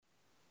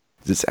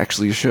this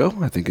actually a show?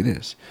 I think it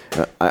is.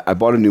 I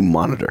bought a new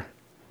monitor.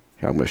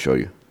 Here, I'm going to show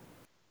you.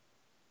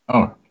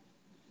 Oh.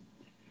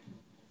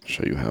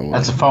 Show you how.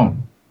 That's a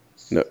phone.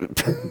 No.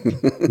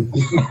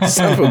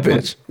 Son of a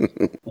bitch.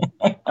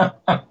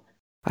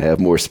 I have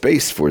more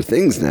space for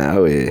things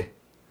now.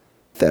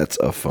 That's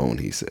a phone,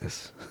 he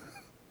says.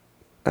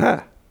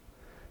 A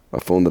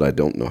phone that I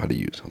don't know how to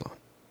use. Hold on.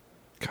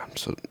 God, I'm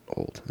so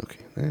old.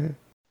 Okay.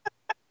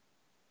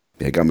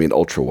 Yeah, got me an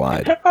ultra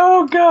wide.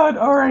 Oh God!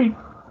 All right,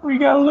 we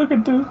gotta look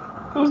at this.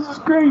 This is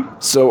great.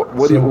 So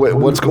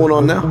what's going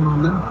on now?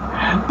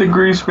 The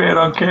Grease Man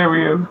on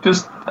Cameo.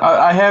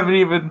 I haven't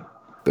even.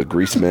 The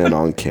Grease Man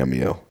on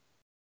Cameo.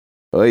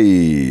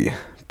 Hey,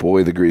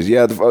 boy, the Grease.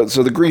 Yeah,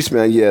 so the Grease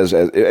Man, as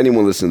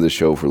anyone listening to this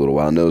show for a little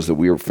while knows that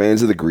we were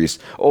fans of the Grease.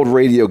 Old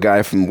radio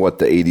guy from, the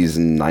 80s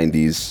and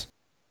 90s,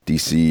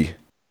 DC.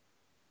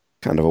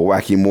 Kind of a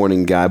wacky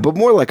morning guy, but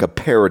more like a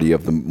parody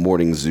of the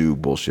Morning Zoo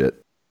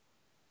bullshit.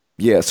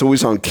 Yeah, so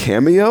he's on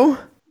Cameo?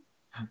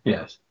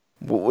 Yes.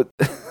 What?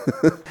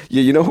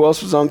 Yeah, you know who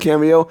else was on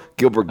Cameo?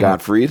 Gilbert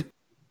Gottfried.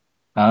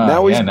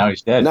 Now he's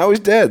dead. Now he's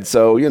dead,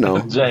 so,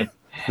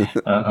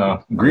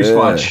 Grease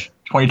Watch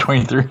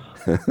 2023.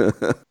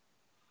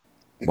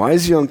 Why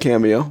is he on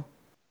Cameo?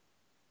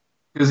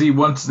 Because he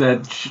wants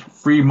that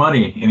free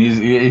money, and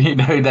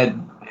that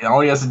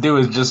all he has to do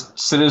is just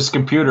sit at his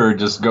computer and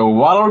just go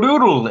waddle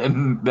doodle,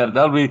 and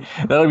that'll be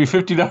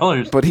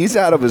 $50. But he's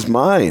out of his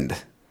mind.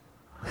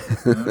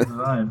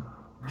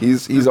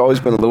 He's always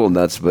been a little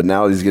nuts, but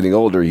now he's getting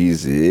older.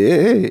 He's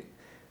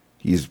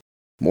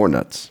more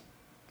nuts.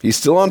 He's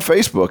still on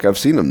Facebook. I've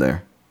seen him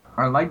there.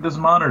 I like this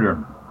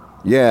monitor.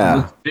 Yeah. It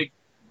looks big.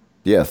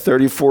 Yeah,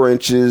 34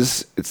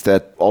 inches. It's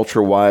that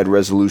ultra-wide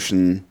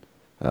resolution.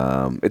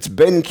 It's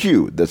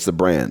BenQ. That's the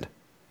brand.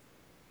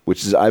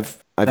 Which is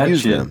I've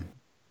used them.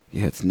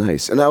 Yeah, it's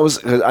nice. And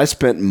I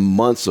spent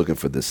months looking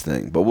for this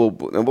thing, but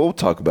we'll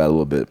talk about it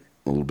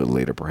a little bit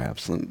later,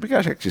 perhaps. We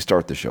gotta actually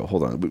start the show.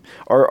 Hold on.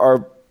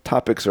 Our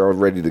topics are all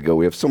ready to go.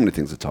 We have so many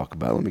things to talk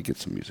about. Let me get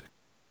some music.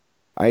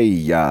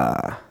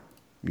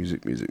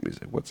 Music.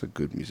 What's a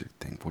good music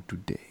thing for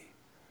today?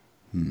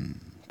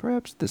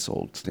 Perhaps this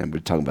old stand. We're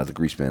talking about the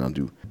Grease Man. I'll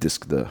do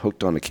the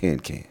Hooked on a Can.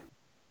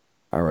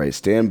 All right,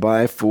 stand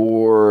by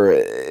for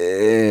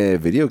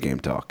video game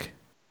talk.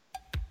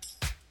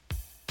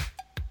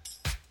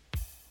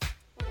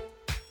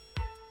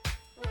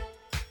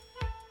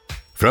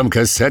 From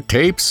cassette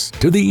tapes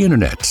to the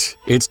internet,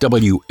 it's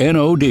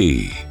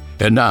WNOD.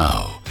 And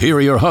now, here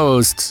are your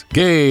hosts,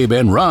 Gabe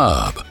and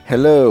Rob.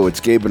 Hello,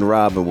 it's Gabe and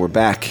Rob, and we're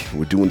back.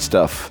 We're doing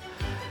stuff.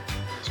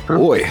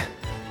 Boy,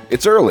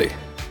 it's early.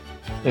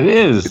 It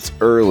is. It's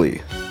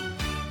early.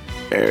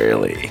 Yeah,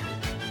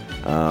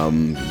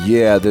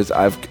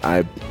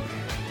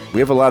 we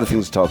have a lot of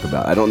things to talk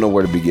about. I don't know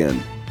where to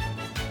begin.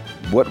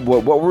 What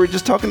were we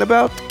just talking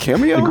about?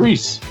 Cameo? The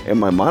Grease. And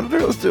my monitor?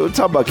 Let's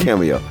talk about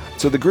Cameo.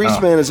 So the Grease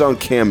Man is on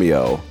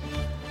Cameo,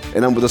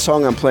 and the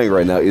song I'm playing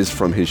right now is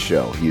from his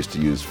show. He used to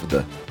use for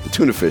the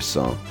Tuna Fish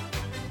song.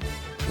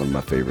 One of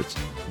my favorites.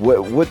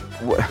 What?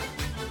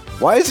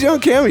 Why is he on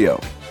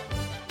Cameo?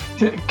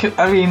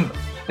 I mean,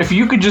 if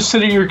you could just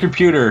sit at your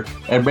computer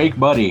and make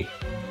money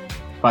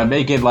by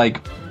making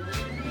like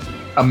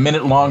a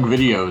minute-long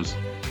videos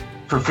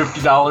for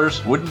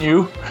 $50, wouldn't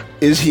you?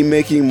 Is he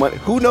making money?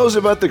 Who knows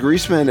about the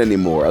Grease Man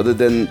anymore other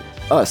than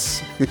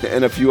us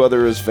and a few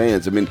other his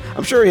fans? I mean,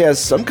 I'm sure he has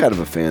some kind of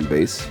a fan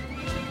base.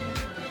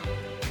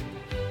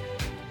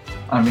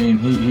 I mean,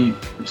 he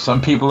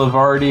some people have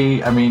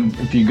already, I mean,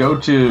 if you go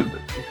to,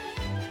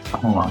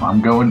 hold on,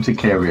 I'm going to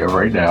Cameo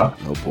right now.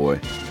 Oh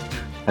boy.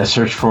 I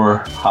search for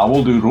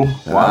Hobble Doodle.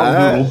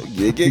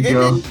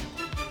 Doodle.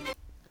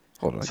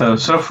 Hold on.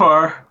 So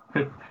far,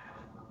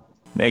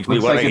 makes me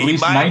looks want like to at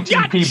least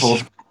 19 people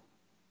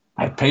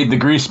have paid the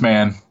Grease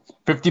Man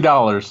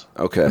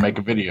 $50 to make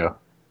a video.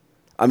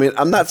 I mean,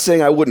 I'm not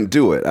saying I wouldn't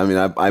do it. I mean,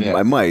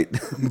 I might,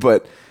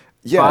 but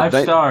yeah.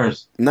 5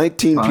 stars.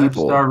 19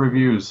 people. 5-star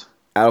reviews.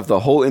 Out of the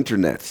whole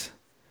internet.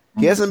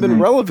 He hasn't been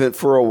relevant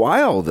for a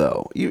while,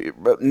 though.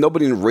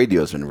 Nobody in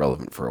radio has been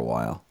relevant for a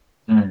while.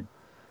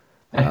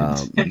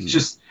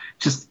 Just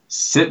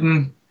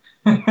sitting,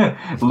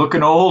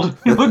 looking old.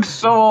 He looks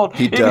so old.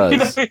 He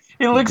does.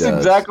 He looks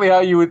exactly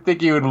how you would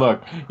think he would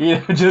look.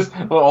 Just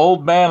an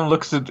old man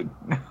looks at.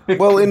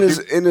 Well, in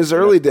his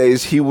early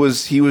days, he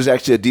was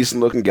actually a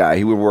decent looking guy.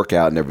 He would work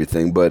out and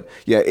everything, but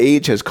yeah,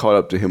 age has caught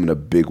up to him in a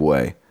big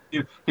way.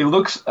 He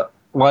looks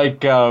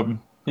like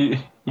he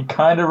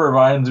kind of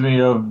reminds me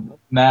of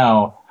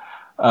now,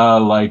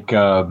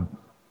 Mr.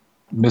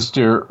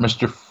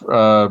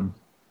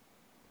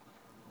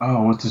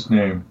 What's his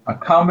name? A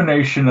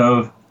combination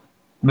of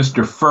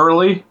Mr.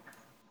 Furley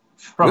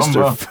from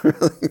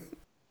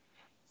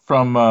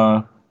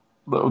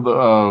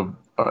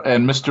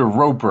and Mr.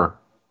 Roper.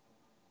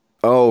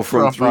 Oh,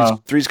 from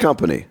Three's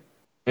Company.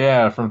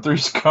 Yeah, from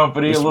Three's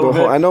Company a little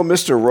bit. I know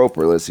Mr.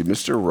 Roper. Let's see,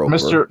 Mr.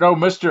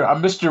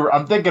 Roper.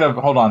 I'm thinking of.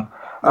 Hold on.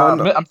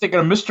 I'm thinking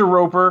of Mr.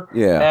 Roper.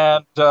 Yeah.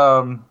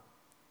 And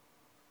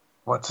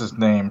what's his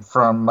name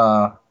from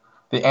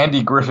the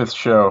Andy Griffith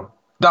Show?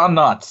 Don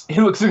Knotts.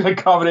 He looks like a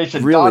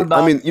combination. Really? Don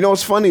Knotts. I mean, you know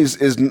what's funny is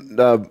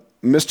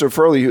Mr.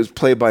 Furley, who's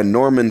played by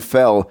Norman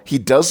Fell, he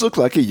does look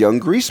like a young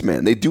Grease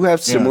man. They do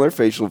have similar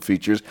facial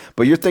features,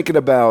 but you're thinking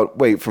about,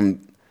 what's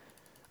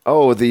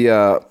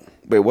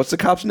the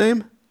cop's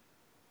name?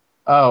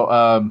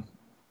 I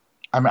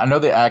know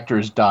the actor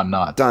is Don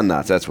Knotts. Don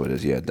Knotts, that's what it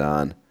is. Yeah,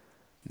 Don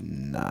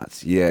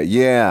Knotts. Yeah.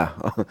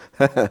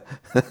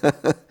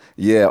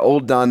 Yeah,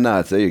 old Don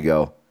Knotts. There you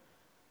go.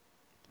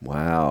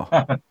 Wow.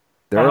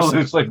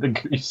 Looks like the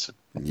Grease.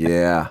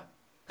 Yeah.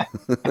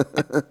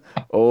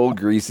 Old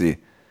Greasy.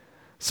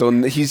 So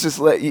he's just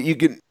you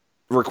can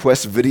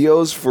request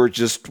videos for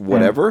just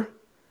whatever?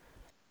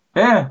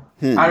 Yeah.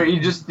 You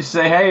just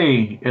say,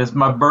 hey, it's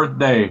my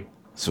birthday.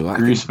 So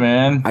Grease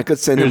man. I could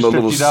send him a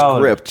little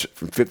script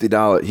for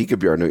 $50. He could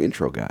be our new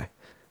intro guy.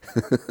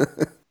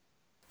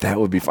 That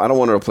would be fun. I don't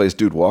want to replace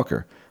Dude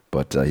Walker,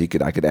 but I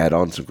could add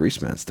on some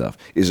Grease Man stuff.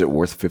 Is it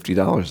worth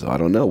 $50 though? I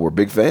don't know. We're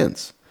big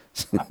fans.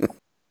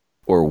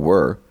 Or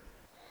were.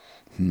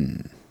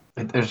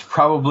 There's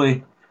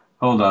probably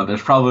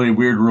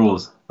weird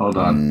rules. Hold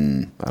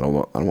on. I don't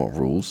want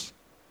rules.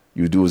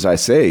 You do as I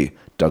say,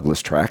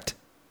 Douglas Tract.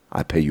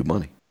 I pay you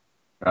money.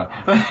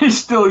 He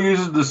still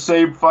uses the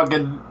same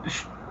fucking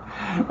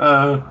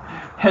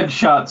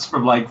headshots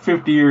from like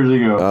 50 years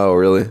ago. Oh,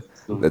 really?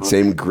 That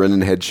same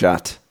grinning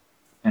headshot.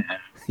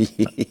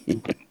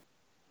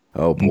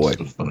 Oh, boy.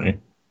 So funny.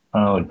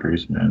 I like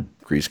Grease, man.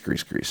 Grease.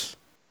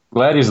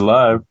 Glad he's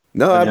alive.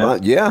 No,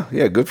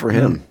 yeah, good for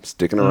him.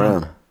 Sticking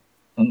around.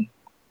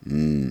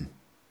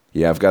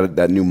 Yeah, I've got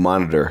that new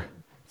monitor.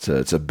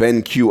 It's a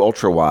BenQ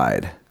Ultra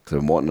Wide. Because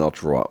I've been wanting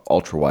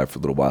ultra wide for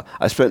a little while.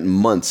 I spent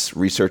months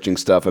researching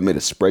stuff. I made a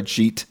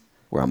spreadsheet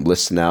where I'm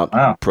listing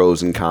out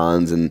pros and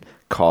cons and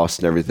costs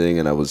and everything.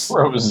 And I was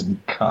pros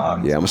and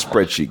cons. Yeah, I'm a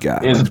spreadsheet guy.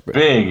 It's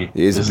big.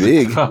 It's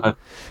big.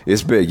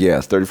 It's big. Yeah,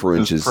 it's 34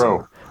 inches.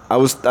 Pro.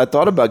 I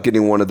thought about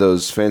getting one of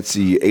those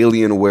fancy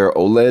Alienware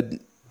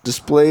OLED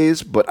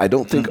displays, but I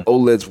don't think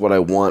OLED's what I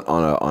want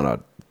on a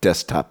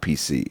desktop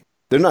PC.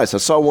 They're nice. I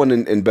saw one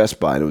in Best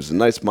Buy, and it was a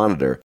nice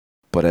monitor,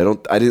 but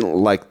I didn't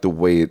like the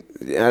way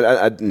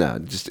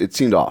it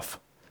seemed off.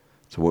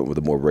 So I went with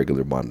a more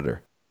regular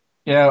monitor.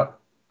 Yeah,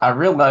 I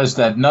realized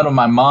that none of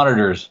my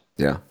monitors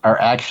are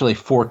actually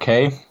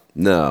 4K.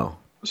 No.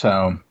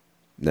 So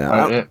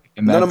none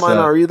of mine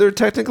are either,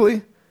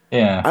 technically.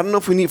 Yeah. I don't know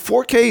if we need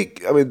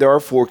 4K. I mean, there are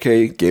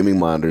 4K gaming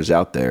monitors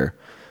out there,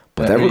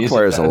 but that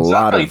requires a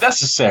lot of...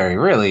 necessary,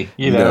 really.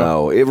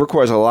 No, it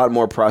requires a lot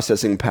more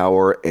processing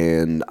power,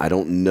 and I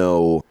don't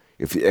know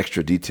if the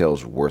extra detail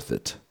is worth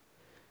it.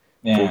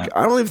 Yeah.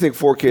 I don't even think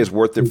 4K is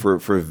worth it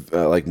for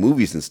like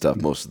movies and stuff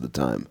most of the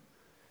time.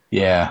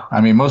 Yeah.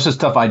 I mean, most of the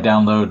stuff I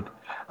download...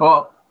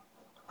 Well,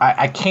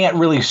 I can't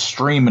really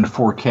stream in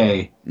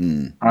 4K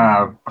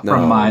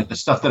from the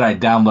stuff that I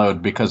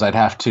download because I'd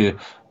have to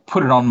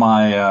put it on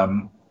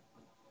my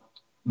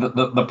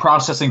the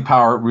processing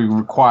power we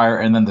require,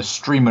 and then the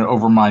stream it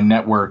over my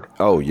network.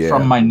 Oh yeah,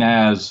 from my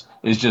NAS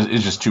is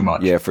just too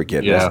much. Yeah,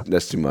 forget it.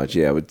 That's too much.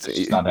 Yeah,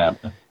 it's not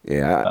happening.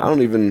 Yeah, I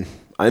don't even.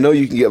 I know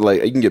you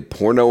can get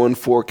porno in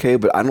 4K,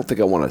 but I don't think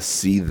I want to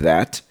see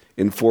that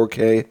in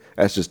 4K.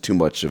 That's just too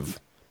much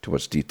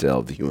detail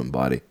of the human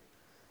body.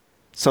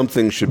 Some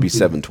things should be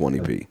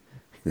 720p.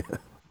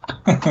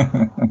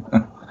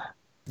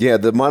 Yeah,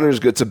 the monitor's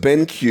good. It's a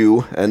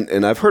BenQ,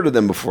 and I've heard of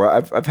them before.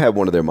 I've had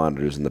one of their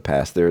monitors in the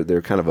past.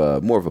 They're kind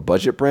of more of a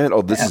budget brand.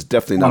 Oh, this is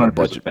definitely not a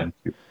budget.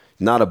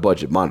 Not a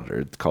budget monitor.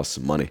 It costs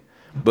some money.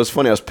 But it's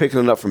funny. I was picking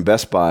it up from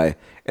Best Buy,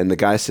 and the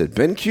guy said,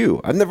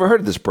 BenQ. I've never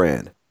heard of this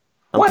brand.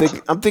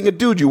 I'm thinking,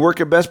 dude, you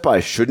work at Best Buy.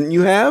 Shouldn't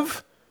you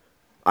have?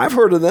 I've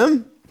heard of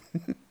them.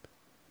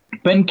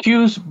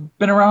 BenQ's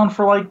been around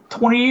for like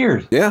 20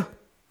 years. Yeah,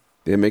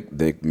 they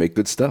make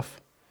good stuff.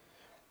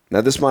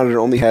 Now, this monitor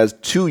only has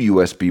 2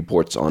 USB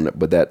ports on it,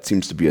 but that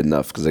seems to be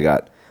enough because I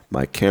got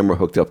my camera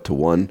hooked up to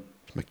one,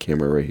 my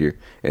camera right here,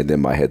 and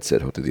then my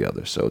headset hooked to the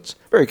other. So it's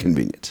very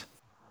convenient.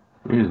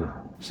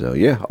 So,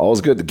 yeah,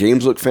 all's good. The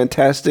games look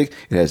fantastic.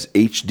 It has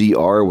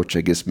HDR, which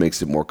I guess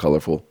makes it more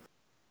colorful.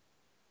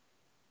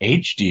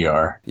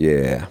 HDR?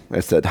 Yeah,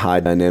 that's that high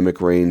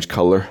dynamic range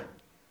color.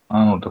 I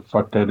don't know what the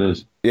fuck that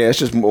is. Yeah, it's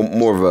just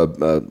more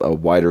of a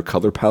wider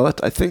color palette,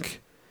 I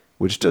think,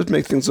 which does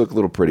make things look a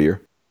little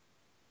prettier.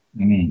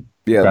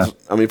 Yeah, okay.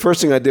 I mean,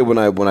 first thing I did when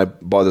I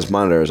bought this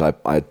monitor is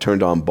I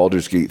turned on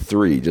Baldur's Gate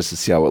 3 just to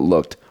see how it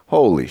looked.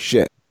 Holy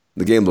shit.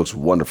 The game looks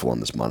wonderful on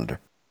this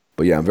monitor.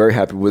 But yeah, I'm very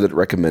happy with it.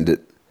 Recommend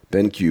it.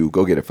 BenQ,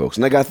 go get it, folks.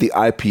 And I got the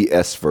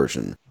IPS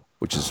version,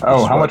 which is...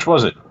 how much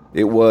was it?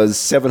 It was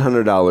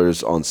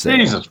 $700 on sale.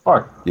 Jesus,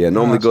 fuck. Yeah,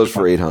 normally goes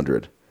for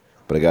 $800,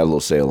 but I got a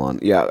little sale on.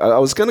 Yeah, I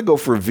was going to go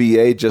for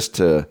VA just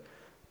to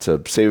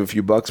save a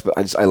few bucks, but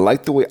I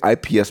like the way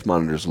IPS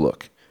monitors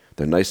look.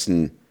 They're nice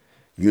and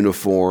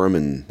uniform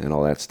and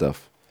all that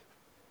stuff.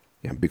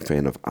 Yeah, I'm a big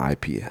fan of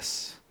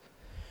IPS.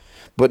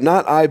 But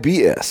not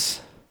IBS.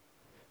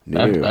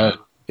 No.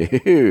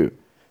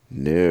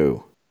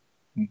 No.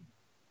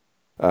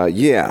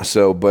 Yeah,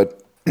 so,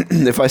 but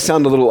if I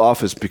sound a little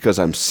off, it's because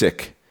I'm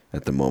sick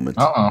at the moment.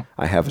 Uh-oh.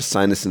 I have a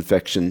sinus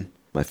infection,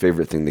 my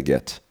favorite thing to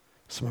get.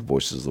 So my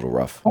voice is a little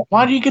rough.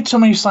 Why do you get so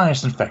many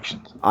sinus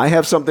infections? I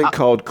have something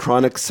called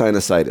chronic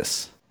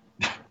sinusitis.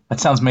 That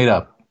sounds made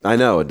up. I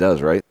know, it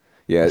does, right?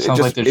 Yeah, It sounds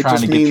like they're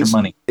trying to get your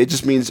money. It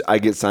just means I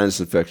get sinus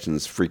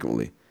infections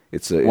frequently.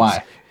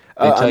 Why?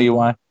 They tell you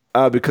why?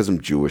 Because I'm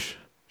Jewish.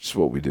 It's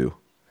what we do.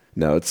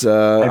 No, it's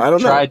I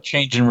don't know. Tried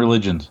changing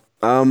religions.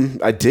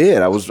 I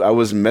did. I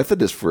was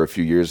Methodist for a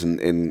few years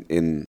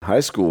in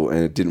high school,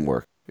 and it didn't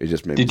work. It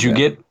just made me Did you sad.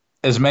 get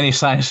as many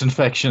sinus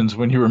infections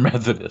when you were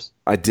Methodist?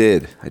 I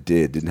did.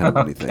 Didn't have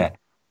anything. Okay.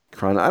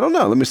 I don't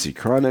know. Let me see.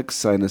 Chronic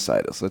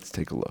sinusitis. Let's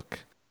take a look.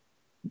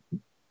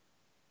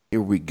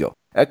 Here we go.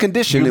 A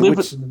condition in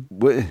which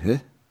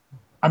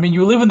I mean,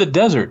 you live in the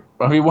desert.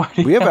 I mean, why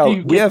do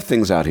we have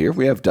things out here.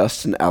 We have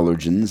dust and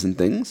allergens and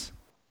things.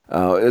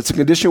 It's a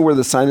condition where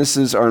the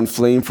sinuses are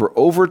inflamed for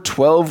over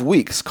 12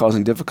 weeks,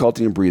 causing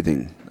difficulty in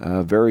breathing.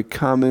 Very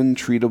common,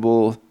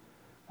 treatable.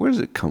 Where does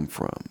it come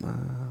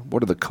from?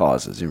 What are the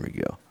causes? Here we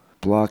go.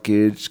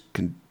 Blockage.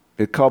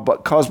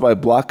 Caused by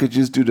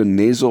blockages due to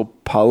nasal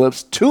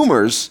polyps.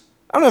 Tumors.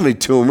 I don't have any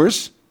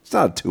tumors. It's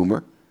not a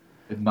tumor.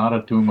 It's not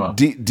a tumor.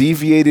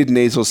 Deviated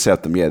nasal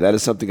septum. Yeah, that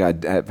is something I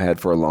have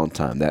had for a long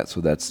time.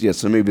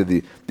 So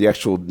maybe the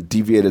actual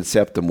deviated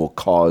septum will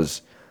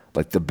cause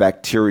like the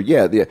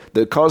bacteria. Yeah,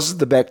 that causes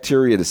the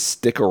bacteria to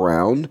stick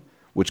around,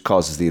 which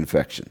causes the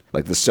infection.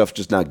 Like the stuff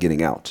just not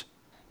getting out.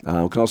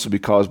 It can also be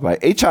caused by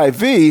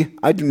HIV.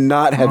 I do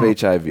not have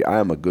HIV. I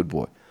am a good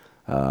boy.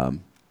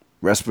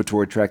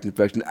 Respiratory tract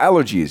infection.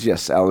 Allergies.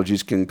 Yes,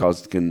 allergies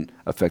can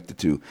affect it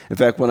too. In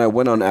fact, when I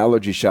went on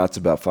allergy shots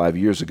about 5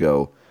 years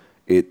ago,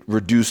 it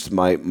reduced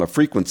my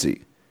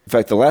frequency. In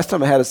fact, the last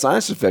time I had a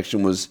sinus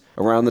infection was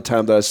around the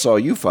time that I saw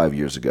you 5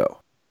 years ago.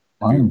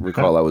 You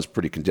recall I was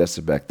pretty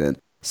congested back then.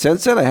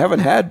 Since then, I haven't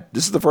had.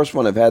 This is the first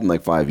one I've had in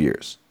like 5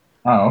 years.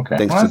 Oh, okay.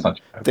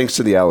 Thanks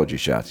to the allergy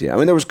shots. Yeah, I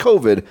mean there was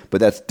COVID,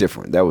 but that's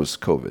different. That was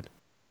COVID.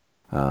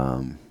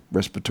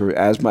 Respiratory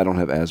asthma. I don't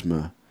have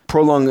asthma.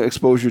 Prolonged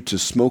exposure to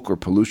smoke or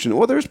pollution.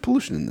 Well, there's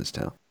pollution in this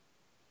town.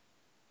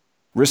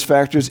 Risk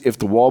factors: if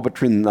the wall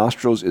between the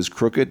nostrils is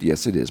crooked,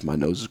 yes, it is. My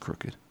nose is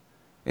crooked,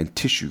 and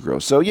tissue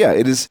growth. So yeah,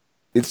 it is.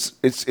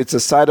 It's a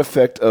side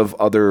effect of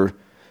other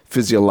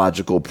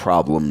physiological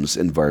problems,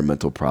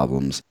 environmental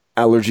problems,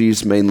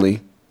 allergies mainly.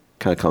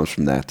 Kind of comes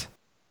from that.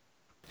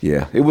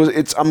 Yeah,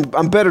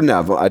 I'm better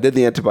now. I did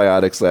the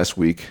antibiotics last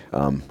week.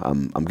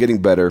 I'm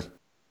getting better.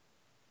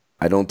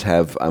 I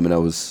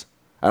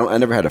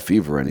never had a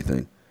fever or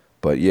anything,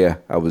 but yeah,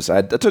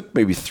 I took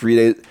maybe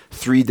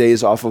 3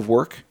 days off of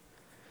work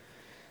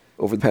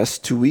over the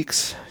past 2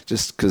 weeks,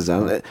 just because.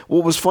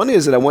 What was funny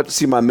is that I went to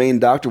see my main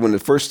doctor when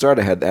it first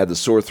started. I had the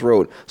sore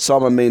throat. Saw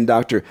my main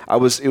doctor. I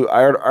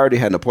already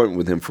had an appointment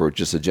with him for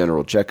just a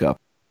general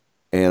checkup,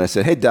 and I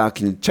said, "Hey doc,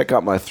 can you check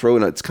out my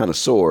throat? It's kind of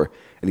sore."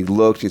 And he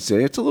looked and he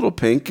said, "It's a little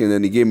pink." And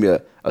then he gave me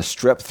a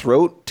strep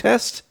throat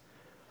test.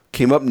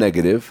 Came up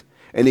negative.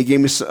 And he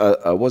gave me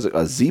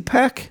a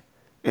Z-Pak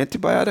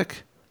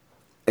antibiotic.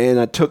 And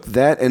I took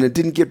that and it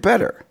didn't get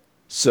better.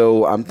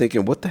 So I'm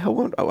thinking, what the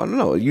hell? I don't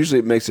know. Usually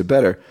it makes it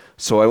better.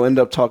 So I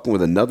ended up talking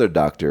with another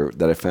doctor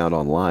that I found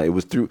online. It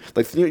was through,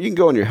 like, you can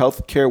go on your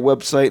healthcare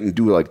website and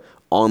do like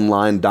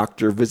online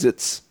doctor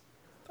visits.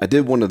 I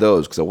did one of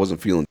those because I wasn't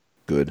feeling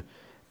good.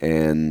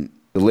 And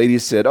the lady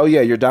said, "Oh yeah,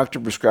 your doctor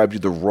prescribed you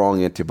the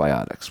wrong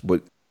antibiotics.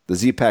 But the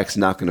Z-Pak's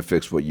not going to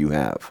fix what you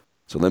have.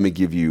 So let me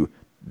give you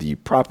the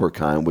proper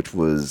kind," which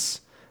was,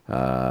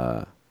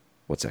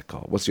 what's that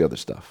called? What's the other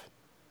stuff?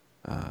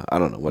 I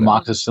don't know.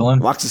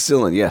 Amoxicillin?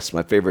 Amoxicillin, yes,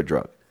 my favorite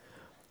drug.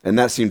 And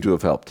that seemed to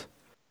have helped.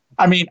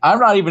 I mean, I'm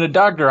not even a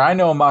doctor. I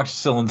know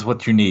amoxicillin's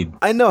what you need.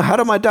 I know. How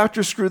did my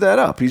doctor screw that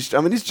up? He's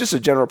just a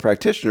general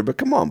practitioner, but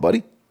come on,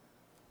 buddy.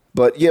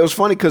 But yeah, it was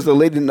funny because the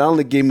lady not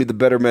only gave me the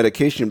better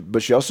medication,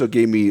 but she also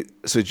gave me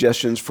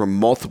suggestions for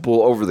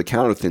multiple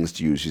over-the-counter things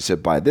to use. She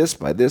said, buy this,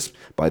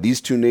 buy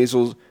these 2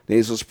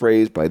 nasal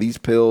sprays, buy these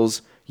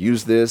pills,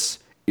 use this,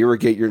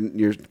 irrigate your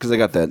because I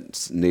got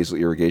that nasal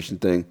irrigation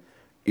thing.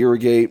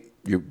 Irrigate,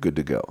 you're good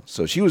to go.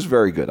 So she was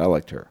very good. I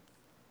liked her.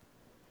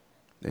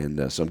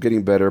 And so I'm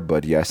getting better,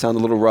 but yeah, I sound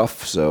a little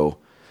rough, so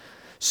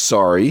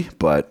sorry,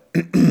 but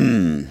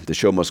the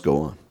show must go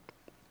on.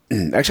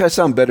 Actually, I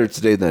sound better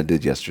today than I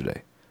did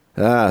yesterday.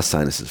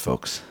 Sinuses,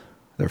 folks.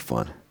 They're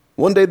fun.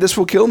 One day this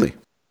will kill me.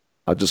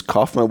 I'll just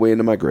cough my way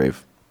into my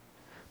grave.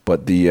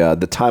 But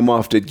the time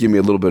off did give me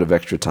a little bit of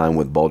extra time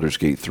with Baldur's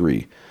Gate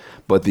 3.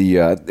 But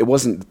it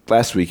wasn't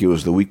last week. It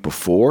was the week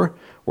before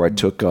where I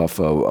took off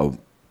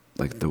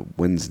like the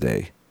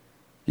Wednesday.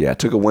 Yeah, I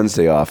took a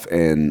Wednesday off,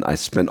 and I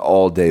spent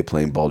all day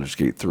playing Baldur's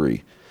Gate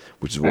 3,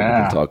 which is what we're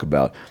going to talk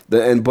about.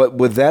 But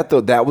with that,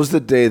 though, that was the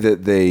day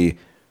that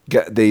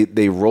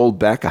they rolled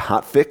back a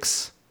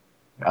hotfix.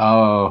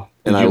 Oh,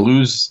 did you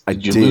lose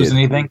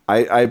anything?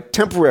 I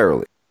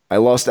temporarily. I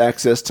lost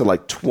access to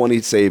like 20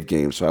 save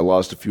games, so I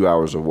lost a few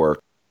hours of work.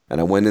 And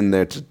I went in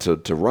there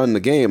to run the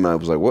game, and I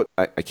was like, what?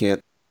 I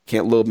can't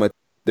load my...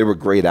 They were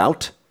grayed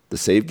out, the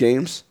save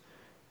games.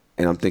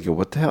 And I'm thinking,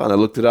 what the hell? And I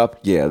looked it up.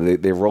 Yeah,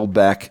 they rolled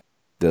back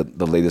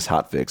the latest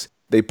hotfix.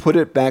 They put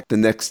it back the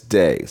next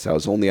day, so I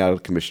was only out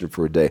of commission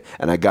for a day,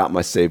 and I got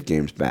my save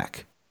games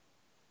back.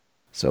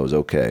 So it was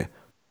okay.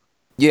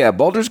 Yeah,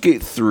 Baldur's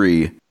Gate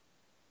 3,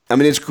 I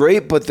mean, it's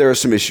great, but there are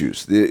some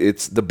issues.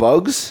 It's the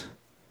bugs.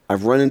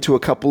 I've run into a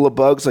couple of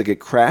bugs, like it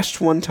crashed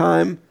one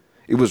time.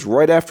 It was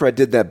right after I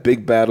did that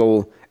big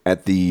battle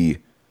with the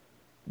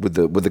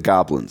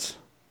goblins,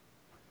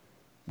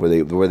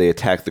 where they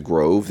attacked the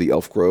grove, the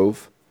elf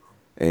grove,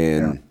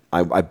 and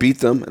I beat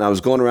them, and I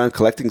was going around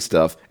collecting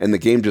stuff, and the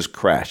game just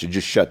crashed. It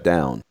just shut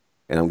down,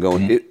 and I'm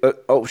going,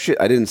 oh shit,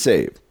 I didn't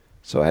save,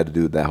 so I had to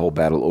do that whole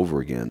battle over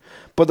again.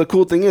 But the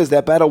cool thing is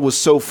that battle was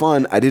so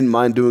fun, I didn't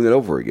mind doing it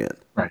over again.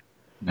 Right.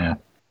 Yeah.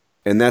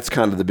 And that's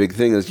kind of the big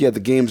thing is, the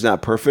game's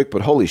not perfect,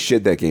 but holy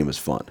shit, that game is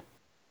fun.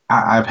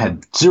 I've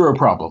had zero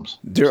problems.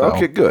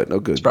 Okay, good. Oh,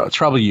 good. It's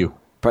probably you.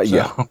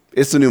 Yeah,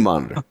 it's the new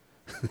monitor.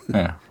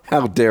 Yeah.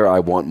 How dare I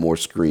want more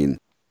screen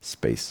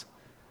space?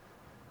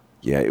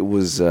 Yeah, it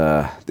was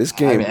this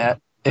game. It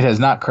has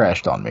not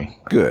crashed on me.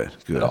 Good.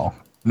 At all.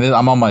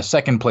 I'm on my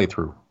second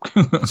playthrough.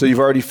 So you've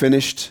already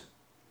finished?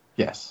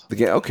 Yes. The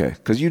game. Okay,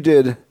 because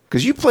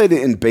you played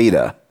it in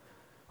beta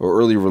or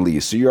early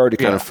release, so you're already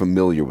kind of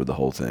familiar with the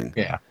whole thing.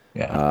 Yeah.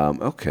 Yeah.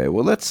 Okay.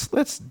 Well, let's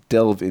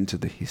delve into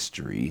the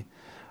history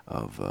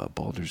of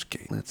Baldur's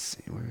Gate. Let's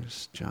see.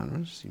 Where's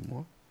genres? See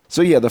more.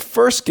 So yeah, the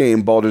first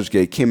game, Baldur's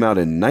Gate, came out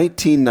in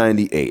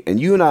 1998, and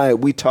you and I,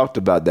 we talked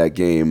about that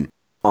game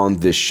on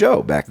this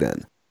show back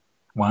then.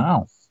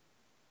 Wow.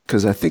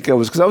 Because I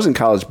was in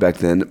college back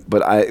then,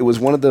 but it was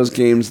one of those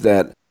games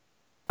that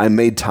I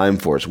made time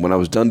for. So when I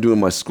was done doing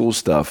my school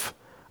stuff,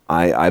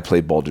 I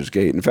played Baldur's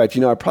Gate. In fact,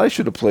 I probably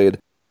should have played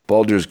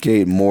Baldur's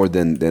Gate more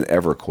than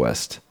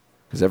EverQuest,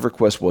 because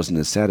EverQuest wasn't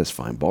as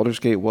satisfying. Baldur's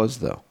Gate was,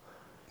 though.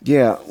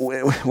 Yeah,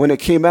 when it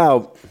came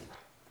out,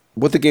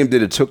 what the game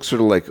did, it took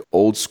sort of like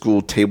old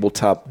school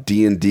tabletop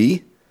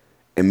D&D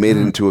and made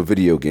it into a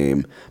video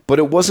game, but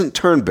it wasn't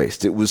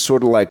turn-based. It was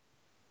sort of like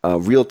a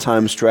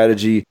real-time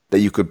strategy that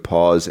you could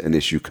pause and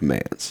issue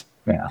commands,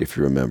 if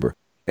you remember.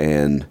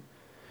 And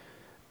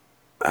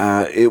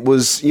it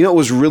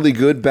was really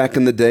good back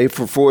in the day.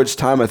 For its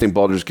time, I think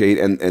Baldur's Gate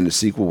and the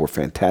sequel were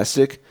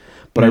fantastic,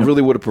 but I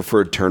really would have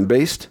preferred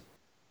turn-based.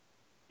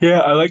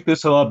 Yeah, I like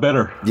this a lot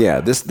better. Yeah,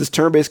 this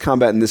turn-based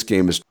combat in this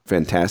game is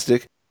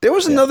fantastic. There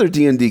was another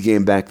D&D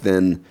game back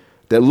then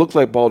that looked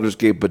like Baldur's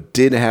Gate but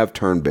did have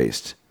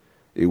turn-based.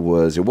 It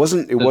wasn't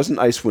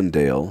Icewind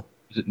Dale.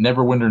 Is it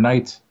Neverwinter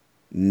Nights?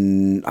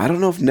 I don't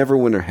know if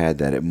Neverwinter had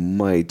that. It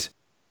might.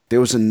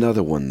 There was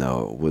another one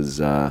though. It was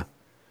what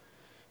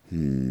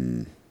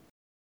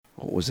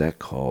was that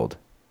called?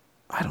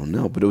 I don't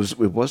know, but it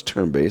was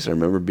turn-based. I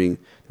remember there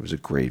was a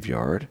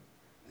graveyard.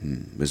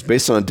 It was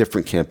based on a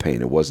different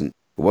campaign. It wasn't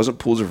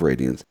Pools of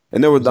Radiance.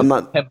 And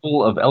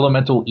Temple of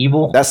Elemental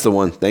Evil. That's the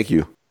one. Thank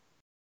you.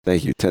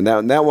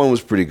 That one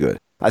was pretty good.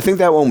 I think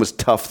that one was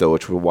tough though,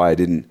 which was why I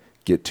didn't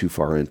get too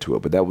far into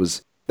it. But that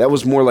was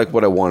more like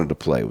what I wanted to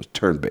play. It was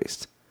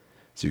turn-based,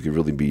 so you could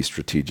really be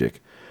strategic.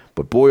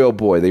 But boy, oh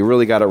boy, they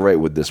really got it right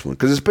with this one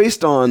because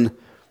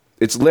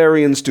it's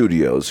Larian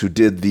Studios who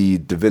did the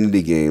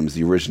Divinity games,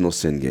 the original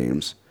Sin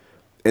games,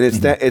 and it's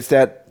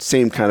that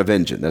same kind of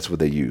engine. That's what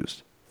they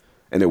used,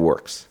 and it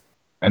works.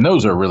 And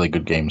those are really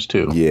good games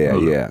too.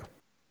 Yeah.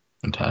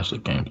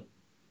 Fantastic games.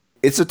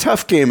 It's a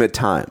tough game at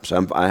times.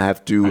 I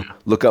have to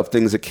look up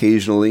things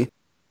occasionally.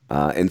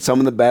 And some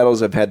of the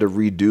battles I've had to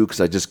redo because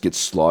I just get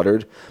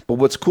slaughtered. But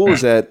what's cool is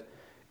that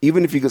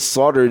even if you get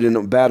slaughtered in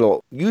a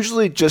battle,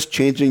 usually just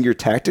changing your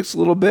tactics a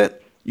little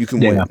bit, you can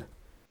win.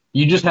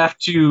 You just have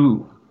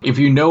to, if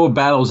you know a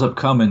battle's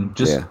upcoming,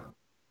 just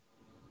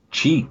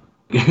cheat.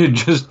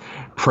 Just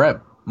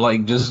prep.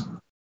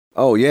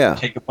 Oh, yeah.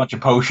 Take a bunch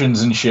of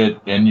potions and shit,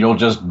 and you'll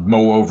just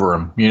mow over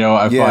them.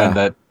 I find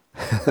that,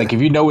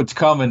 if you know it's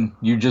coming,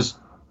 you just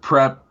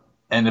prep,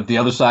 and if the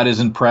other side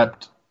isn't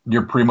prepped,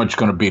 you're pretty much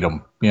going to beat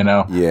them,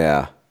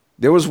 Yeah.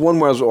 There was one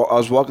where I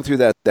was walking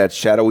through that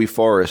shadowy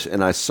forest,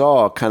 and I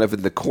saw kind of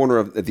at the corner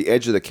at the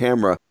edge of the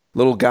camera,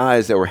 little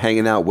guys that were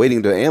hanging out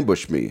waiting to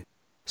ambush me.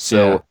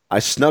 So I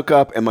snuck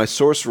up, and my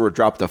sorcerer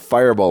dropped a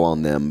fireball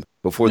on them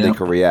before they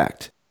could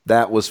react.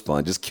 That was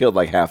fun. Just killed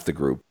like half the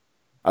group.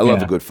 I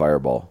love a good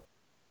fireball.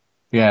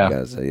 Yeah.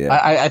 Guys,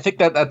 I think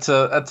that's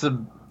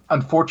a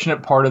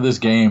unfortunate part of this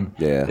game.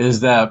 Yeah. Is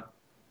that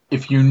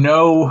if you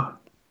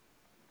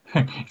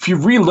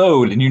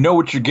reload and you know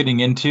what you're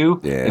getting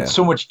into, it's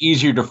so much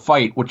easier to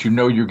fight what you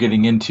know you're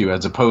getting into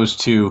as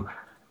opposed to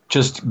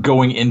just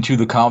going into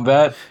the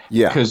combat.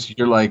 Yeah. Because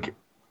you're like,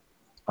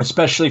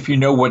 especially if you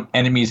know what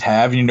enemies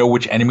have and you know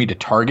which enemy to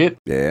target.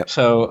 Yeah.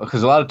 So,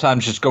 because a lot of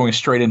times just going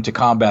straight into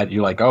combat,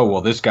 you're like, oh,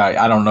 well, this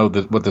guy, I don't know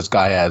what this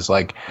guy has.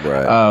 Like,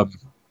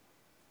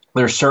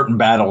 there are certain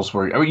battles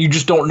where you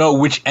just don't know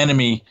which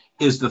enemy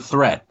is the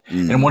threat.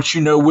 And once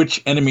you know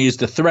which enemy is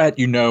the threat,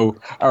 all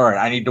right,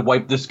 I need to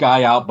wipe this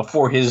guy out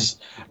before his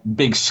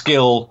big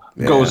skill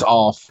goes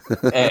off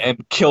and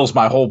kills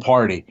my whole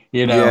party,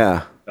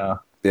 Yeah.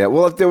 Yeah.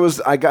 Well,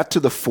 I got to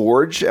the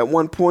Forge at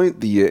one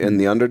point, in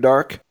the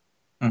Underdark,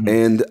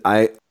 and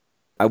I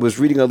I was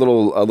reading a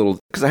little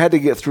because I had to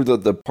get through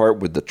the part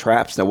with the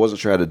traps, and I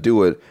wasn't sure how to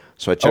do it,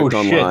 so I checked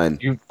online.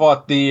 You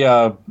fought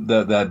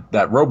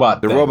that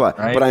robot. The robot,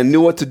 right? But I knew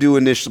what to do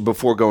initially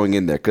before going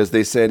in there because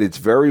they said it's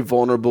very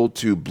vulnerable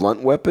to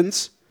blunt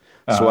weapons.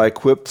 So I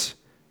equipped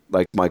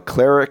like my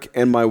cleric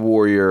and my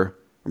warrior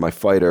or my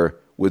fighter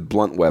with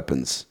blunt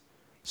weapons.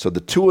 So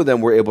the two of them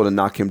were able to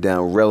knock him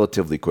down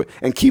relatively quick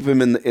and keep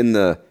him in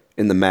the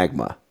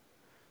magma.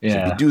 Yeah. So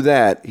if you do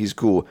that, he's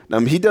cool.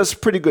 Now he does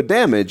pretty good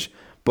damage.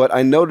 But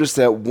I noticed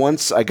that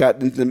once I got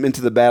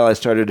into the battle, I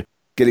started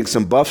getting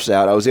some buffs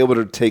out. I was able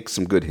to take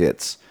some good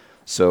hits.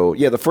 So,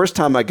 yeah, the first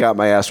time I got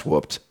my ass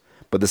whooped.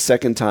 But the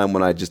second time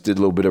when I just did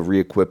a little bit of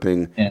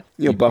re-equipping,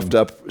 buffed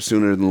up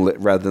sooner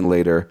rather than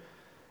later.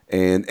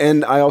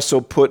 And I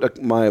also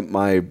put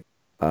my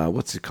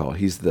what's it called?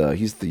 He's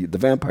the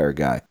vampire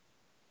guy.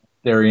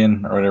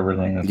 Darian or whatever his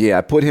name is. Yeah,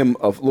 I put him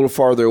a little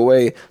farther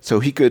away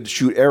so he could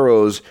shoot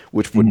arrows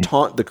which would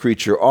taunt the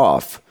creature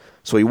off.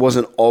 So he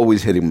wasn't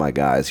always hitting my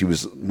guys. He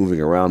was moving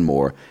around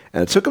more.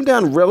 And it took him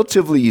down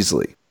relatively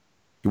easily.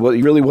 He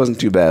really wasn't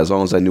too bad as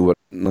long as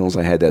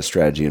I had that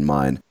strategy in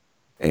mind.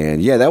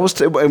 And yeah, it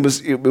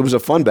was a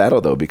fun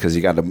battle though because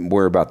you got to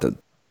worry about the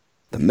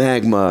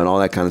magma and all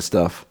that kind of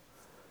stuff.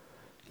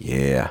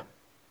 Yeah.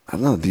 I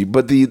don't know.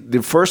 But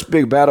the first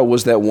big battle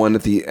was that one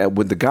with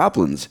the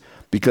goblins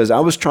because I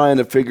was trying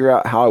to figure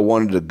out how I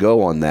wanted to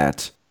go on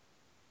that.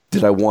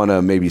 Did I want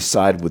to maybe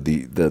side with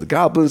the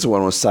goblins or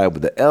I want to side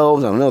with the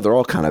elves? I don't know. They're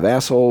all kind of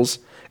assholes.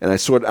 And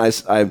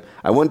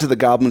I went to the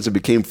goblins and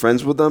became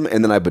friends with them,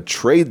 and then I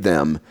betrayed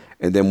them.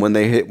 And then when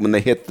they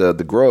hit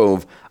the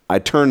grove, I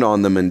turned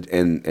on them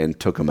and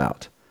took them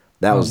out.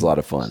 That was a lot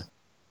of fun.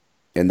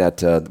 And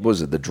that what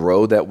was it the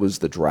drow that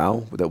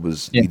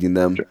was eating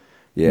them?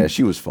 Yeah,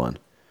 she was fun.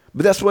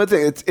 But that's one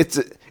thing.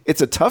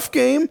 It's a tough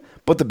game,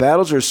 but the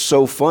battles are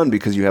so fun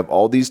because you have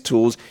all these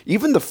tools.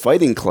 Even the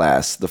fighting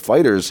class, the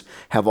fighters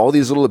have all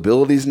these little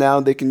abilities now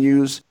they can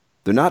use.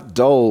 They're not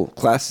dull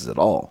classes at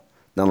all.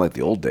 Not like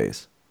the old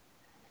days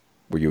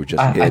where you would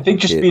just I think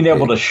just being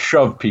able to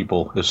shove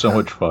people is so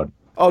much fun.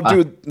 Oh,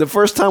 dude, the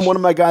first time one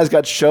of my guys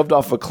got shoved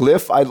off a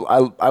cliff, I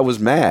was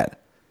mad.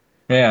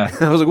 Yeah.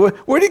 I was like,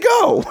 where'd he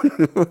go?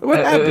 What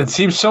happened? It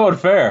seems so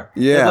unfair.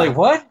 Yeah. It's like,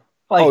 what?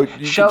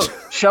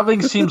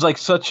 Shoving seems like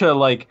such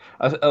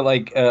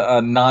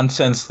a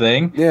nonsense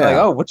thing. Yeah. Like,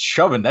 oh, what's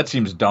shoving? That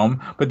seems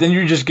dumb. But then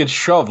you just get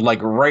shoved like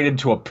right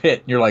into a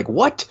pit. And you're like,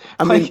 what?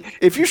 I mean,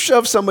 if you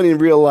shove somebody in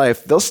real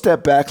life, they'll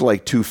step back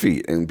like 2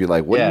 feet and be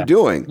like, what are you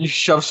doing? You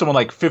shove someone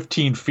like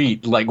 15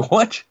 feet. Like,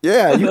 what?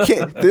 Yeah, you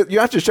can't. You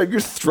have to shove. You're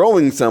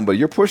throwing somebody.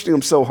 You're pushing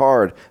them so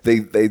hard.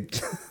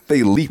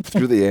 They leap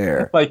through the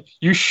air. Like,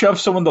 you shove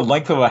someone the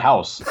length of a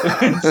house.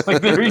 It's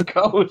like, there he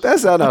goes.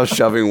 That's not how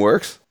shoving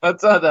works.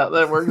 That's not how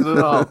that works at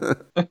all.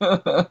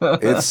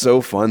 It's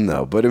so fun,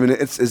 though. But, I mean,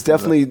 it's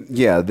definitely,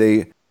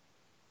 the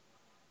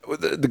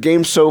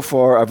game so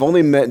far, I've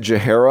only met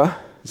Jaheira.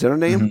 Is that her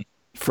name?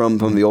 From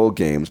the old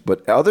games.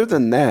 But other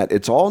than that,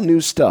 it's all new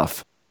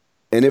stuff.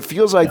 And it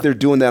feels like they're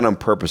doing that on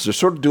purpose. They're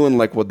sort of doing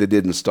like what they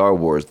did in Star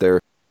Wars.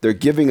 They're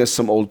giving us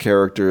some old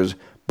characters,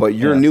 but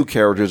your new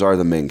characters are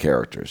the main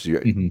characters.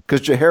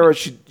 Because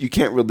Jaheira, you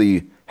can't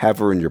really have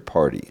her in your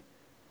party.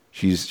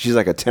 She's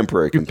like a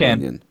temporary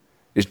companion.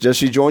 Does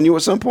she join you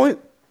at some point?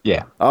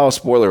 Yeah. Oh,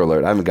 spoiler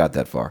alert. I haven't got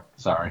that far.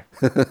 Sorry.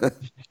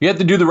 You have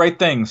to do the right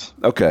things.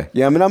 Okay.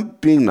 Yeah, I mean, I'm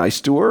being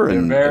nice to her.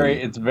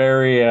 It's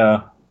very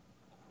you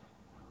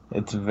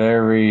have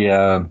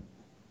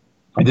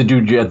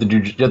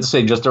to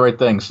say just the right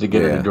things to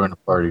get her to join the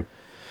party.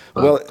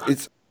 But, well,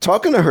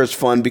 talking to her is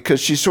fun because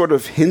she sort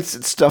of hints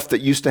at stuff that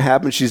used to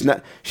happen. She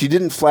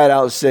didn't flat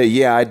out say,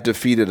 "Yeah, I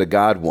defeated a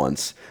god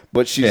once,"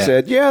 but she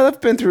said, "Yeah,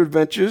 I've been through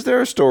adventures. There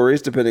are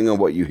stories depending on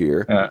what you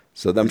hear."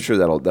 So I'm sure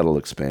that'll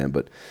expand.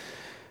 But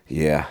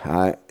yeah,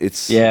 I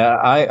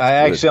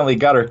accidentally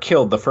got her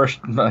killed my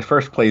first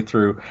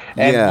playthrough,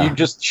 and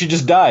she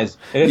just dies.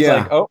 And it's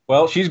like, oh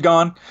well, she's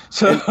gone.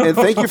 So and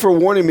thank you for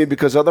warning me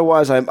because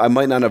otherwise I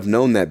might not have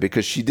known that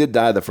because she did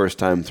die the first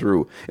time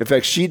through. In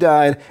fact, she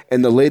died,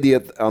 and the lady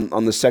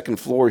on the second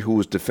floor who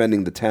was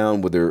defending the town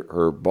with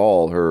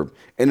her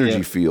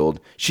energy field,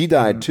 she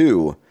died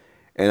too.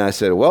 And I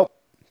said, well,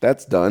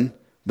 that's done.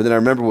 But then I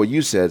remember what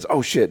you said.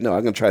 Oh shit, no,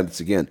 I'm gonna try this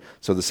again.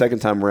 So the second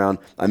time around,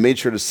 I made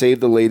sure to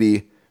save the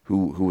lady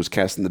who was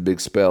casting the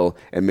big spell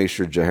and make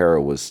sure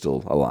Jaheira was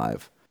still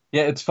alive.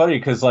 Yeah, it's funny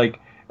because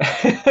like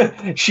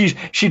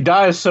she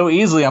dies so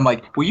easily. I'm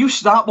like, will you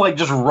stop like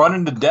just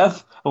running to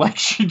death? Like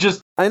she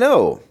just. I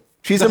know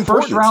she's the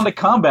first round of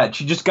combat.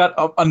 She just got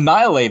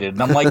annihilated,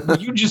 and I'm like, will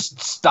you just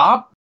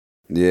stop?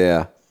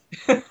 Yeah.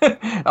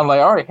 I'm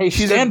like, all right, hey,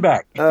 stand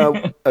back.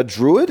 A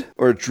druid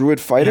or a druid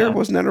fighter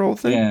wasn't that her whole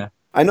thing? Yeah.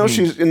 I know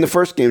she's in the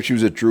first game. She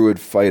was a druid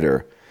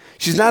fighter.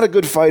 She's not a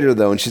good fighter,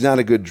 though, and she's not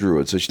a good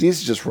druid, so she needs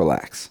to just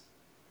relax.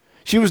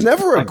 She was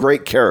never a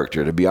great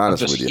character, to be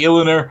honest with you.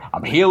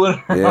 I'm healing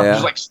her. Yeah. I'm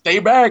just like, stay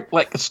back.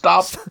 Like,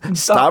 stop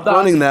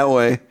running that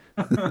way.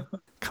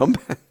 Come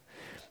back.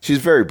 She's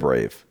very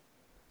brave.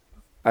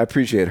 I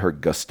appreciate her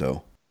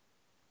gusto.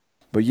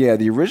 But yeah,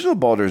 the original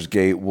Baldur's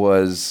Gate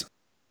was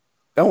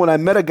Oh, and I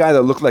met a guy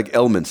that looked like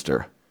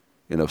Elminster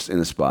in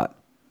a spot.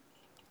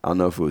 I don't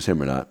know if it was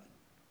him or not.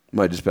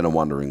 Might have just been a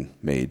wandering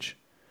mage.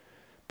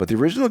 But the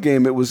original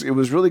game, it was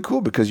really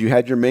cool because you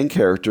had your main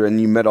character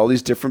and you met all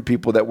these different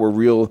people that were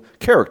real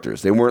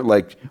characters. They weren't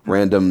like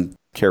random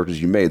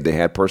characters you made. They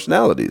had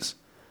personalities.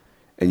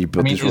 And you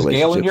built these relationships.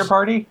 Is Gale in your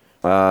party?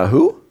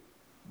 Who?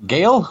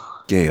 Gale?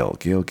 Gale.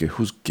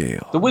 Who's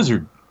Gale? The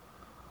wizard.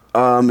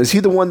 Is he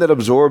the one that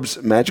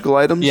absorbs magical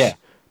items? Yeah.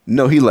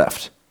 No, he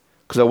left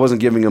because I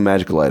wasn't giving him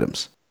magical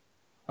items.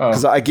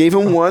 Because I gave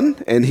him one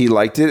and he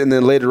liked it, and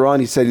then later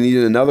on he said he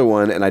needed another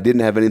one, and I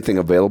didn't have anything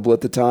available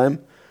at the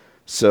time,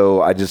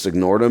 so I just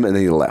ignored him and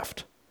then he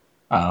left.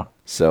 Oh.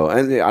 So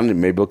and I don't know,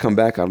 maybe he'll come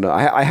back. I don't know.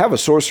 I have a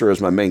sorcerer as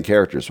my main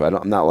character, so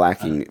I'm not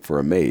lacking for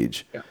a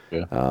mage.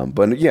 Yeah.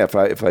 But yeah,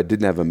 if I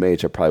didn't have a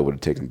mage, I probably would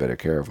have taken better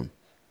care of him.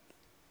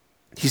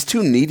 He's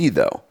too needy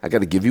though. I got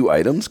to give you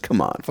items.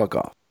 Come on, fuck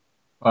off.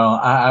 Well,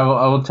 I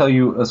will tell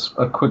you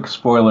a quick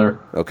spoiler.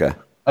 Okay.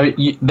 I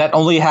mean, that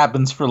only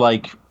happens for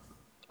like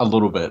a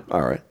little bit.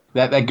 All right.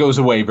 That goes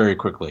away very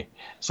quickly.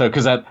 So,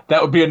 because that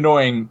would be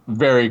annoying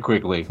very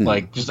quickly.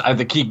 Like, just I have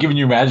to keep giving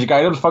you magic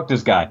items. Fuck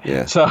this guy.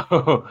 Yeah.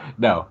 So,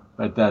 no,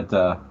 but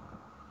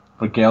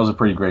Gale's a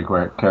pretty great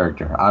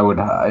character. I would,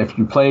 if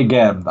you play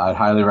again, I'd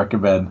highly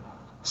recommend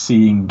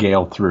seeing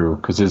Gale through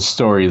because his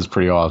story is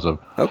pretty awesome.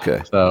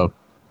 Okay. So.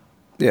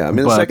 Yeah, I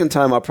mean, the second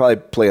time I'll probably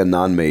play a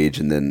non-mage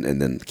and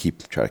then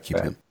try to keep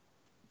him.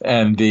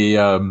 And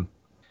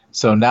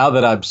so now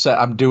that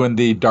I'm doing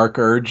the Dark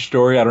Urge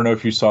story. I don't know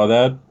if you saw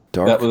that.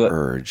 Dark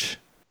Urge.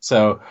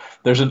 So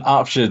there's an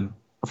option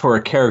for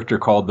a character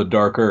called the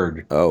Dark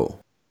Urge. Oh.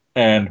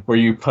 And where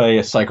you play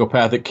a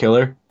psychopathic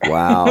killer.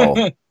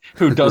 Wow.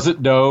 Who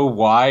doesn't know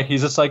why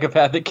he's a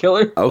psychopathic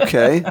killer.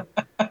 Okay.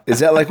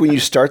 Is that like when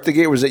you start the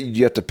game, or is it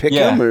you have to pick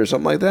him or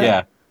something like that?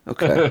 Yeah.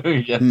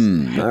 Okay. Yes.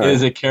 All right. It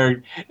is a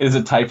character. It is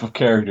a type of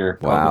character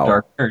called Wow. the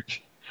Dark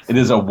Urge. It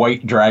is a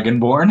white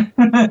dragonborn.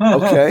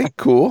 Okay.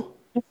 Cool.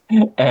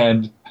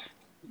 And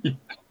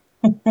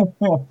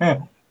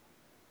I'll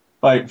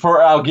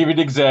give you an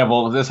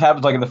example. This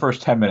happens like in the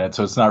first 10 minutes,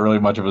 so it's not really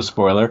much of a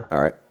spoiler.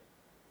 All right.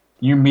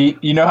 You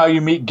know how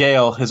you meet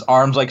Gale, his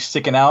arms like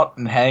sticking out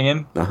and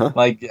hanging? Uh-huh.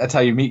 Like that's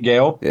how you meet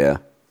Gale, Yeah.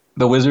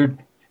 the wizard.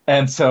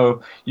 And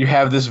so you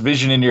have this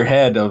vision in your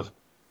head of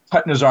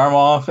cutting his arm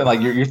off, and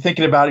like you're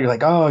thinking about it, you're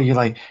like, oh,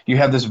 you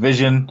have this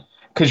vision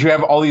because you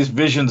have all these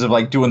visions of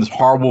like doing this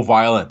horrible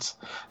violence.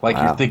 Like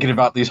Wow. you're thinking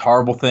about these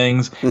horrible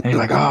things, and you're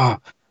like, oh,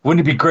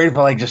 wouldn't it be great if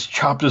I like just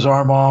chopped his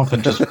arm off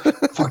and just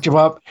fucked him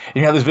up? And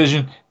you have this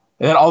vision,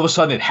 and then all of a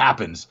sudden it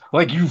happens.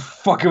 Like you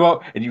fuck him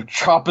up and you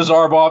chop his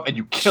arm off and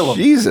you kill him.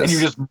 Jesus. And you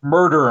just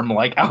murder him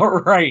like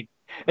outright.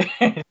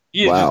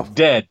 He is Wow. just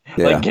dead.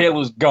 Yeah. Like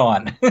Gale is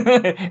gone.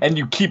 And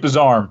you keep his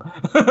arm.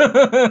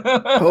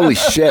 Holy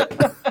shit.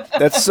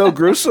 That's so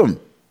gruesome.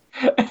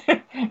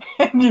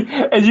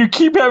 and you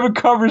keep having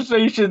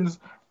conversations.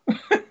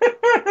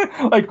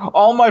 Like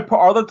all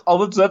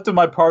that's left of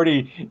my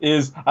party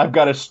is I've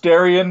got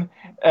Asterion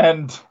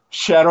and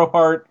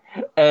Shadowheart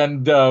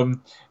and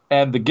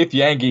the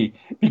Githyanki,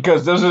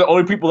 because those are the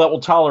only people that will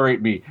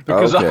tolerate me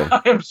because Okay.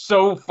 I am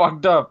so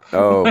fucked up.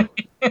 Oh.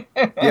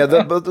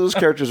 Yeah, but those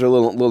characters are a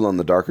little on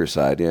the darker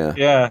side, yeah.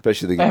 Yeah.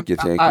 Especially the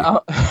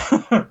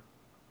Githyanki.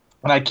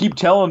 And I keep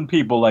telling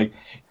people, like,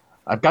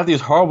 I've got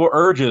these horrible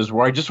urges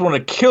where I just want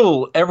to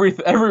kill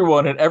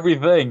everyone and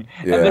everything.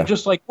 Yeah. And they're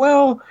just like,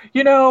 well,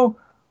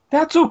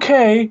 that's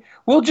okay.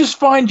 We'll just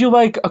find you,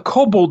 like, a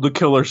kobold to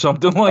kill or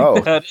something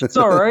like that. It's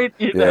all right.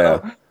 You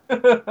know?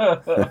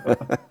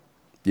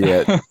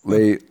 Yeah,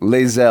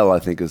 Lae'zel, I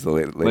think, is the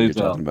lady you're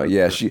talking about.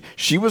 Yeah,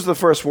 she was the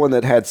first one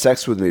that had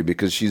sex with me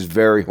because she's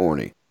very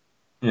horny.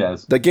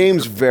 Yes. The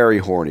game's very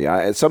horny.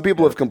 Some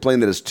people have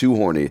complained that it's too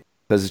horny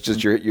because it's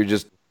just you're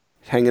just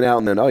hanging out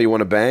and then you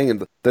want to bang,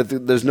 and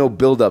there's no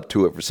build up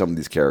to it for some of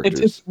these characters.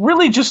 It's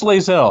really just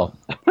Lae'zel.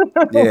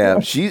 Yeah,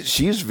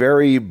 she's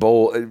very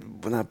bold.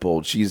 Well, not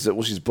bold. She's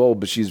bold,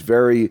 but she's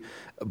very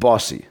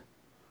bossy.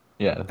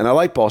 Yeah. And I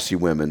like bossy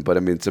women, but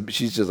I mean,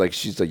 she's like,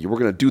 we're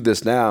gonna do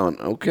this now, and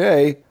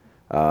okay,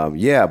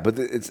 yeah. But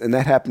and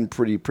that happened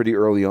pretty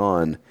early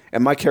on.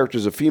 And my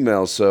character's a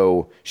female,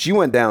 so she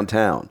went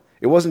downtown.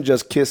 It wasn't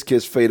just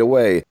kiss, fade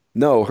away.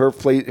 No, her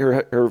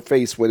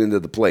face went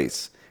into the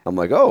place. I'm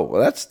like, oh,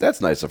 well,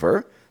 that's nice of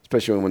her,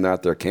 especially when they're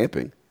out there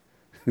camping.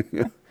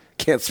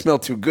 Can't smell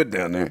too good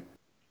down there.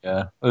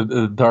 Yeah,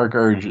 the Dark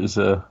Urge is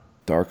a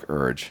Dark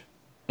Urge.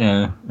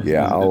 Yeah.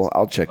 Yeah,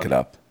 I'll check it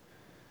up.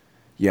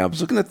 Yeah, I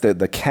was looking at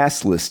the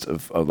cast list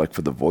of like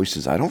for the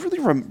voices. I don't really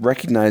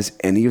recognize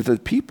any of the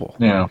people.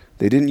 Yeah.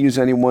 They didn't use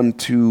anyone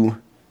too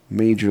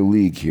major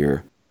league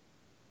here.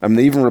 I mean,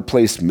 they even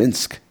replaced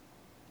Minsk.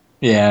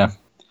 Yeah.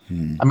 I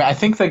mean, I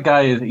think that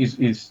guy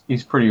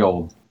he's pretty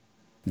old.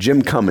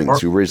 Jim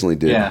Cummings, who originally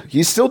did. Yeah.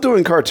 He's still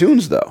doing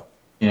cartoons though.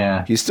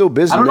 Yeah. He's still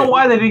busy. I don't know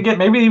why they didn't get.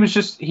 Maybe he was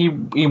just he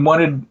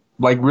wanted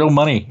like real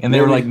money, and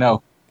they were like,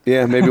 no.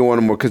 Yeah, maybe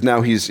one more because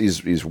now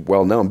he's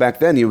well known.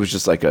 Back then he was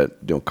just like a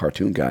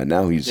cartoon guy.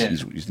 Now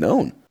he's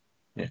known.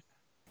 Yeah.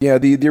 Yeah,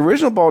 the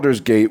original Baldur's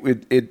Gate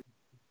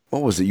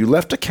what was it? You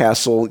left a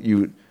castle.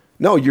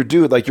 Your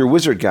dude, like your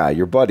wizard guy,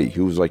 your buddy,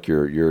 who was like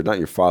your not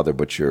your father,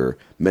 but your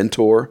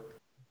mentor.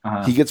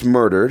 He gets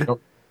murdered.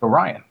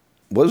 Orion.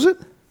 What was it?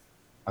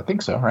 I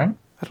think so, right?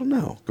 I don't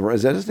know.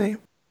 Is that his name?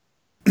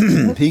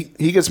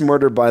 He gets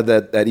murdered by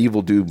that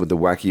evil dude with the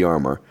wacky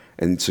armor,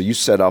 and so you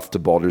set off to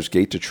Baldur's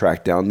Gate to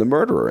track down the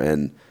murderer.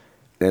 And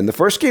the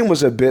first game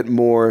was a bit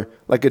more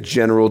like a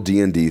general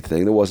D&D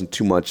thing. There wasn't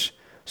too much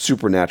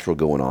supernatural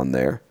going on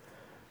there.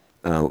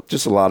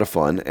 Just a lot of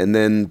fun. And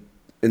then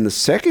in the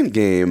second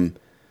game,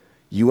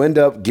 you end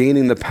up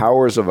gaining the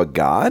powers of a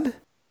god.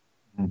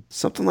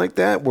 Something like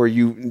that, where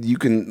you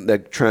can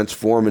like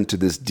transform into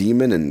this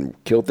demon and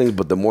kill things,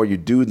 but the more you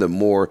do, the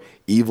more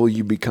evil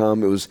you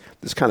become. It was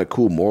this kind of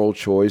cool moral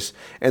choice.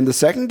 And the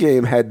second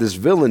game had this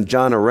villain,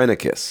 John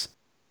Irenicus,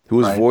 who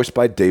was voiced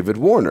by David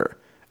Warner.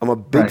 I'm a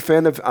big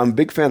fan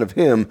of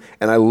him,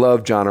 and I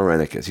love John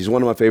Irenicus. He's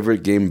one of my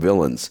favorite game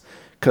villains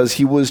because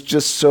he was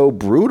just so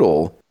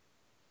brutal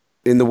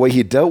in the way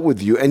he dealt with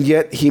you, and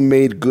yet he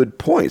made good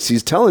points.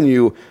 He's telling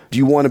you, do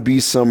you want to be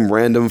some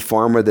random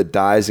farmer that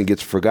dies and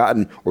gets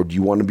forgotten, or do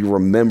you want to be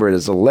remembered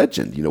as a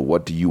legend?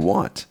 What do you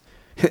want?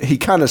 He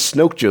kind of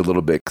snoked you a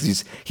little bit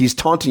because he's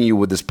taunting you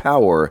with his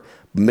power,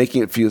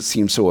 making it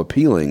seem so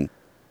appealing.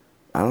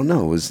 I don't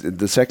know.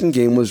 The second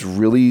game was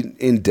really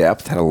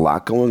in-depth, had a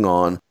lot going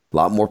on, a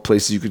lot more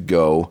places you could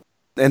go.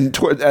 And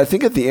I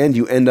think at the end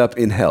you end up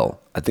in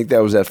hell. I think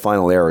that was that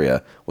final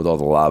area with all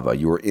the lava.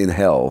 You were in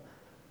hell,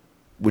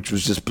 which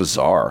was just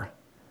bizarre.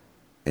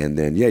 And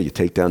then, you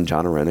take down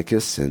John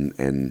Irenicus,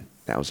 and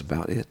that was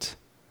about it.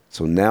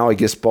 So now I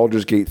guess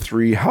Baldur's Gate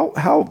 3,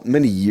 how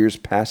many years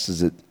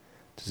does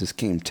this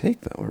game take,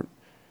 though? Or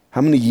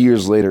how many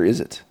years later is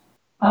it?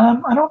 I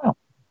don't know.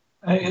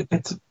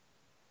 It's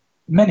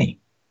many.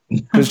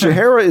 Because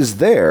Jaheira is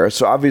there,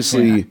 so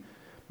obviously,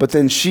 but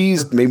then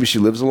maybe she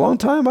lives a long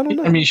time? I don't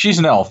know. I mean, she's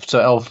an elf, so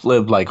elves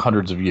live like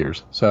hundreds of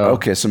years. So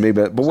okay, so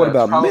maybe, but what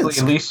about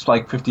Minsk? At least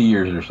like 50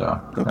 years or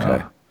so.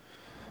 Okay.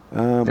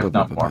 If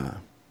not more.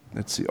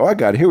 Let's see. Oh, I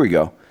got it. Here we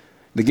go.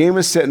 The game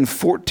is set in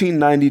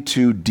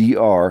 1492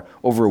 DR,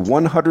 over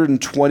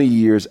 120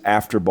 years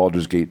after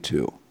Baldur's Gate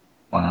 2.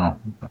 Wow.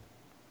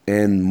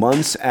 And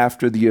months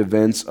after the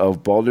events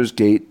of Baldur's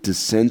Gate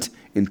Descent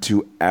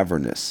into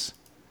Avernus,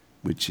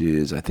 which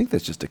is, I think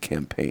that's just a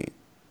campaign.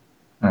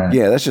 Right.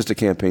 Yeah, that's just a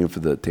campaign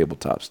for the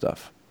tabletop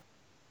stuff.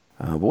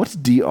 But what's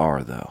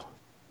DR, though?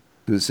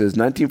 It says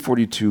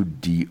 1942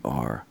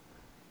 DR.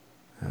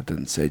 It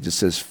doesn't say. It just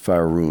says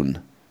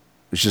Faerun.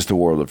 It's just the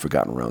World of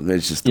Forgotten Realms.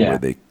 It's just the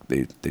way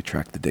they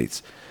track the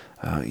dates.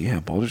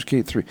 Baldur's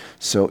Gate 3.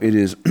 So it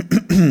is,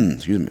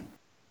 excuse me.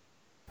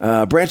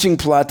 Branching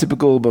plot,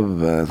 typical, blah,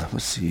 blah, blah.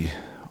 Let's see.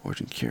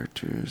 Origin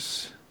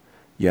characters.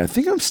 Yeah, I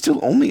think I'm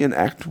still only in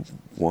Act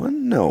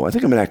 1. No, I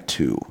think I'm in Act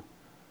 2.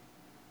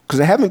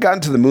 Because I haven't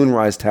gotten to the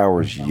Moonrise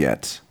Towers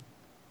yet.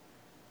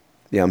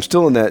 Yeah, I'm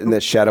still in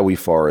that shadowy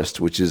forest,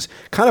 which is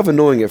kind of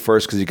annoying at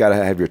first because you got to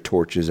have your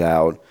torches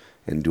out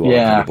and do all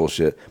that kind of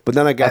bullshit. But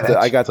then I got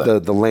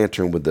the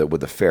lantern with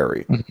the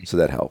fairy, so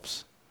that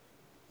helps.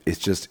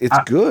 It's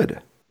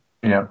good.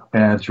 Yeah,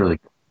 it's really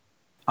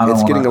good.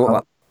 It's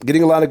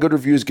getting a lot of good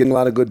reviews, getting a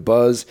lot of good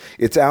buzz.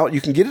 It's out. You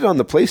can get it on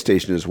the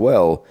PlayStation as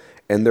well,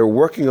 and they're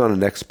working on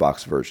an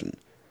Xbox version.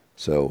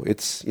 So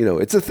it's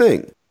a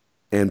thing.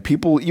 And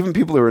even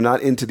people who are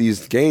not into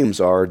these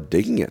games are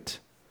digging it.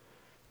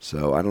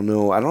 So I don't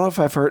know if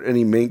I've heard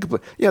any main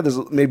complaint. Yeah,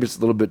 maybe it's a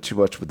little bit too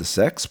much with the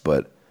sex,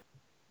 but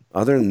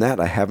other than that,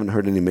 I haven't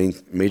heard any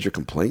major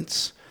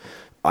complaints.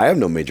 I have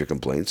no major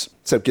complaints,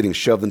 except getting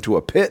shoved into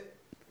a pit.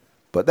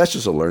 But that's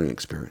just a learning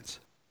experience.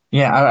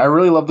 Yeah, I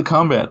really love the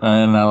combat,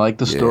 and I like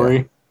the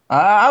story.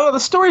 The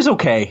story's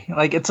okay.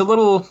 Like, it's a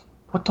little...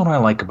 What don't I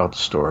like about the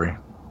story?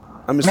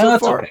 I mean, so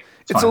far, okay.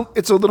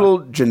 It's a little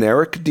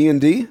generic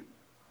D&D.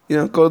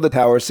 Go to the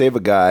tower, save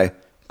a guy.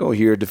 Go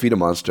here, defeat a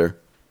monster.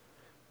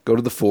 Go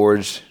to the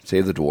forge,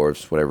 save the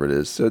dwarves, whatever it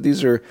is. So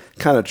these are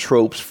kind of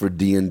tropes for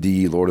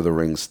D&D, Lord of the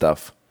Rings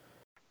stuff.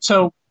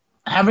 So,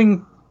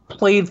 having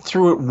played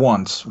through it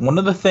once, one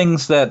of the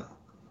things that,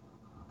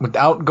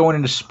 without going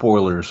into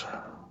spoilers,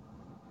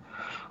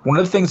 one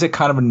of the things that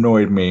kind of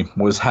annoyed me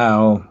was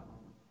how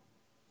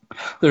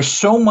there's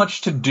so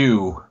much to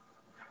do,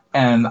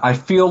 and I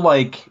feel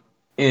like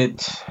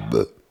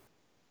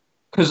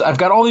because I've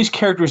got all these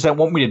characters that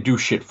want me to do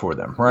shit for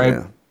them, right?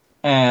 Yeah.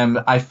 And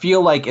I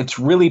feel like it's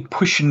really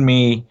pushing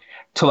me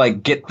to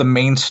like get the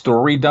main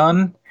story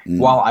done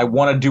while I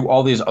want to do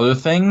all these other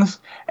things.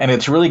 And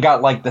it's really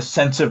got like the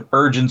sense of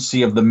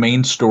urgency of the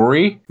main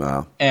story.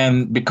 Wow.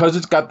 And because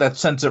it's got that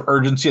sense of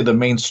urgency of the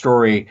main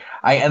story,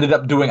 I ended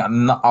up doing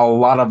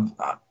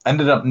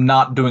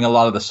not doing a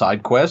lot of the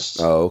side quests.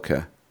 Oh,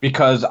 okay.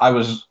 Because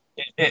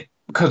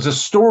because the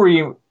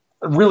story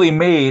really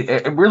made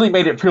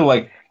it feel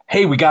like,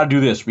 hey, we got to do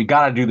this. We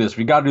got to do this.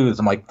 We got to do this.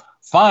 I'm like,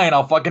 fine,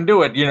 I'll fucking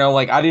do it.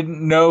 Like I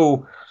didn't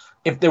know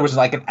if there was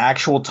like an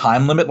actual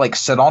time limit like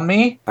set on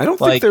me. I don't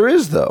think there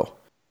is though.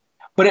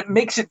 but it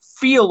makes it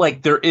feel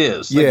like there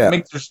is. Like, Yeah. it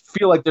makes it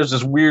feel like there's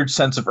this weird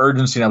sense of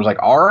urgency. And I was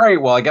like, all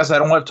right, well, I guess I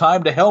don't have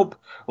time to help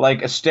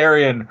like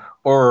Asterion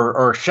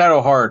or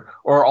Shadowheart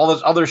or all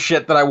this other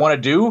shit that I want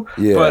to do.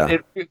 Yeah.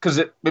 But because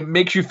it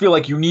makes you feel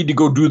like you need to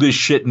go do this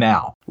shit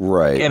now.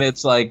 Right. And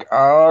it's like,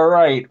 all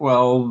right,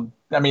 well,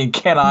 I mean,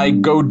 can I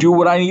go do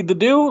what I need to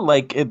do?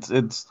 Like it's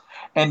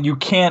and you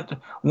can't,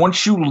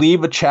 once you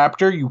leave a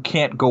chapter, you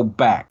can't go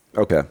back.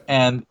 Okay.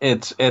 And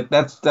that's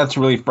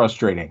really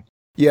frustrating.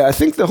 Yeah, I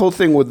think the whole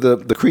thing with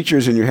the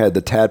creatures in your head,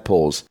 the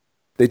tadpoles,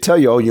 they tell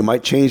you, oh, you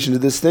might change into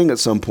this thing at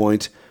some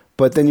point,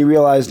 but then you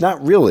realize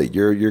not really.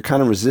 You're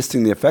kind of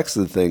resisting the effects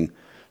of the thing.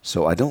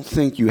 So I don't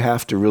think you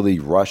have to really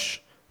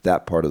rush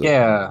that part of the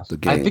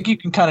game. I think you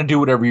can kind of do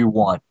whatever you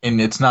want, and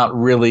it's not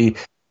really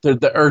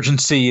the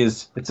urgency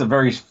it's a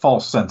very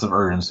false sense of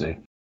urgency.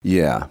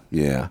 Yeah.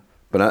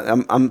 But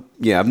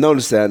I've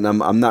noticed that, and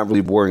I'm not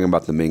really worrying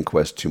about the main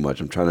quest too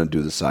much. I'm trying to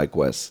do the side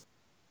quests,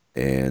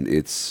 and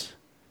it's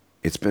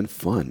been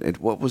fun. And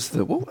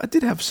I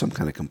did have some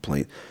kind of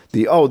complaint.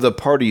 The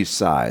party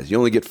size. You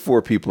only get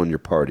 4 people in your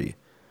party.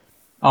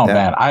 Oh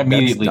man, I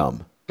immediately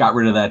got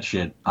rid of that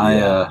shit.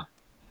 Yeah.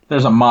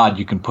 There's a mod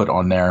you can put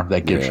on there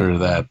that gets rid of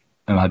that,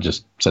 and I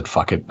just said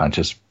fuck it. I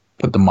just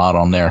put the mod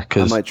on there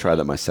I might try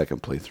that my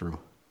second playthrough.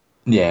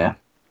 Yeah.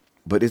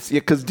 But it's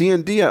because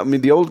D&D. I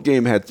mean, the old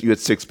game you had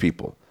 6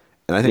 people,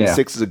 and I think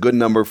 6 is a good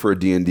number for a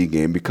D&D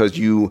game because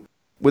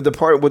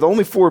with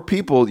only 4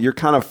 people, you're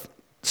kind of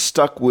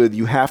stuck with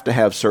you have to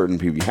have certain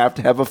people. You have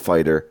to have a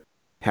fighter,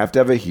 you have to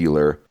have a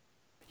healer,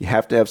 you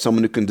have to have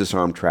someone who can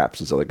disarm traps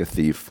and stuff like a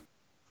thief,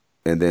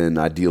 and then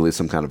ideally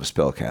some kind of a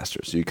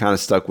spellcaster. So you're kind of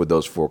stuck with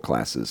those 4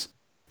 classes.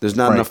 There's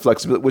not enough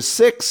flexibility. With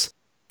 6,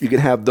 you could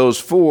have those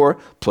 4,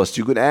 plus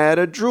you could add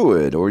a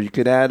druid, or you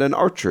could add an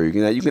archer.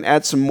 You can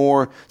add some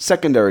more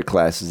secondary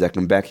classes that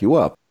can back you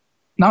up.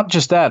 Not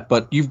just that,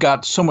 but you've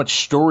got so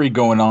much story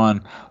going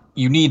on.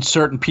 You need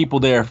certain people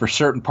there for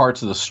certain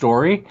parts of the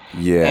story.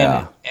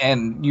 Yeah.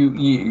 And you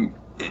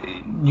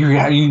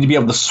need to be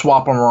able to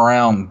swap them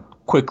around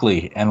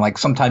quickly. And like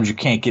sometimes you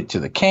can't get to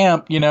the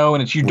camp, and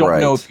you don't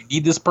know if you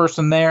need this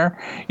person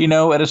there,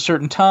 at a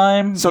certain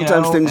time.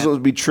 Sometimes things will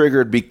be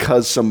triggered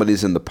because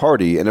somebody's in the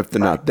party, and if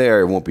they're not there,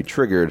 it won't be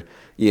triggered.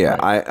 Yeah,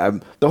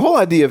 right. The whole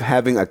idea of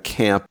having a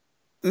camp,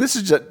 and this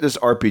is just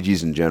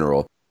RPGs in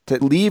general,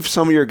 to leave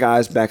some of your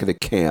guys back at the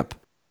camp,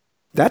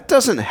 that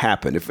doesn't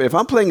happen. If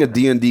I'm playing a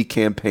D&D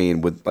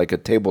campaign with like a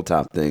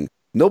tabletop thing,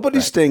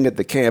 nobody's staying at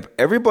the camp.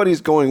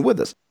 Everybody's going with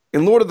us.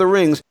 In Lord of the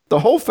Rings, the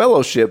whole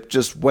fellowship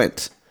just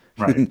went.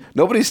 Right.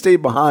 Nobody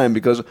stayed behind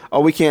because,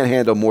 we can't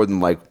handle more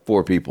than like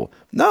 4 people.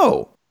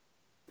 No,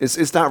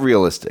 it's not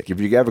realistic. If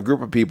you have a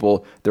group of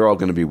people, they're all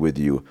going to be with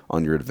you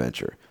on your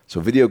adventure. So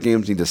video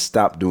games need to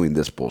stop doing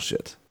this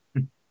bullshit.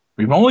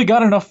 We've only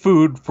got enough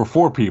food for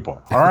 4 people.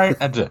 All right,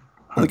 that's it.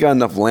 Only got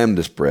enough lamb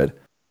to spread.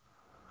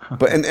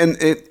 But and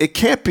it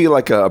can't be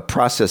like a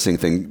processing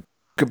thing.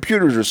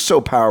 Computers are so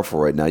powerful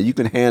right now. You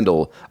can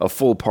handle a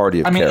full party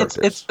of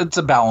characters. It's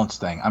a balance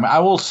thing. I mean, I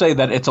will say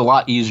that it's a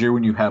lot easier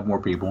when you have more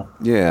people.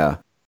 Yeah.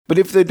 But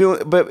if they're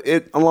doing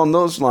along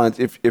those lines,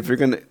 if you're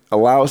going to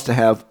allow us to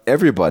have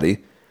everybody,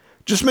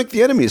 just make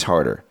the enemies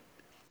harder.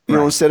 You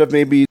know, instead of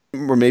maybe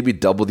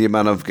double the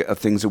amount of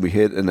things that we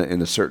hit in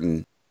a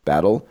certain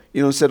battle.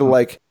 Instead of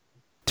like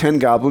 10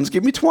 goblins,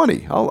 give me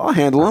 20. I'll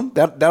handle them.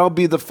 That'll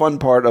be the fun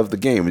part of the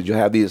game. Is you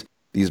have these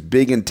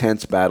big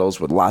intense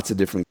battles with lots of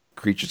different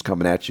creatures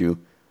coming at you.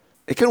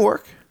 It can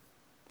work.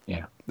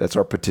 Yeah. That's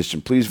our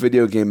petition. Please,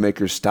 video game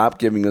makers, stop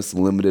giving us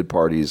limited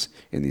parties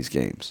in these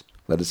games.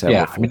 Let us have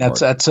a full party.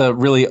 That's a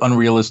really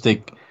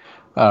unrealistic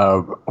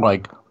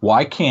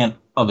why can't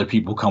other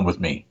people come with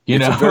me?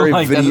 It's a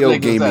very video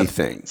gamey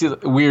thing. It's a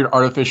weird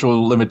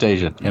artificial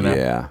limitation,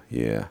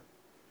 Yeah.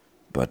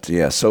 But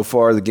yeah, so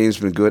far the game's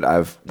been good.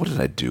 What did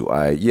I do?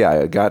 I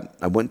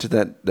went to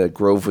that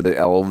grove with the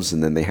elves,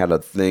 and then they had a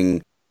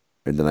thing,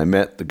 and then I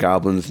met the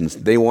goblins, and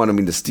they wanted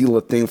me to steal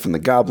a thing from the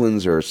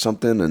goblins or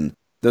something, and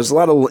there's a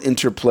lot of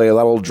interplay, a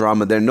lot of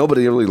drama there.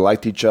 Nobody really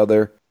liked each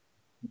other.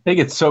 I think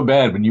it's so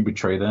bad when you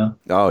betray them.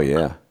 Oh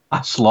yeah.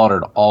 I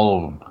slaughtered all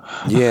of them.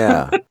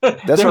 Yeah,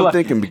 that's what I'm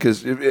thinking,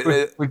 because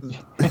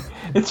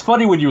it's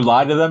funny when you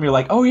lie to them. You're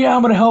like, "Oh yeah,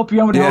 I'm going to help you.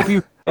 I'm going to help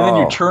you," and then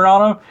you turn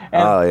on them.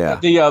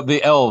 And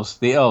the elves.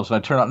 I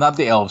turn on, not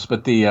the elves,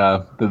 but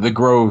the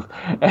grove,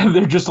 and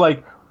they're just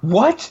like,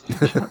 "What?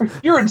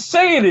 You're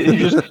insane!" And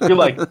you're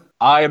like,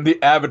 "I am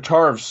the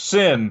avatar of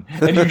sin,"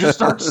 and you just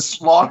start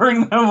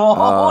slaughtering them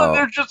all, and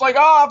they're just like,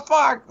 "Oh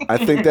fuck!" I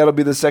think that'll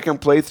be the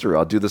second playthrough.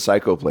 I'll do the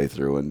Psycho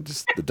playthrough and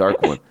just the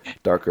dark one,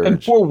 Dark Urge.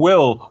 And poor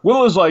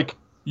Will is like,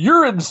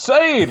 "You're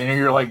insane," and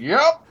you're like,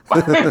 "Yep."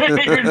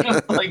 You're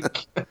just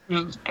like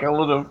just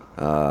killing him.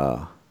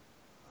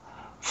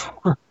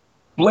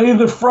 Blade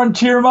the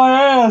frontier, my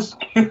ass.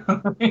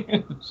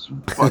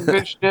 Fuck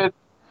this shit.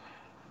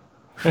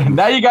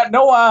 Now you got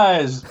no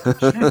eyes.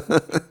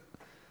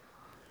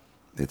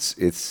 It's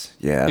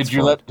Did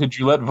you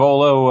let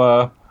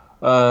Volo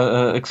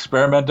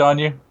experiment on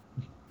you?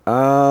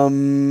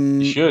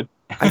 You should.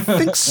 I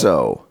think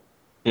so.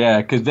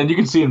 Yeah, because then you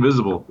can see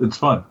invisible. It's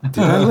fun.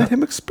 Did I let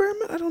him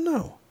experiment? I don't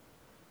know.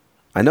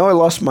 I know I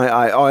lost my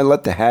eye. Oh, I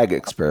let the hag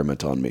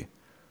experiment on me.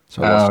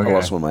 So I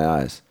lost one of my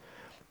eyes.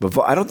 But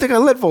I don't think I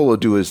let Volo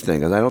do his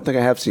thing, and I don't think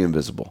I have seen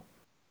invisible.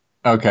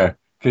 Okay.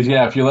 Because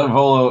if you let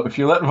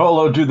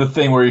Volo do the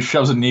thing where he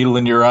shoves a needle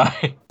in your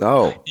eye,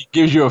 he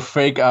gives you a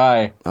fake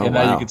eye, and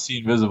now you can see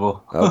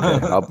invisible.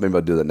 Okay, maybe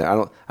I'll do that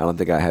now. I don't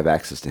think I have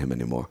access to him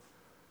anymore.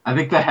 I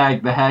think the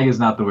hag is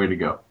not the way to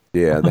go.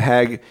 Yeah, the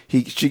hag.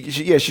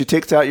 She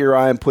takes out your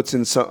eye and puts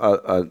in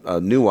a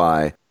new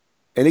eye,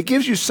 and it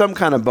gives you some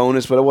kind of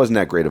bonus, but it wasn't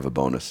that great of a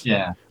bonus.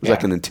 Yeah, it was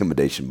like an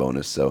intimidation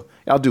bonus. So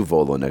I'll do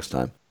Volo next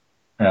time.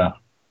 Yeah.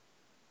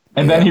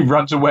 And then he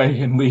runs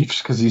away and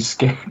leaves because he's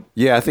scared.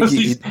 Yeah, I think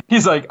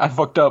he's like, I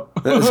fucked up.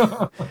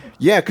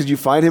 Yeah, because you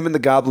find him in the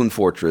Goblin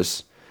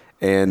Fortress,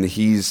 and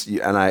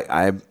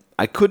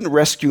I couldn't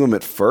rescue him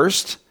at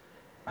first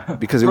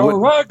because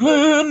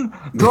Raglan.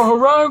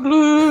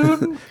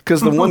 Because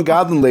the one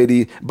Goblin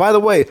lady. By the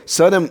way,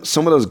 some of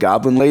those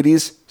Goblin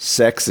ladies,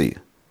 sexy.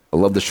 I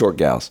love the short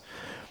gals.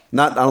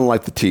 I don't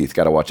like the teeth.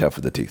 Got to watch out for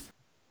the teeth.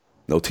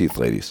 No teeth,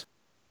 ladies.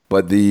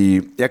 But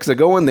because I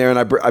go in there and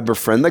I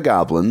befriend the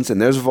goblins,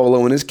 and there's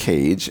Volo in his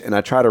cage, and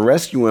I try to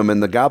rescue him,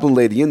 and the goblin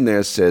lady in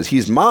there says,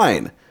 he's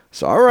mine.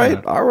 So, all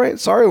right,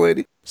 sorry,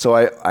 lady. So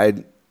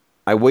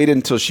I waited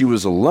until she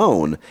was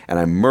alone, and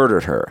I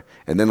murdered her,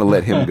 and then I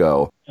let him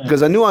go,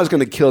 because I knew I was going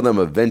to kill them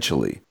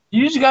eventually.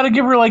 You just got to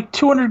give her like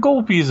 200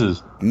 gold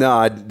pieces. No,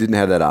 I didn't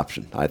have that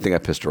option. I think I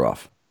pissed her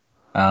off.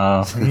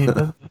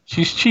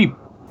 She's cheap.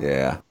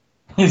 Yeah.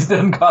 He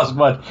doesn't cost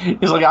much.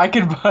 He's like, I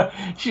could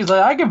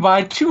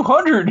buy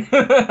 200.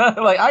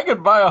 Like, I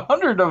could buy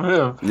 100 of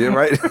him. Yeah,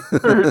 right.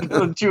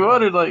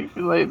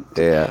 200,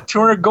 yeah.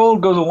 200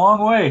 gold goes a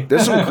long way.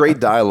 There's some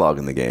great dialogue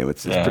in the game.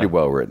 It's pretty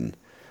well written.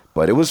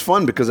 But it was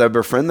fun because I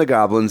befriend the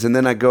goblins, and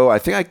then I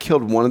think I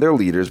killed one of their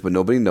leaders, but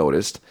nobody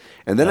noticed.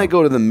 And then I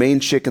go to the main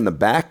chick in the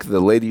back, the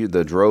lady,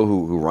 the drow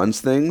who runs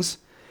things.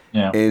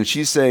 Yeah. And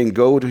she's saying,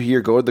 go to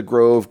here, go to the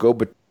grove, go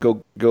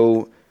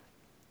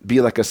be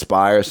like a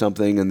spy or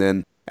something. And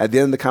then at the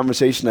end of the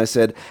conversation, I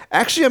said,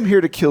 actually, I'm here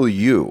to kill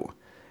you.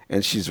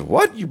 And she's,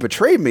 what? You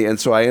betrayed me. And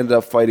so I ended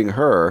up fighting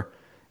her.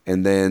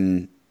 And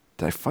then,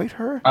 did I fight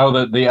her? Oh,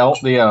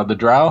 the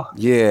drow?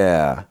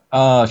 Yeah.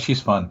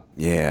 She's fun.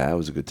 Yeah, that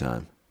was a good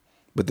time.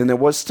 But then there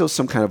was still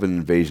some kind of an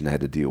invasion I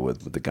had to deal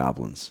with the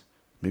goblins.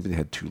 Maybe they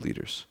had two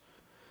leaders.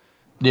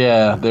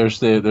 Yeah, there's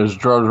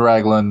Drow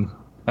Raglan,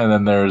 and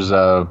then there's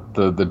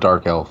the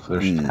Dark Elf.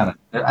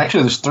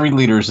 There's three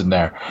leaders in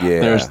there. Yeah.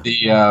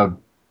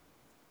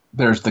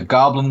 There's the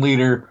Goblin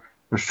leader,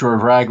 there's Drow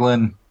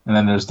Raglan, and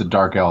then there's the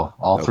Dark Elf.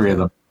 All three of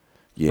them.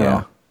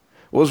 Yeah.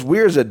 What's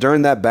weird is that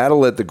during that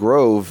battle at the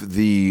Grove,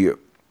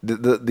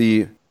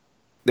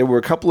 there were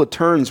a couple of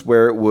turns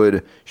where it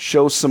would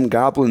show some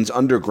goblins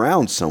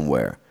underground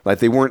somewhere, like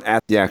they weren't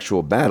at the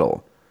actual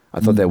battle. I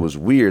thought that was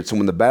weird. So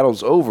when the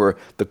battle's over,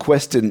 the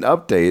quest didn't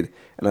update,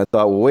 and I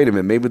thought, well, wait a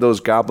minute, maybe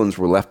those goblins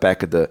were left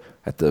back at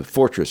the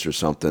fortress or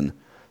something.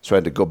 So I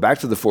had to go back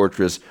to the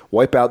fortress,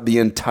 wipe out the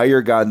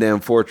entire goddamn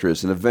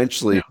fortress, and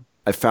eventually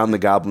I found the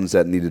goblins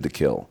that needed to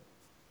kill.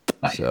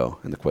 Nice. So,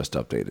 and the quest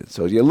updated.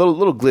 So yeah, a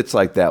little glitch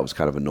like that was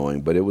kind of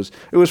annoying, but it was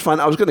fun.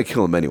 I was going to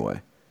kill them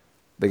anyway.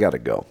 They got to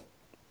go.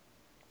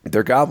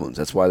 They're goblins.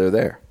 That's why they're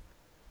there.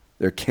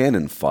 They're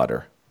cannon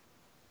fodder.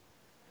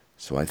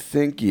 So I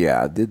think,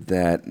 I did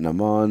that, and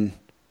I'm on,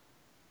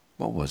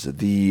 what was it?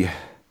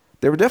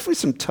 There were definitely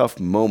some tough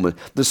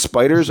moments. The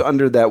spiders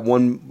under that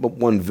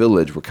one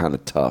village were kind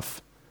of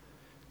tough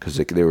because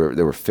they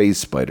were phase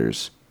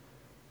spiders,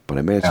 but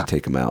I managed to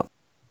take them out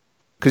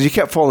because you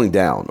kept falling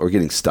down or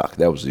getting stuck.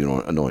 That was the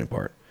annoying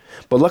part.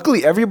 But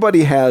luckily,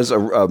 everybody has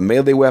a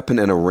melee weapon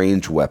and a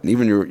ranged weapon,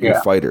 even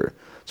your fighter.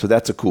 So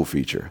that's a cool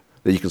feature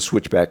that you can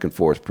switch back and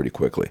forth pretty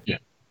quickly. Yeah.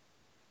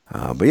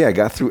 But I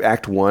got through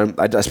Act 1.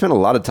 I spent a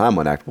lot of time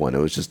on Act 1. It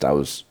was just I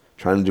was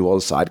trying to do all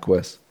the side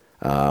quests.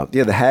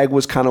 The hag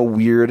was kind of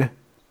weird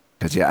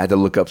because I had to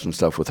look up some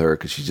stuff with her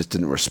because she just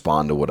didn't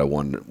respond to what I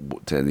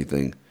wanted to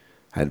anything.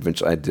 I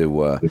had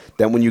to.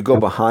 Then when you go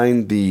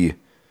behind the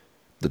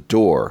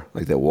door,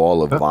 like that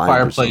wall of vines,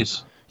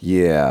 fireplace.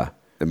 Yeah,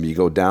 I mean you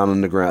go down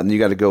on the ground, and you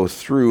got to go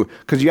through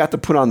because you have to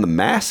put on the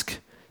mask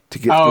to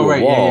get through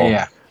a wall.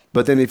 Yeah.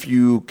 But then if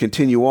you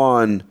continue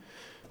on,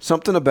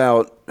 something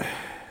about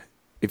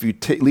if you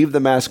leave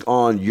the mask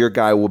on, your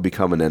guy will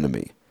become an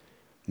enemy.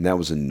 And that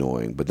was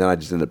annoying. But then I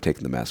just ended up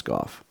taking the mask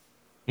off.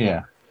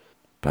 Yeah.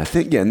 But I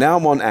think, now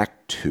I'm on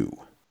Act 2.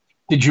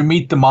 Did you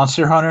meet the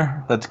monster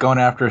hunter that's going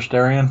after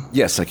Asterion?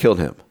 Yes, I killed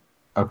him.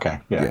 Okay,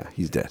 Yeah,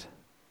 he's dead.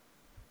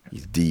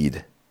 He's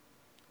dead.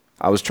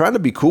 I was trying to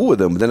be cool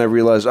with him, but then I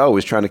realized,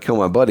 he's trying to kill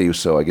my buddy,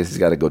 so I guess he's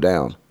got to go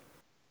down.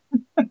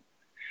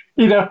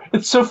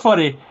 It's so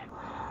funny.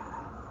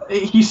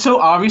 He's so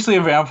obviously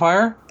a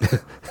vampire.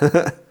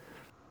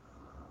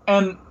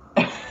 And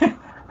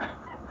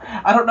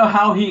I don't know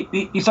how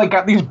he's like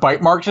got these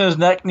bite marks in his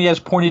neck and he has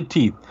pointed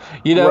teeth.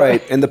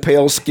 Right, and the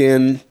pale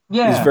skin.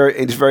 Yeah.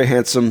 He's very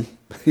handsome.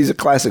 He's a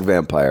classic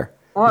vampire.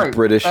 Right. He's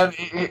British. And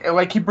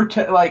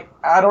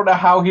I don't know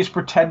how he's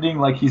pretending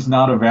like he's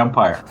not a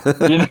vampire.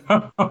 You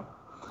know?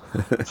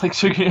 It's like,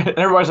 so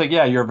everybody's like,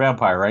 yeah, you're a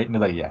vampire, right? And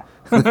they're like, yeah.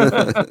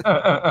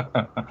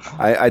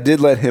 I did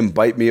let him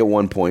bite me at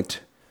one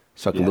point,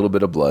 suck a little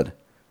bit of blood,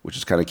 which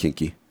is kind of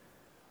kinky.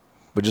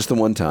 But just the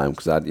one time,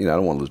 because I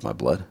don't want to lose my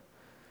blood.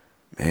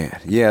 Man,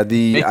 yeah,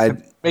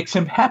 makes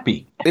him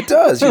happy. It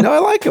does. I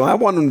like him. I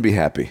want him to be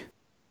happy.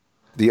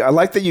 I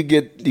like that you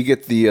get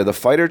the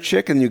fighter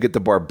chick and you get the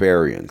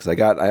barbarian, because I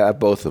have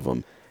both of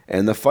them.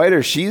 And the fighter,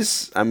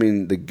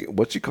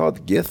 what's she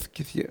called?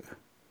 Githyanki.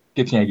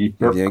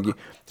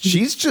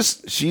 She's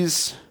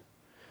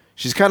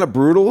kind of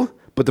brutal,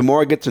 but the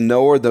more I get to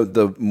know her,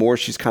 the more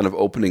she's kind of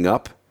opening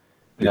up,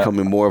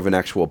 becoming more of an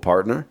actual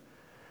partner.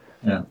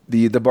 Yeah.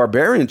 The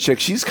barbarian chick,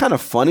 she's kind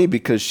of funny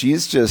because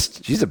she's a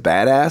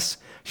badass.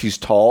 She's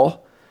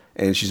tall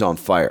and she's on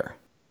fire.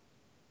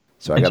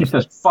 So she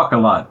says fuck a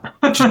lot.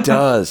 She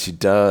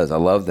does. I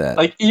love that.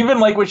 Like, even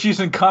like when she's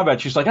in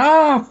combat, she's like,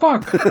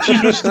 fuck. She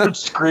just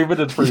starts screaming.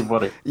 It's pretty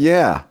funny.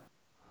 Yeah.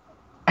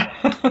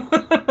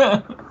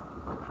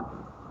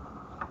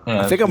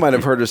 I think I might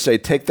have heard her say,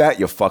 "Take that,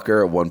 you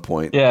fucker," at one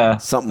point. Yeah.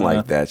 Something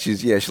like that. She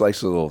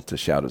likes to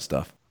shout at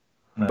stuff.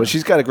 Yeah. But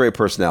she's got a great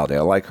personality.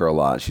 I like her a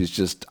lot. She's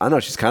just, I don't know,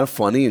 she's kind of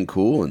funny and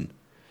cool, and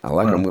I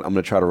like her. I'm going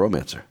to try to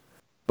romance her.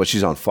 But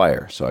she's on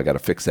fire, so I got to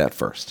fix that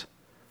first.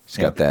 She's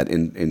got that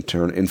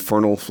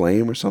infernal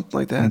flame or something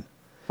like that.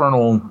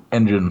 Infernal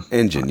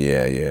engine.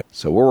 Yeah.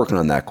 So we're working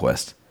on that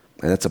quest.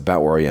 And that's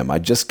about where I am. I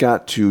just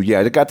got to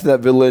that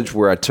village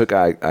where I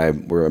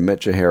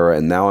met Jaheira,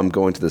 and now I'm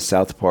going to the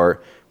south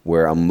part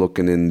where I'm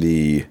looking in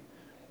the,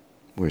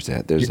 where's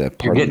that? There's that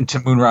part. You're getting to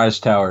Moonrise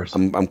Towers.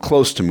 I'm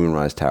close to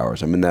Moonrise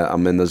Towers. I'm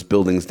in those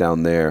buildings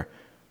down there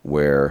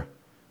where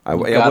you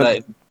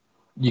got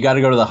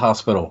to go to the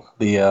hospital.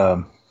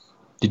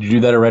 Did you do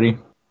that already?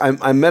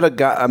 I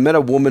met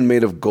a woman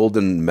made of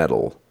golden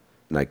metal,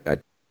 and I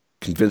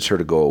convinced her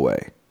to go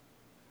away.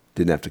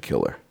 Didn't have to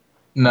kill her.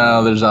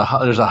 No, there's a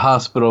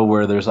hospital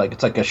where it's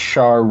like a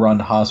Shar run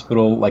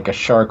hospital, like a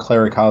Shar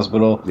cleric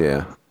hospital.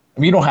 Yeah. I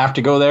mean, you don't have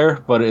to go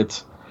there, but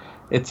it's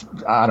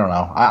I don't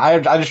know. I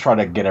just try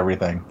to get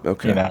everything.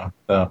 Okay.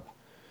 So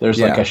there's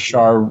like a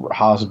Shar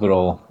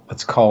hospital.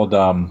 It's called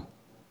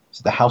is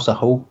it the House of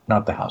Hope?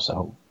 Not the House of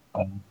Hope.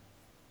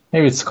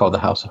 Maybe it's called the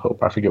House of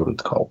Hope. I forget what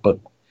it's called, but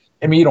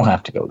I mean, you don't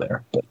have to go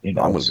there. But I'm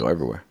gonna go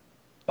everywhere.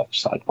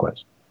 Side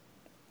quest.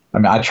 I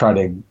mean, I try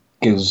to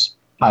get as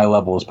high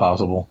level as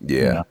possible.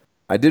 Yeah.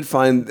 I did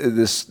find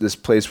this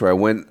place where I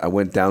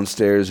went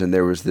downstairs, and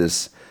there was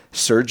this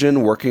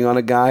surgeon working on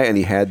a guy, and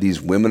he had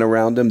these women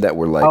around him that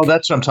were like... Oh,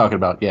 that's what I'm talking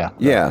about, yeah.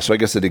 Yeah, so I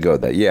guess I did go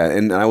with that, yeah.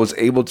 And I was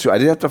able to... I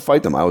didn't have to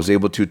fight them. I was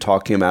able to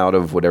talk him out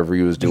of whatever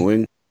he was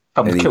doing.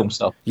 To kill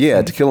himself.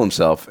 Yeah, to kill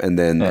himself, and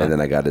then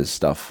I got his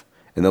stuff.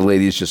 And the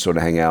ladies just sort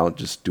of hang out,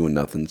 just doing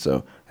nothing,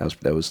 so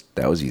that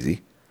was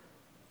easy.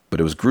 But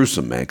it was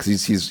gruesome, man,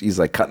 because he's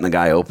like cutting the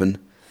guy open.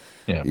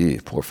 Yeah.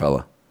 Poor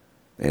fella.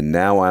 And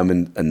now I'm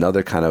in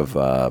another kind of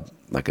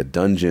like a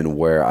dungeon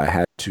where I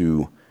had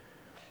to...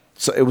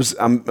 So it was.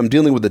 I'm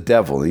dealing with the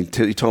devil. He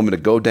told me to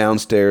go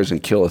downstairs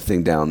and kill a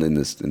thing down in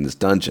this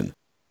dungeon.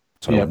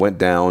 So I went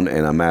down,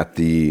 and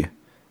I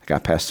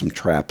got past some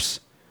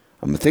traps.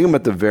 I'm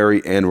at the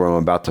very end where I'm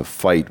about to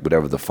fight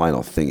whatever the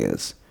final thing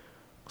is.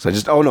 So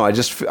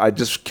I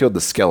just killed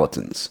the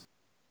skeletons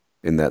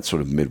in that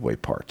sort of midway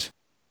part,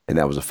 and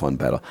that was a fun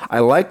battle. I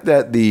like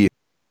that the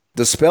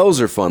spells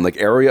are fun, like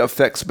area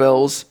effect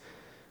spells,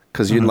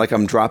 because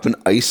I'm dropping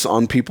ice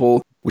on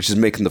people, which is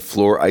making the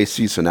floor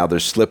icy, so now they're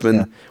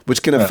slipping,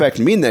 which can affect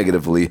me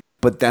negatively,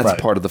 but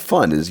that's part of the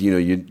fun, is,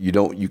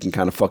 you can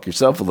kind of fuck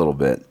yourself a little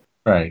bit.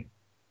 Right.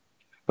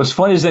 What's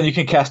funny is then you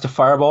can cast a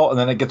fireball, and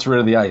then it gets rid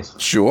of the ice.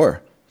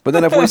 Sure. But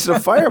then I've wasted a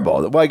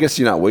fireball. Well, I guess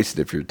you're not wasted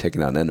if you're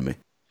taking out an enemy.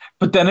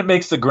 But then it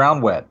makes the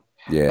ground wet.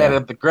 Yeah. And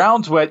if the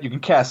ground's wet, you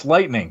can cast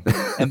lightning,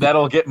 and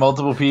that'll get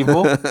multiple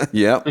people.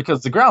 Yep.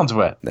 Because the ground's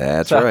wet.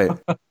 That's right.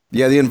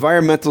 Yeah, the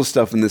environmental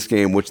stuff in this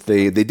game, which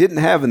they didn't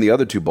have in the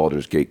other two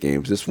Baldur's Gate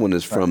games. This one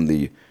is from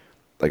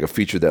a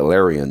feature that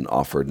Larian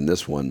offered in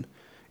this one.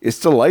 It's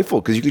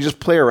delightful because you can just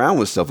play around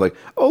with stuff like,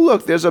 oh,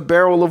 look, there's a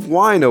barrel of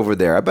wine over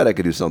there. I bet I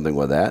could do something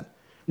with that.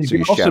 You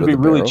can also be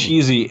really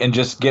cheesy and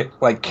just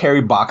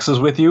carry boxes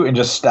with you and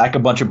just stack a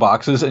bunch of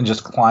boxes and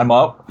just climb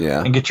up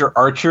and get your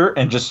archer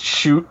and just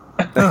shoot.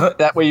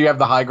 That way you have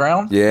the high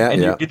ground. Yeah,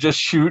 and you can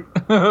just shoot.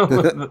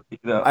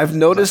 I've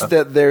noticed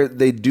that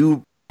they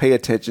do pay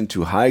attention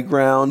to high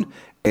ground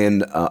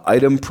and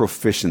item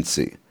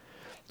proficiency.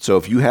 So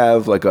if you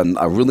have like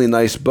a really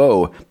nice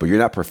bow, but you're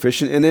not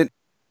proficient in it,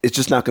 it's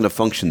just not going to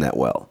function that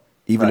well,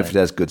 even if it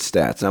has good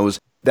stats. And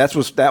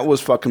that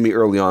was fucking me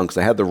early on because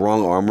I had the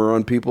wrong armor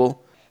on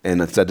people,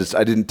 and I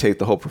didn't take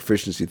the whole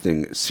proficiency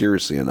thing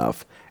seriously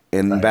enough.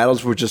 And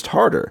battles were just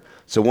harder.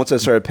 So once I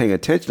started paying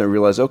attention, I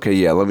realized, okay,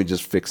 yeah, let me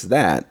just fix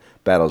that.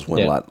 Battles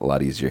went a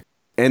lot easier.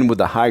 And with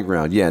the high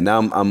ground,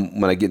 now I'm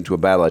when I get into a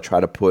battle, I try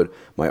to put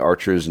my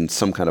archers in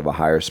some kind of a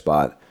higher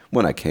spot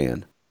when I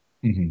can.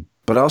 Mm-hmm.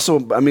 But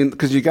also, I mean,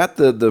 because you got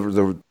the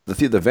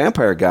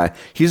vampire guy.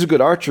 He's a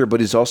good archer, but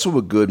he's also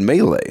a good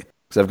melee.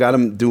 Because I've got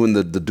him doing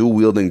the dual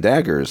wielding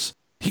daggers.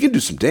 He can do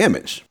some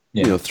damage.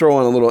 Yeah. You know, throw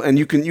on a little, and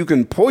you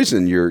can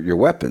poison your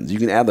weapons. You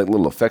can add like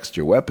little effects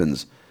to your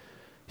weapons.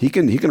 He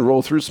can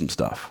roll through some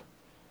stuff.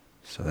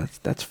 So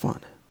that's fun.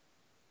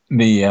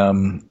 The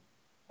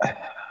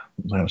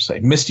what do I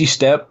say? Misty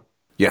Step.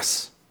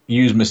 Yes.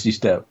 Use Misty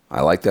Step.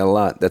 I like that a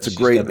lot. That's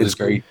Misty It's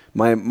great.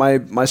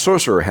 My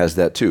sorcerer has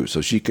that too,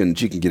 so she can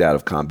get out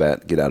of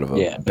combat, get out of a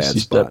bad Misty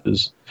spot.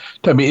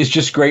 Step it's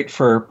just great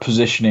for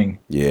positioning.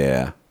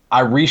 Yeah. I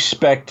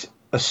respect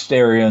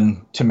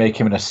Astarion to make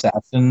him an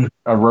assassin,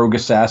 a rogue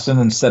assassin,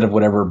 instead of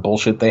whatever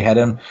bullshit they had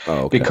him.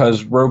 Oh, okay.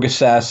 Because rogue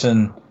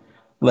assassin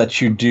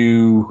lets you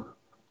do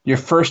your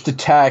first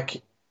attack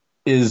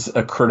is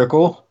a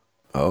critical.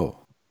 Oh.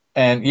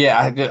 And yeah,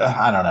 I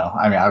don't know.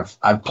 I mean,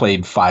 I've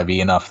played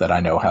 5e enough that I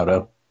know how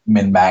to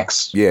min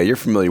max. Yeah, you're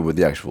familiar with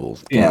the actual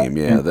game.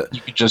 Yeah,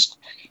 you could just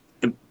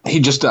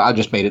I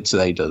just made it so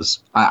that he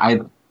does.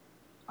 I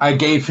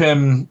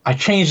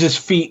changed his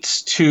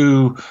feats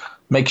to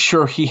make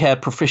sure he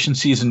had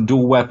proficiencies in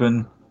dual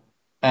weapon,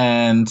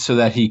 and so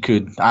that he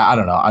could. I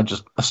don't know.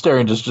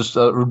 Astarion just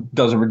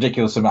does a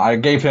ridiculous amount. I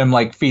gave him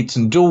like feats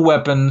in dual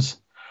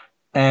weapons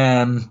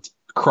and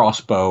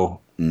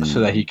crossbow, so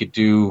that he could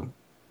do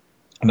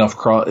enough.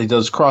 He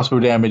does crossbow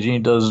damage and he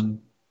does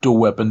dual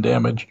weapon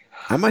damage.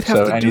 I might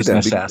have to do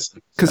that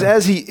because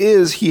as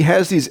he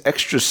has these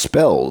extra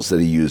spells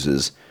that he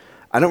uses.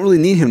 I don't really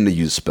need him to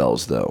use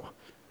spells though.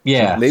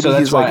 Yeah, so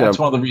that's why. That's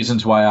one of the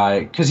reasons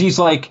why because he's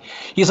like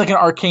an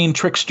arcane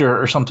trickster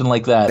or something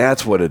like that.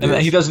 That's what it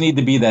is. He doesn't need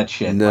to be that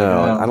shit.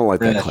 No, I don't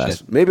like that class.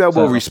 Shit. Maybe I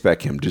will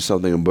respec him. Do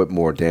something a bit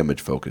more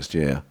damage focused.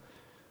 Yeah,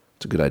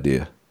 it's a good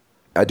idea.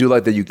 I do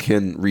like that you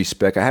can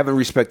respec. I haven't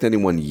respected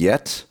anyone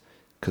yet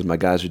because my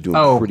guys are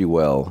doing pretty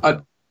well.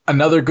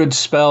 Another good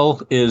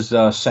spell is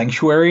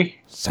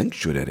Sanctuary.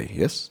 Sanctuary,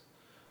 yes.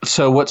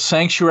 So what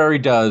Sanctuary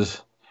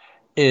does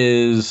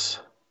is,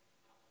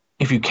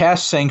 if you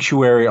cast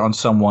Sanctuary on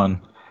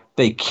someone,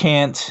 they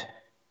can't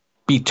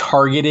be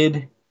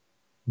targeted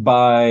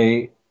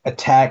by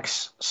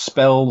attacks,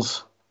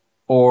 spells,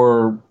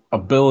 or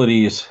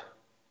abilities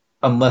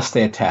unless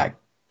they attack.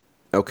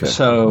 Okay.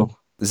 So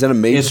is that a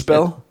mage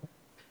spell?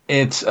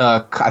 It's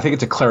I think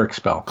it's a cleric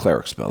spell.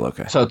 Cleric spell,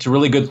 okay. So it's a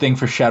really good thing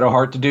for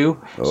Shadowheart to do.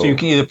 Oh. So you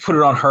can either put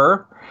it on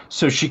her,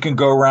 so she can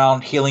go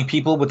around healing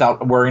people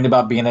without worrying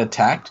about being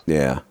attacked.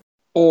 Yeah.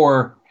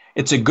 Or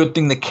it's a good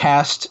thing to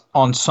cast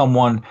on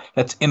someone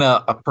that's in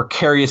a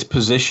precarious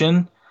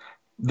position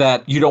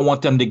that you don't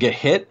want them to get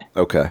hit.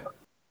 Okay.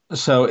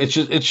 So it's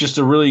just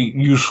a really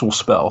useful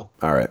spell.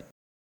 All right.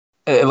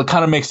 It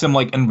kind of makes them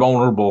like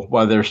invulnerable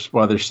while they're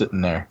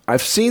sitting there.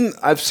 I've seen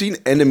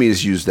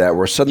enemies use that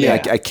where suddenly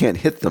I can't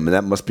hit them, and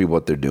that must be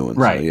what they're doing.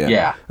 Right. So,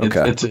 yeah.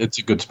 Okay. It's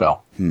a good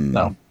spell.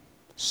 No.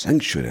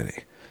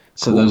 Sanctuary.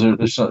 So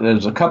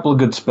there's a couple of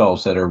good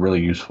spells that are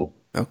really useful.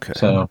 Okay.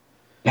 So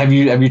have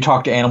you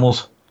talked to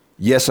animals?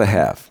 Yes, I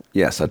have.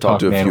 Yes, I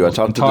talked to a few. I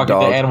talked to the dog.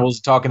 Talking to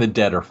animals, talking to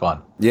dead are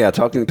fun. Yeah,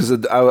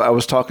 because I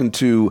was talking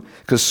to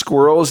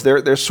squirrels.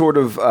 They're sort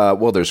of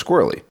they're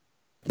squirrely.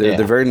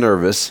 They're very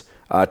nervous.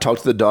 I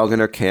talked to the dog in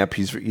our camp.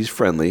 He's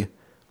friendly.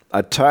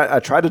 I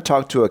tried to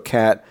talk to a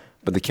cat,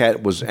 but the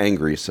cat was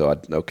angry.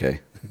 So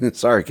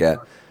sorry, cat.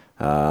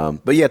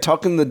 But yeah,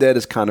 talking to the dead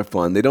is kind of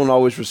fun. They don't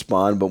always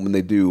respond, but when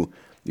they do,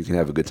 you can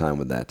have a good time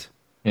with that.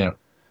 Yeah.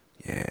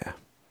 Yeah.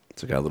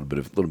 So I got a little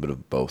bit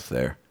of both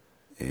there.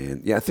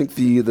 And yeah, I think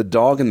the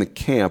dog in the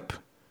camp,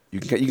 you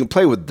can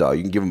play with the dog.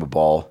 You can give him a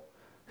ball.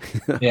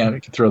 Yeah,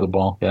 you can throw the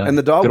ball. Yeah, and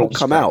the dog will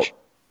come out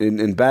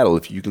in battle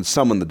if you can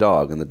summon the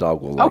dog, and the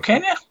dog will.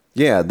 Can you?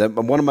 Yeah,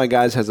 one of my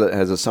guys has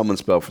a summon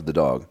spell for the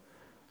dog.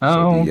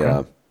 Oh,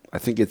 okay. I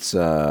think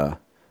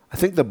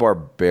the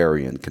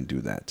barbarian can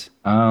do that.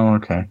 Oh,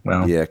 okay.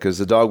 Well, yeah, because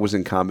the dog was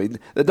in combat.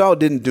 The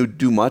dog didn't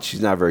do much.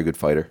 He's not a very good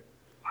fighter.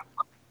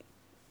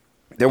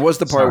 There was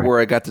the part where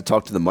I got to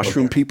talk to the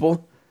mushroom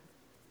people.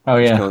 Oh,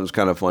 yeah. It was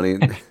kind of funny.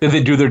 Did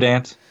they do their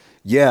dance?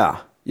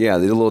 Yeah. They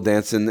did a little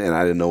dancing, and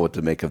I didn't know what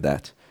to make of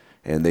that.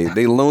 And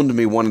they loaned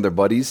me one of their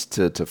buddies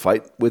to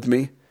fight with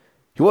me.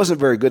 He wasn't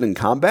very good in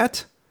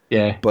combat.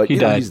 Yeah, but he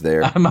died. He's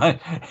there.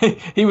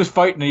 He was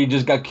fighting and he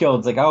just got killed.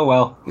 It's like, oh,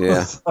 well.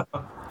 Yeah.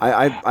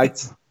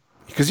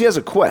 Because he has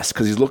a quest,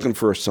 because he's looking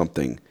for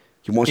something.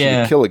 He wants you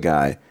to kill a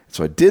guy.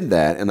 So I did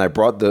that, and I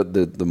brought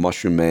the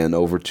mushroom man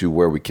over to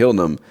where we killed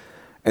him.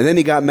 And then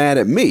he got mad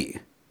at me.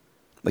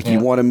 Like he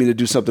wanted me to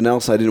do something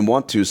else I didn't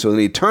want to, so then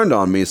he turned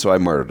on me, so I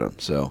murdered him.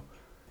 So,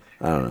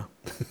 I don't know.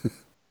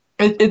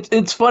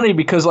 It's funny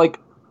because, like,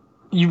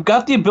 you've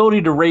got the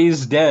ability to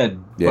raise dead,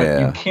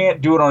 but you can't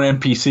do it on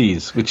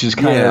NPCs, which is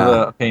kind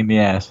of a pain in the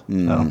ass.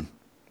 So.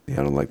 Yeah,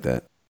 I don't like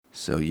that.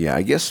 So, yeah,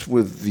 I guess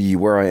with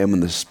where I am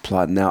in this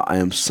plot now, I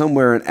am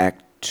somewhere in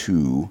Act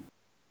 2.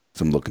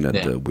 So I'm looking at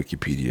the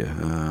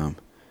Wikipedia.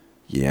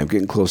 I'm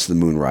getting close to the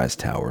Moonrise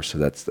Tower, so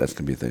that's going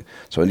to be a thing.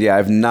 So, yeah,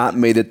 I've not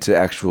made it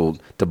to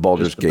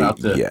Baldur's Gate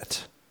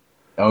yet.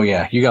 Oh,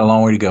 yeah. You got a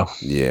long way to go.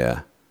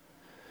 Yeah.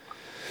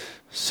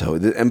 So,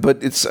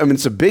 but it's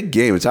a big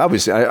game. It's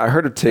obviously, I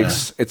heard it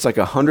takes, it's like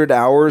 100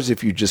 hours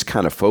if you just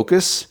kind of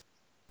focus.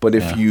 But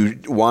if you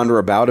wander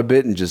about a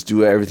bit and just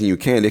do everything you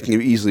can, it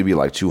can easily be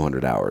like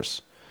 200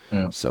 hours.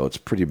 Yeah. So it's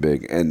pretty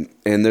big. And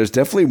there's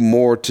definitely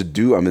more to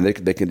do. I mean,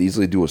 they could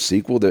easily do a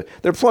sequel. There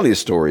are plenty of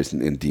stories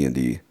in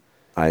D&D.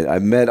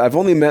 I've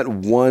only met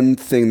one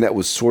thing that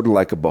was sort of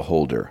like a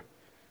beholder.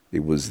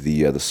 It was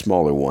the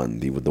smaller one,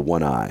 with the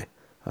one eye.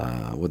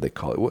 What did they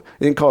call it?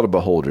 They didn't call it a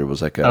beholder. It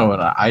was like an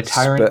eye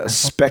tyrant,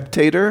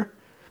 spectator.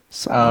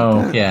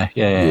 Like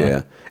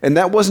yeah. And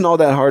that wasn't all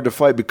that hard to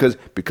fight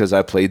because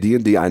I played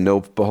D&D. I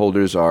know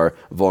beholders are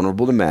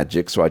vulnerable to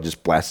magic, so I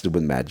just blasted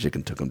with magic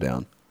and took them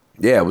down.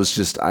 Yeah, it was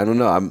just, I don't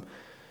know.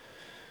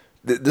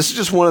 This is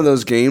just one of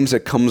those games that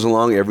comes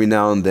along every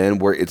now and then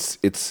where it's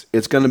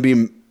going to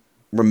be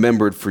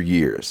remembered for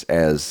years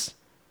as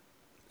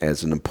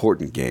an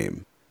important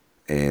game.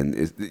 And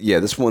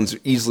this one's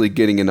easily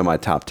getting into my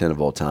top 10 of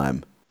all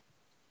time.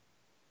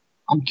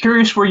 I'm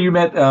curious where you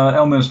met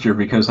Elminster,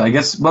 because I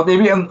guess, well,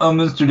 maybe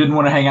Elminster didn't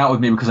want to hang out with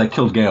me because I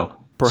killed Gale.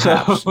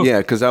 Perhaps, yeah,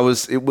 because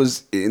it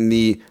was in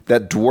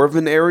that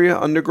dwarven area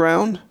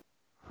underground.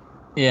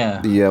 Yeah.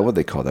 What do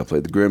they call that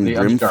place? The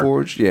Grim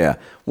Forge. Yeah.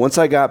 Once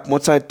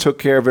I took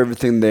care of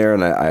everything there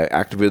and I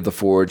activated the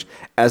forge,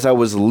 as I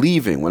was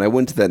leaving, when I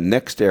went to that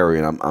next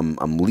area and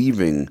I'm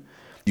leaving,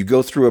 you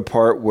go through a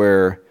part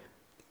where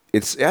I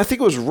think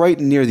it was right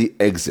near the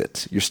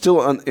exit. You're still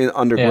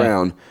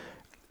underground. Yeah.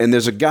 And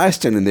there's a guy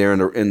standing there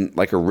in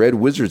like a red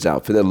wizard's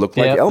outfit that looked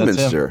like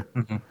Elminster.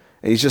 Mm-hmm.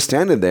 And he's just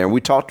standing there. And we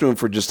talked to him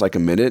for just like a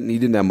minute, and he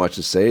didn't have much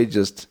to say.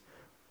 Just,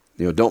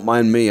 don't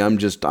mind me. I'm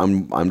just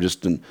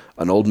an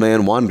old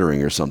man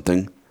wandering or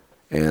something.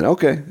 And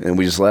okay, and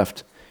we just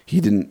left. He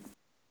didn't.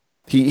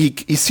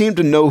 He seemed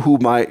to know who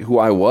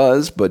I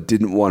was, but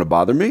didn't want to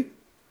bother me.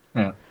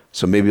 Yeah.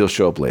 So maybe he'll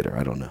show up later.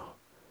 I don't know.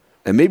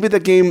 And maybe the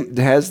game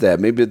has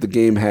that. Maybe the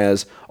game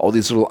has all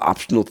these little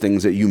optional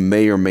things that you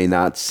may or may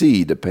not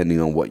see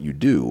depending on what you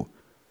do.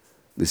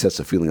 At least that's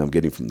the feeling I'm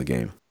getting from the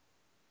game.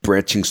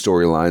 Branching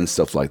storylines,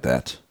 stuff like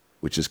that,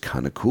 which is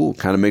kind of cool.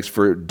 Kind of makes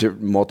for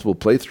multiple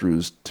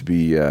playthroughs to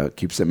be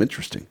keeps them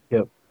interesting.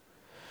 Yep.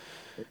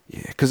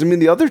 Yeah, because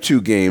the other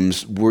two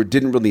games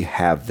didn't really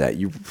have that.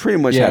 You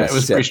pretty much had a set path. Yeah, it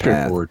was pretty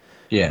straightforward.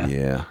 Yeah.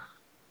 Yeah.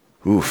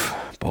 Oof.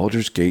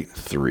 Baldur's Gate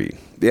 3.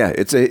 Yeah,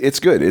 it's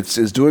good. It's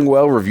doing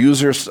well.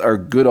 Reviews are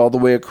good all the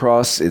way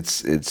across.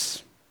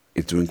 It's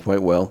doing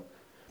quite well.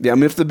 Yeah,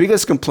 if the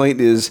biggest complaint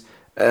is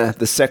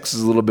the sex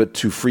is a little bit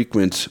too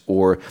frequent,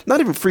 or not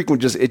even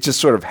frequent, it just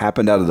sort of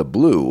happened out of the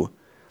blue,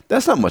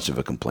 that's not much of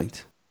a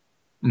complaint.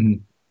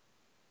 Mm-hmm.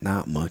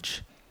 Not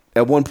much.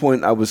 At one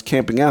point, I was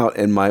camping out,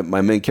 and my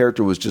main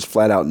character was just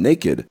flat out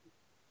naked.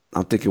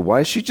 I'm thinking, why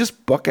is she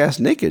just buck-ass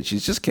naked?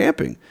 She's just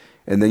camping.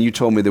 And then you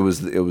told me it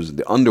was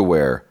the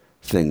underwear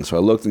thing. So I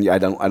looked, and I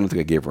don't think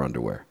I gave her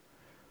underwear.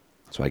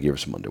 So I gave her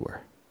some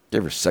underwear.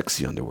 Gave her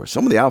sexy underwear.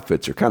 Some of the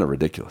outfits are kind of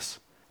ridiculous.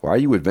 Why are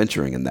you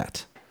adventuring in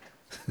that?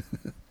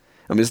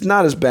 It's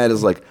not as bad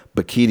as like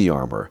bikini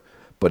armor,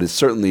 but it's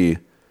certainly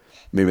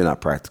maybe not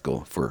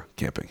practical for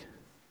camping.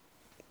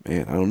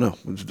 Man, I don't know.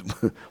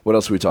 What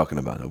else are we talking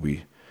about? Are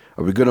we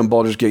good on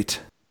Baldur's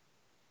Gate?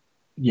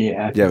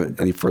 Yeah. Do you have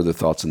any further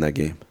thoughts on that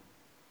game?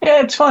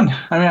 Yeah, it's fun.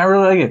 I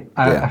really like it.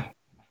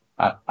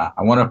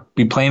 I want to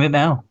be playing it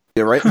now.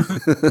 Yeah, right?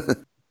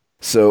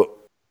 So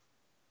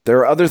there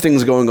are other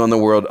things going on in the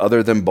world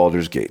other than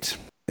Baldur's Gate.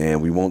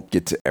 And we won't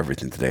get to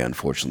everything today,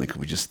 unfortunately,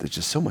 because there's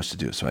just so much to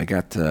do. So I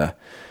got, a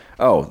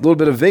little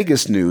bit of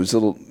Vegas news.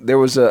 There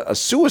was a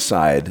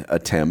suicide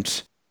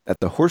attempt at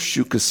the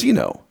Horseshoe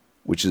Casino,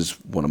 which is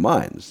one of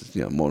mine,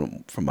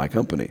 from my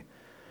company,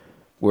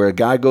 where a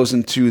guy goes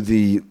into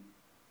the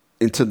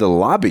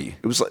lobby.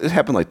 It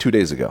happened like 2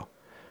 days ago.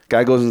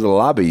 Guy goes into the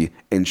lobby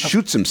and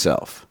shoots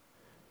himself.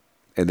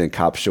 And then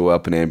cops show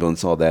up, an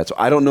ambulance, all that. So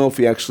I don't know if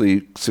he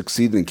actually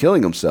succeeded in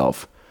killing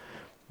himself,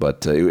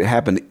 but it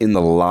happened in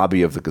the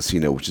lobby of the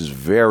casino, which is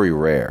very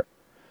rare.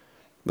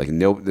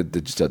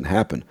 That just doesn't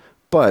happen.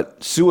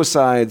 But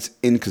suicides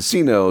in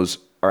casinos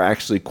are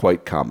actually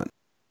quite common,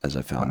 as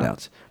I found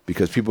out,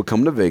 because people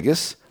come to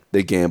Vegas,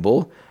 they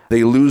gamble,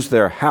 they lose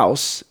their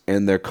house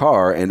and their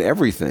car and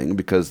everything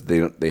because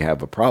they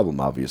have a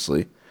problem,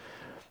 obviously,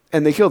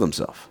 and they kill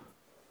themselves.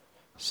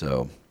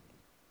 So,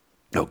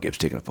 Gabe's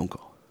taking a phone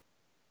call.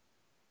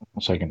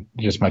 1 second.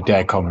 Just my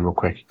dad called me real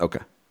quick. Okay.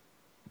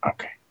 All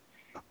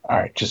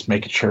right. Just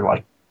making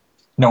sure,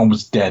 no one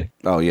was dead.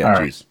 Oh, yeah. Jeez.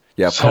 Right.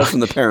 Yeah. Pulse from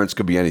the parents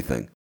could be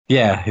anything.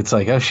 Yeah. It's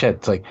like, oh, shit.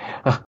 It's like,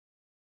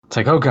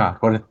 oh, God.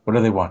 What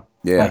do they want?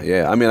 Yeah.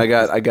 Yeah.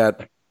 I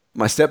got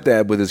my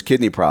stepdad with his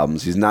kidney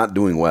problems. He's not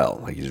doing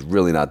well. He's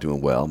really not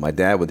doing well. My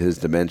dad with his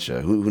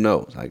dementia. Who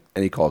knows?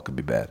 Any call could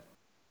be bad.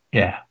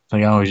 Yeah. It's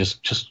like,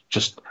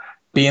 just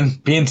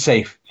being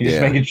safe. He's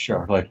just making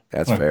sure.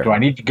 That's fair. Do I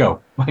need to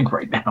go?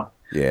 Right now.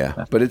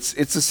 Yeah, but it's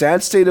a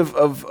sad state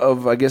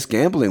of I guess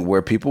gambling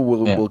where people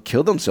will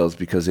kill themselves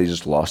because they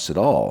just lost it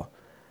all.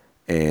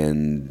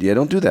 And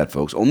don't do that,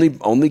 folks.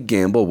 Only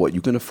gamble what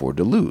you can afford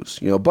to lose.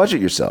 Budget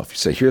yourself. You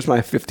say, here's my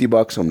 $50.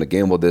 I'm going to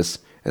gamble this,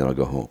 and I'll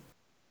go home.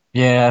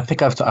 Yeah, I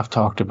think I've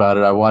talked about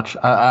it. I watch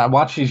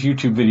these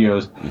YouTube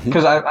videos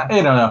because I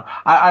don't know.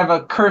 I have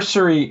a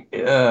cursory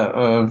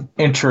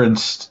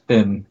interest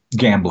in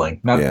gambling.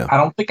 Now, Yeah. I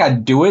don't think I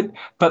do it,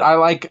 but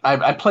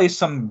I play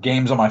some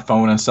games on my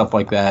phone and stuff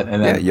like that,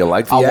 and Yeah, then you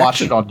like the I'll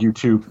watch action. it on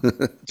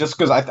YouTube just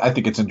because I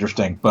think it's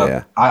interesting. But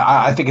Yeah.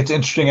 I think it's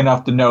interesting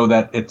enough to know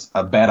that it's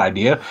a bad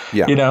idea.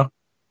 Yeah. You know,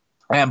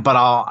 I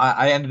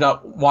ended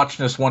up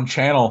watching this one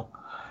channel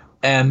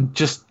and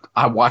just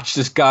I watched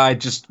this guy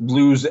just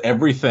lose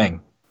everything,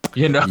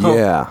 you know.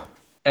 Yeah.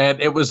 And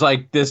it was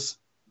like this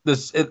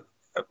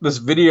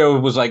video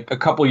was like a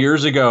couple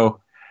years ago,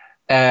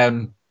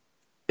 and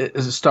it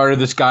started.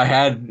 This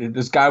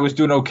guy was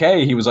doing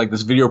okay. He was like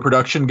this video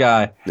production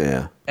guy,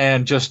 Yeah.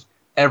 and just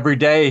every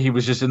day he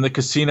was just in the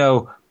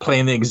casino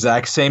playing the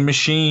exact same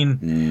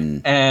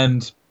machine,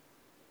 and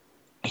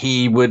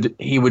he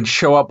would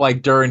show up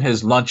like during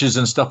his lunches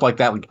and stuff like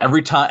that. Like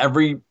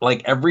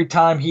every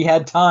time he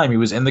had time, he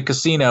was in the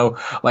casino,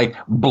 like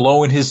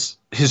blowing his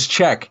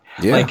check,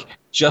 Yeah. like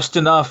just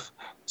enough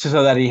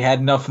so that he had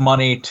enough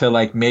money to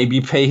like maybe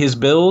pay his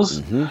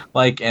bills,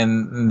 like,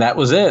 and that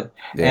was it.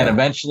 Yeah. And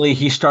eventually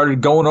he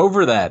started going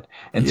over that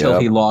until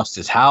Yep. he lost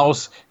his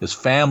house, his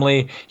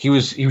family. He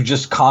was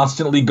just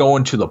constantly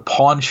going to the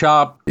pawn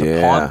shop to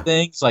Yeah. pawn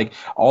things, like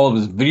all of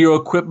his video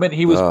equipment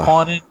he was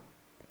pawning.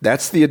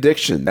 That's the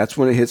addiction. That's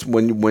when it hits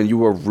when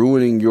you are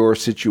ruining your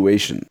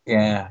situation.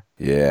 Yeah.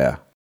 Yeah.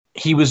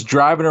 He was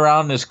driving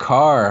around in his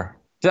car.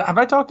 Have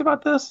I talked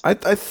about this? I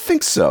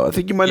think so. I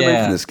think you might have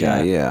mentioned this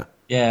guy. Yeah.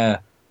 Yeah.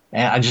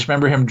 And I just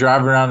remember him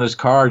driving around in his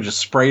car, just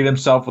sprayed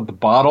himself with the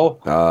bottle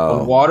Oh.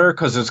 of water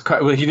because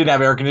he didn't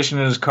have air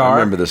conditioning in his car. I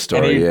remember this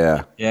story. And he-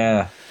 Yeah.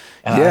 Yeah.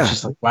 And I Yeah. was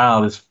just like,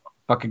 wow, this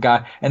fucking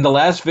guy. And the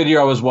last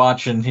video I was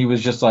watching, he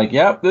was just like,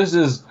 yep, this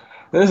is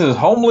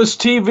homeless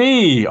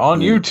TV on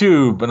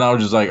YouTube. And I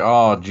was just like,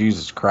 oh,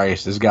 Jesus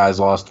Christ, this guy's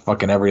lost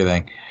fucking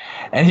everything.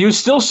 And he was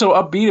still so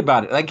upbeat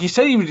about it. Like he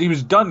said he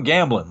was done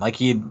gambling. Like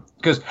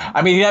because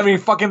I mean, he didn't have any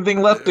fucking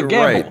thing left to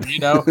gamble, Right. you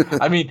know?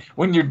 I mean,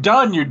 when you're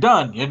done, you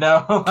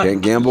know? Like,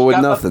 Can't gamble you with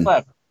got nothing.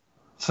 left.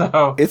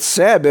 So It's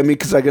sad. I mean,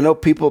 because I know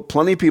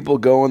plenty of people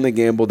go and they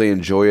gamble, they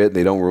enjoy it,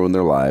 they don't ruin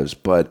their lives.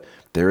 But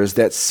there is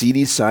that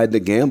seedy side to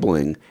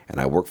gambling,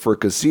 and I work for a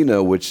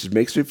casino, which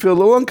makes me feel a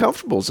little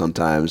uncomfortable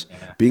sometimes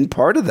being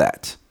part of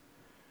that.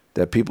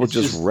 That people It's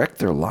just just- wreck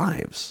their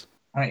lives.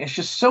 I mean, it's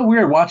just so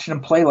weird watching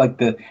him play like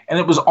the, and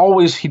it was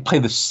always he'd play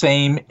the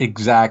same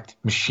exact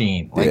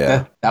machine. Like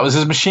Yeah. that was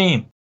his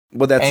machine.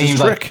 Well, that's And his he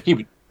was trick. like he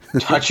would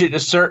touch it in a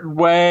certain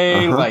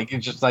way. Uh-huh. Like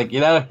it's just like he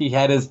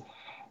had his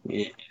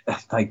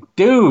like,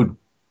 dude.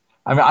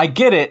 I mean, I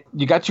get it.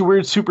 You got your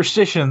weird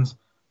superstitions,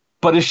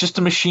 but it's just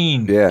a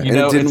machine. Yeah, you and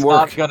know, it didn't it's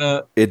work. not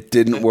gonna. It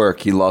didn't work.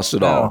 He lost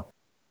it all.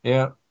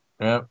 Yeah.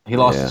 He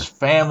lost Yeah. his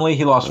family.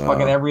 He lost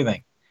fucking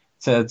everything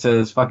to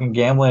his fucking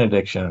gambling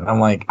addiction. I'm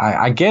like,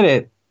 I get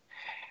it.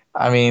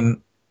 I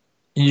mean,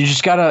 you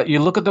just you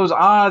look at those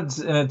odds,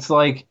 and it's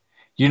like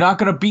you're not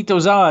gonna beat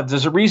those odds.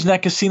 There's a reason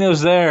that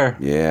casino's there.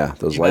 Yeah,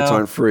 those You lights know?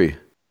 aren't free.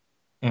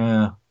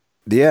 Yeah.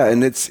 Yeah,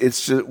 and it's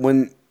just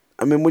when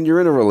you're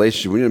in a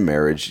relationship, when you're in a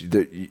marriage,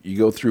 you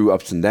go through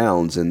ups and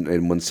downs,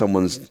 and when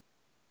someone's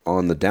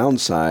on the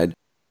downside,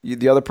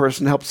 the other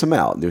person helps them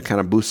out. They kind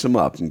of boosts them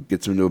up and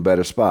gets them to a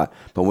better spot.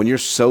 But when you're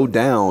so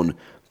down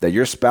that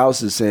your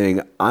spouse is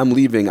saying, "I'm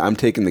leaving, I'm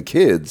taking the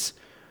kids,"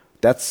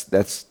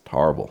 that's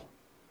horrible.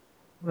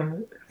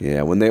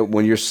 Yeah,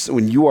 when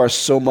you are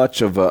so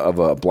much of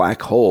a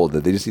black hole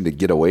that they just need to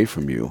get away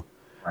from you,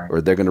 Right.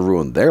 or they're going to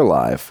ruin their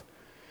life.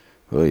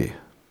 Oy.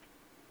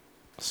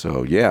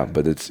 So yeah,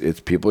 but it's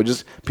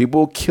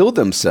people kill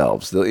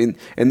themselves,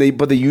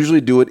 but they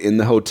usually do it in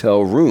the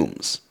hotel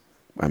rooms.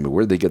 I mean,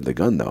 where'd they get the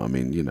gun though? I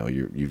mean, you know,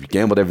 you've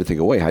gambled everything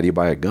away. How do you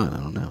buy a gun? I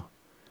don't know.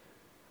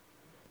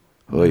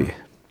 Oy.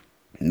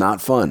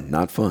 Not fun.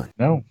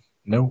 No.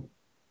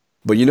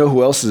 But you know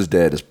who else is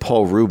dead? Is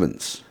Paul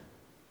Rubens.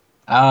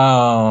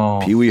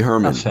 Oh. Pee Wee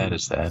Herman. How sad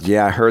is that?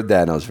 Yeah, I heard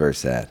that and I was very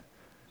sad.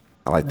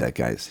 I like that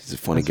guy. He's a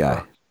funny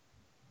guy.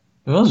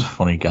 He was a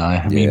funny guy.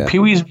 I mean, Yeah.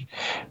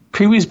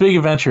 Pee-wee's Big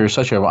Adventure is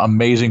such an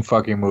amazing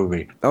fucking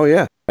movie. Oh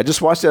yeah, I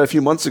just watched that a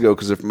few months ago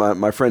because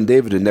my friend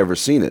David had never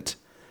seen it,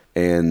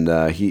 and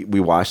we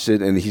watched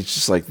it, and he's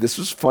just like, "This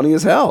was funny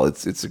as hell.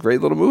 It's a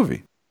great little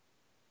movie."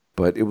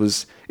 But it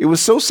was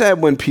so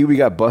sad when Pee Wee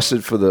got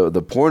busted for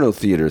the porno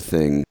theater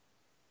thing.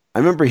 I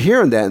remember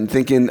hearing that and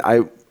thinking,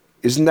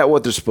 isn't that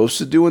what they're supposed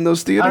to do in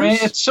those theaters? I mean,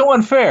 it's so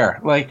unfair.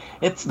 Like,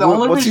 it's the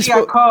only what's reason he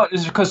he got caught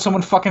is because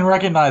someone fucking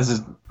recognized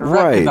him.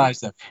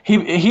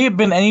 He had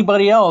been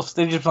anybody else,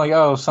 they'd just be like,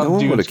 oh, No some one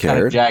dude's would've kind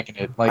of cared. jacking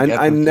it. Like,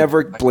 I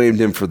never blamed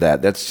him for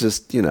that. That's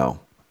just, you know,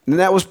 and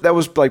that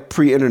was like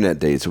pre-internet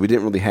days, so we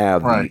didn't really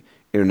have Right.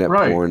 the internet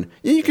Right. porn.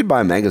 Yeah, you could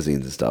buy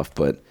magazines and stuff,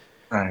 but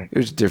Right. it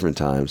was a different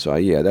time. So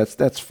yeah,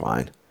 that's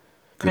fine.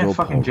 Good Man, old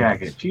fucking Paul jacket.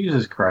 Rubens.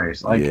 Jesus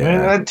Christ. Like, Yeah.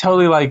 man, that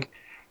totally, like,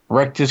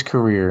 wrecked his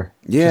career.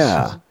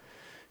 Yeah. Just-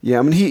 Yeah,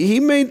 I mean,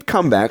 he made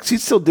comebacks. He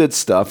still did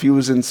stuff. He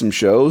was in some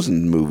shows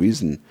and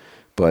movies,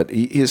 but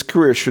his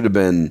career should have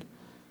been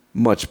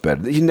much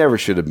better. He never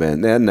should have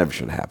been. That never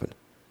should have happened.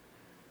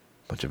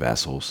 Bunch of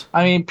assholes.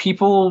 I mean,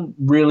 people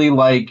really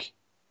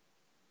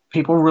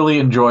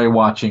enjoy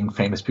watching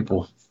famous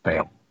people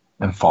fail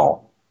and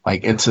fall.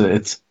 Like it's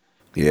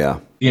the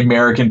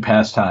American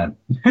pastime.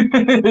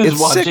 It's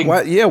watching. Sick.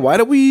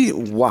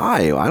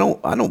 Why? I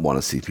don't want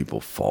to see people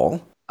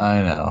fall.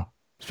 I know.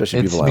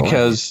 Especially people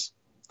because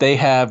they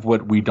have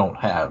what we don't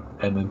have,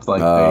 and it's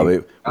like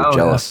we're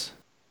jealous.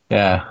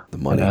 Yeah, the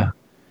money. Yeah.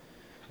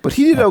 But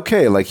he did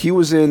okay. Like he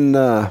was in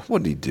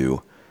what did he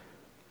do?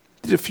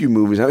 Did a few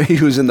movies. I mean,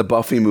 he was in the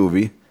Buffy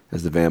movie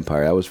as the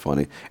vampire. That was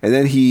funny. And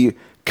then he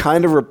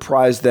kind of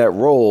reprised that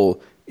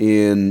role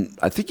in.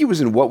 I think he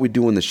was in What We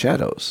Do in the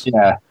Shadows.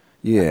 Yeah.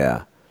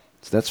 Yeah.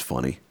 So that's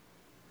funny.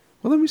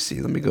 Well, let me see.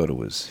 Let me go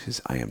to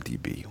his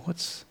IMDb.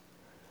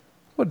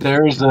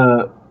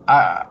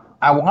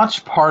 I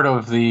watched part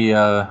of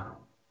the.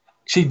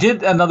 She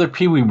did another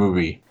Pee Wee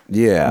movie.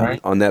 Yeah, right?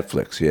 On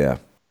Netflix. Yeah.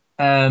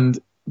 And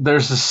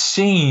there's a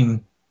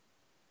scene,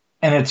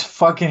 and it's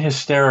fucking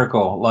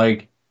hysterical.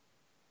 Like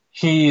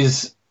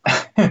he's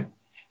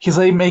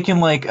like making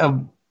like a.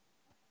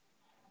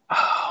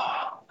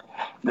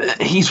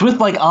 He's with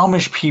like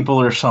Amish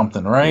people or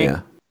something,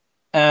 right?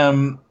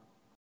 Yeah.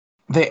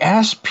 They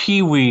ask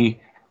Pee Wee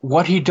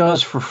what he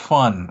does for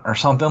fun or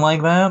something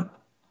like that,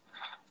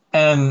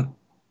 and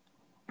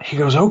he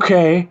goes,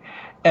 "Okay."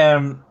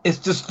 It's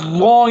just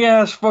long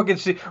ass fucking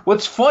scene.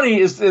 What's funny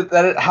is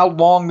that how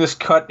long this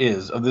cut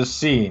is of this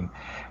scene.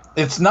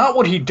 It's not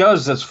what he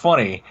does that's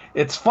funny.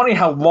 It's funny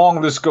how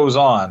long this goes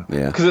on.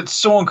 Yeah. Because it's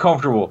so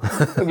uncomfortable.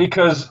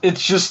 Because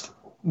it's just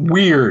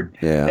weird.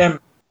 Yeah. And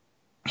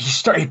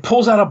he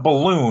pulls out a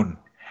balloon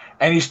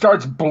and he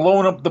starts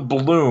blowing up the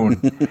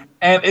balloon.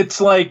 And it's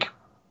like,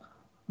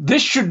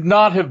 this should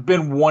not have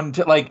been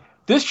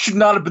this should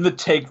not have been the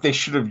take they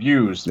should have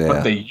used,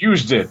 but they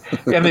used it.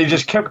 And they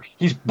just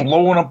he's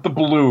blowing up the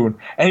balloon.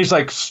 And he's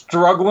like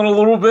struggling a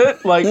little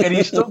bit, and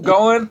he's still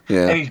going.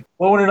 Yeah. And he's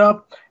blowing it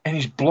up, and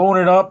he's blowing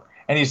it up.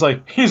 And he's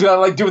got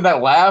like doing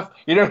that laugh.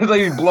 You know, it's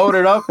like he's blowing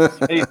it up,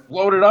 and he's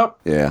blowing it up.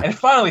 Yeah. And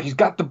finally, he's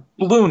got the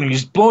balloon, and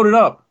he's blowing it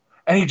up.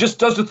 And he just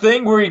does the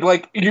thing where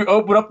you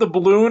open up the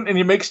balloon and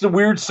he makes the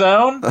weird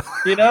sound,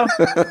 you know,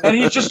 and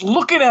he's just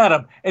looking at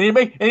him, and he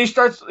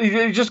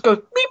just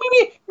goes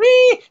me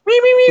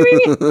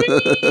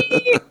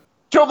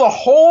till the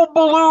whole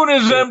balloon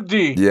is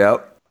empty.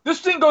 Yep.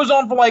 This thing goes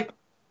on for like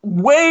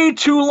way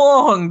too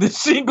long. This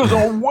scene goes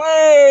on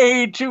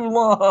way too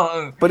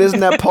long. But isn't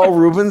that Paul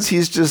Rubens?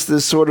 He's just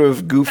this sort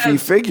of goofy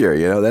figure,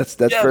 you know. That's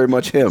very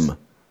much him.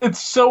 It's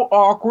so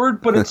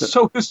awkward, but it's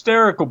so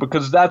hysterical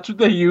because that's what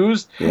they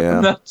used. Yeah.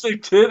 And that's what they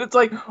did. It's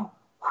like,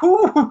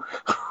 who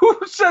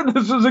said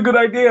this was a good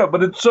idea?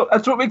 But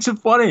that's what makes it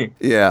funny.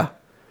 Yeah.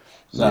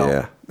 So.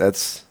 Yeah.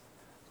 That's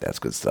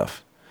good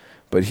stuff.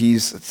 But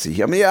let's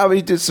see. I mean,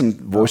 he did some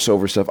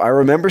voiceover stuff. I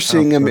remember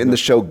seeing him in the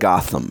show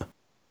Gotham,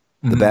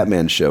 the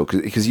Batman show,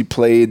 because he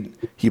played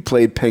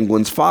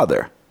Penguin's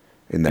father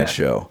in that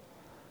show.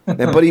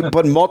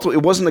 But multiple.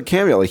 It wasn't a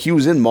cameo. Like he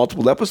was in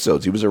multiple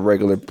episodes. He was a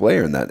regular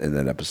player in that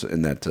episode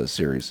in that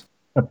series.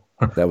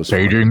 That was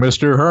paging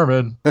Mr.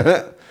 Herman.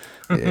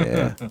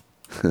 Yeah,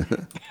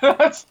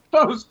 that's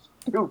so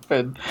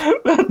stupid.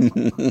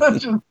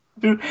 That's just,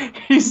 dude,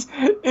 he's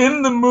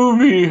in the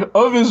movie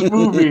of his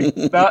movie,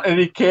 and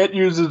he can't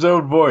use his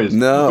own voice.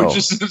 No, which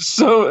is it's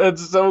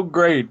so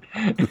great.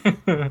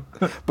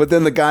 But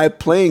then the guy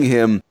playing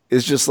him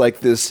is just like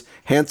this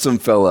handsome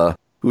fella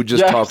who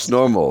just talks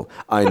normal.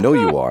 I know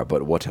you are,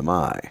 but what am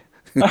I?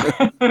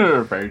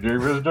 Paging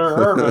Mr.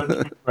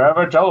 Herman. We have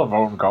a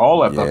telephone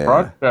call at the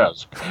front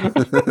desk.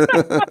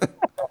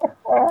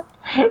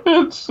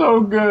 It's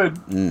so good.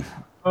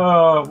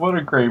 What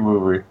a great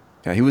movie.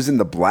 Yeah, he was in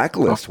The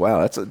Blacklist.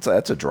 Wow,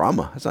 that's a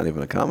drama. That's not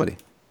even a comedy.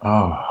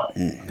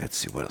 Let's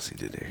see what else he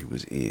did there. He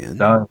was in...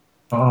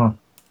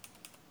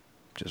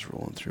 Just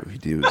rolling through.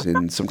 He was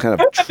in some kind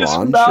of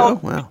Tron show.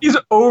 Wow. He's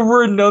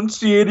over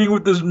enunciating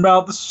with his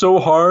mouth so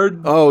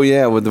hard. Oh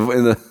yeah, with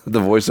the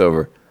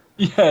voiceover.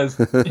 Yes.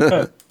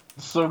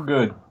 So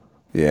good.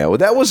 Yeah. Well,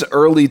 that was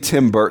early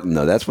Tim Burton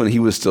though. That's when he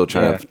was still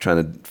trying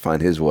to find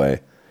his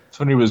way. That's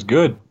when he was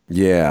good.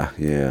 Yeah.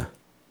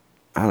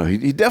 I don't know.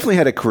 He definitely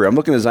had a career. I'm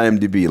looking at his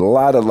IMDb. A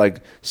lot of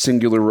like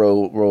singular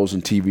roles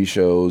in TV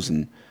shows,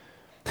 and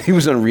he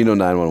was on Reno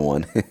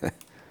 911.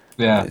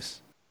 Yeah. Nice.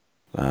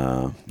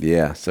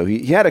 So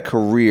he had a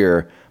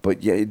career,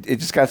 but it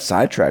just got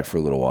sidetracked for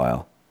a little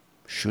while.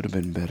 Should have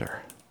been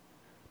better.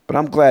 But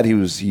I'm glad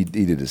he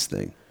did his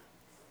thing.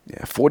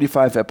 Yeah,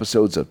 45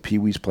 episodes of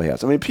Pee-wee's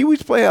Playhouse. I mean,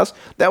 Pee-wee's Playhouse,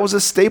 that was a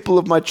staple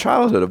of my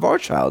childhood, of our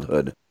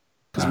childhood.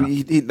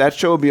 Because that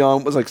show would be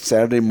on, was like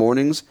Saturday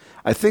mornings.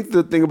 I think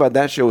the thing about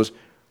that show was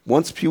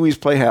once Pee-wee's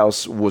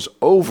Playhouse was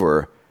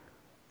over,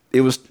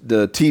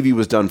 the TV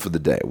was done for the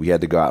day. We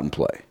had to go out and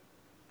play.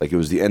 Like it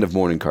was the end of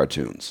morning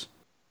cartoons.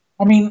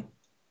 I mean,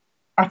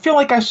 I feel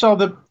like I saw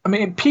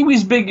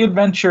Pee-wee's Big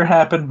Adventure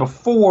happened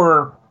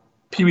before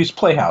Pee-wee's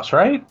Playhouse,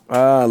 right?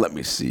 Let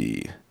me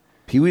see.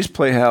 Pee-wee's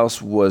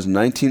Playhouse was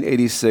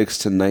 1986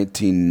 to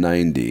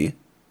 1990,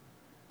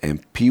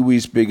 and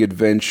Pee-wee's Big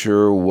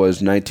Adventure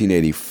was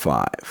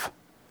 1985.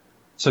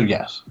 So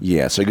yes.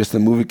 Yeah, so I guess the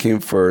movie came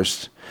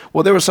first.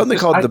 Well, there was something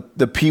called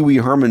the Pee Wee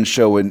Herman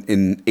Show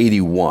in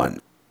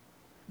 81.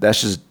 That's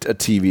just a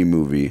TV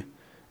movie.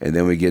 And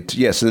then we get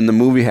to, so then the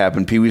movie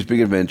happened, Pee Wee's Big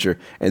Adventure,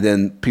 and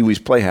then Pee Wee's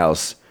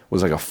Playhouse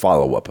was like a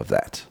follow-up of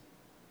that.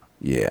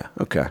 Yeah,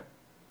 okay.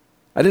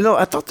 I didn't know,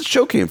 I thought the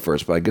show came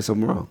first, but I guess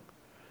I'm wrong.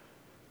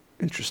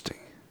 Interesting.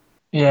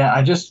 Yeah,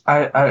 I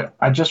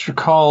just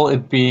recall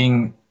it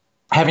being,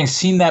 having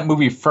seen that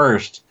movie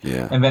first,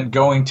 and then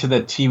going to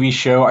the TV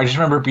show. I just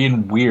remember it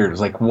being weird.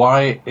 It's like,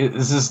 why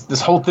is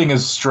this whole thing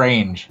is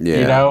strange? Yeah.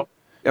 You know?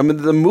 I mean,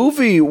 the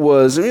movie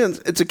was,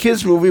 it's a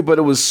kid's movie, but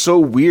it was so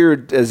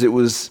weird as it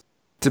was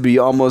to be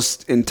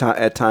almost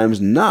at times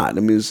not.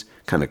 I mean, it was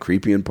kind of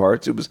creepy in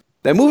parts.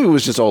 That movie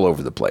was just all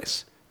over the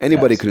place.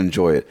 Anybody could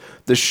enjoy it.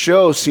 The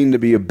show seemed to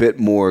be a bit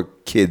more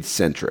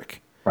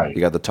kid-centric. Right.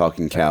 You got the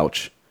talking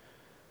couch,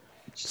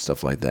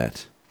 stuff like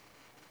that.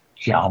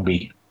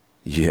 Zombie.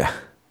 Yeah.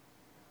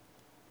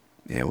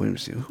 Yeah, let me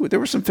see. There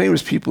were some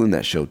famous people in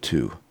that show,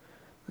 too.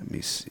 Let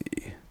me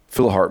see.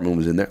 Phil Hartman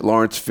was in there.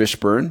 Lawrence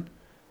Fishburne.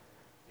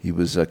 He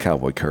was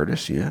Cowboy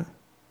Curtis, yeah.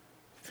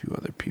 A few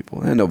other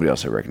people. And nobody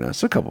else I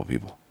recognize. A couple of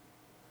people.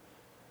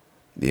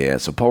 Yeah,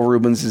 so Paul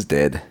Reubens is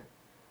dead.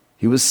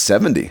 He was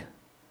 70.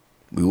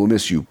 We will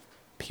miss you,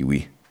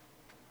 Pee-wee.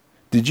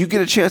 Did you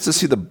get a chance to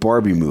see the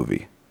Barbie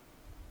movie?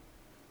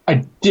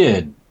 I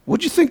did.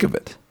 What'd you think of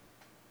it?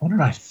 What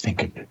did I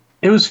think of it?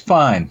 It was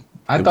fine.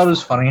 I thought it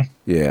was funny.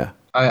 Yeah.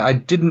 I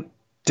didn't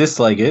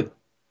dislike it.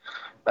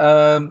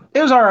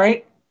 It was all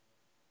right.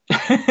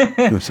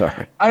 I'm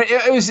sorry.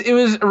 It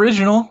was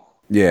original.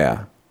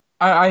 Yeah.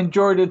 I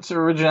enjoyed its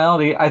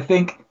originality. I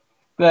think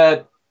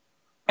that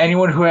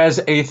anyone who has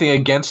anything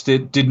against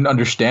it didn't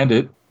understand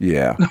it.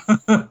 Yeah.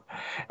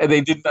 And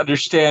they didn't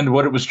understand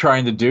what it was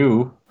trying to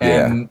do.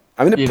 And, yeah.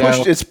 I mean, it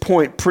pushed its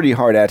point pretty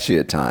hard at you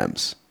at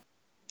times.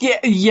 Yeah,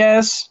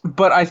 yes,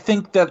 but I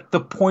think that the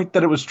point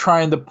that it was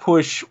trying to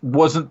push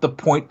wasn't the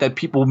point that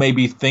people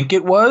maybe think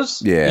it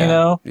was. Yeah. You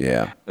know?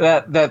 Yeah.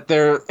 That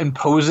they're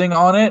imposing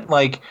on it.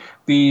 Like,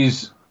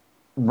 these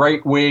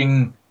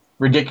right-wing,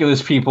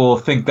 ridiculous people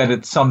think that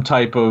it's some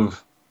type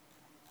of...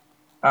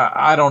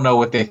 I don't know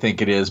what they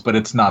think it is, but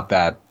it's not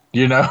that.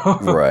 You know?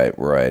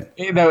 Right.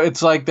 You know,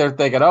 it's like they're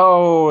thinking,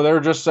 oh, they're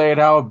just saying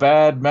how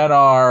bad men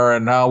are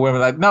and how women...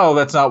 Like, no,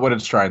 that's not what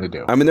it's trying to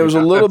do. I mean, there was a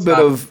little bit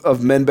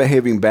of men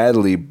behaving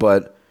badly,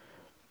 but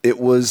it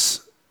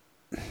wasn't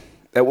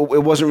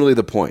really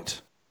the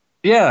point.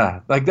 Yeah,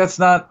 like that's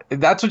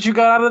what you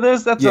got out of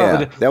this? That's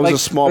not that was a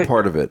small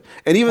part of it.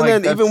 And even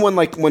then, even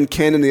when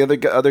Ken and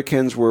the other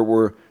Kens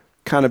were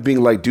kind of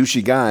being like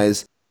douchey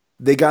guys,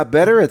 they got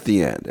better at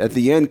the end. At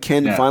the end,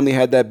 Ken finally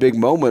had that big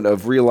moment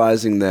of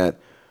realizing that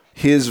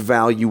his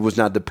value was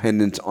not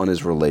dependent on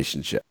his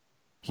relationship.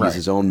 He's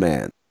his own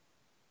man,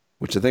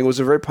 which I think was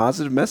a very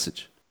positive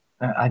message.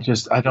 I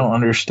don't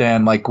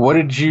understand. Like, what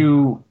did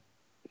you...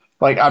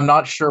 Like, I'm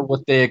not sure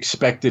what they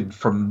expected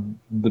from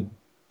the...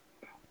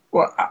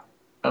 Well,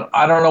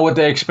 I don't know what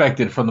they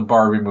expected from the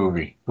Barbie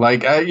movie.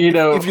 Like, you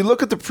know... If you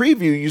look at the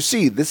preview, you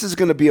see this is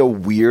going to be a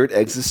weird,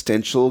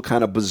 existential,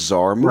 kind of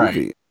bizarre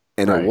movie. Right.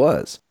 And it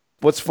was.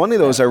 What's funny,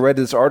 though, is I read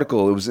this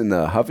article. It was in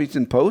the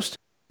Huffington Post,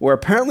 where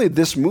apparently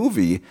this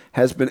movie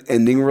has been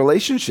ending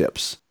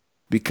relationships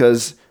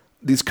because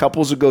these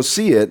couples will go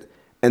see it,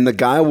 and the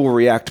guy will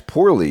react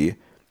poorly,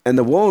 and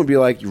the woman would be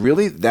like,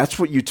 really? That's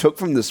what you took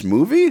from this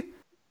movie?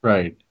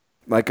 Right.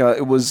 Like,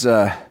 it was...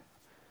 let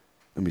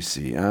me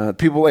see.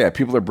 People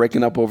are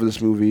breaking up over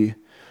this movie.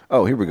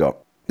 Oh, here we go.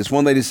 This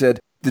one lady said,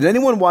 "Did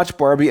anyone watch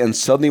Barbie and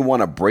suddenly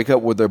want to break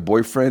up with their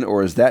boyfriend,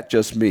 or is that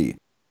just me?"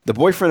 The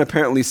boyfriend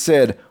apparently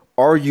said,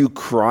 "Are you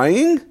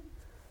crying?"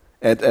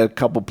 at a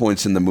couple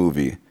points in the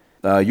movie.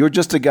 You're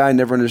just a guy,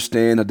 never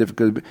understand how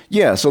difficult.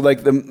 Yeah, so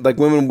like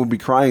women would be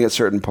crying at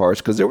certain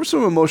parts because there were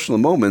some emotional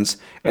moments,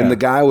 and the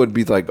guy would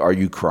be like, "Are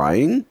you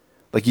crying?"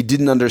 Like he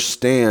didn't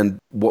understand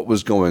what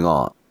was going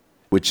on,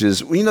 which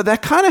is, you know,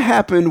 that kind of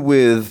happened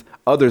with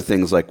other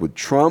things, like with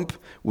Trump,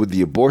 with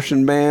the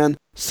abortion ban,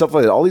 stuff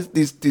like that. All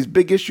these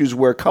big issues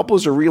where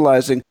couples are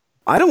realizing,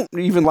 I don't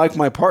even like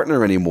my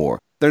partner anymore.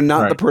 They're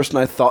not the person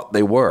I thought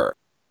they were.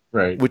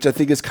 Right. Which I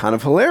think is kind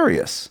of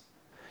hilarious.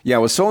 Yeah, I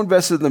was so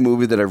invested in the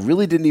movie that I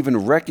really didn't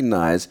even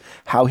recognize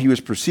how he was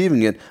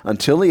perceiving it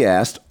until he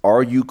asked,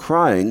 "Are you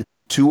crying?"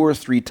 2 or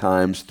 3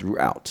 times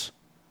throughout.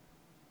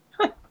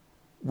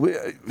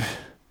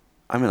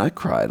 I mean, I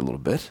cried a little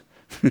bit.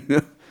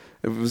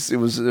 It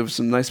was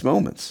some nice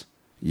moments.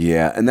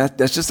 Yeah, and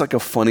that's just like a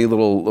funny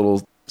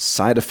little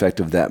side effect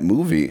of that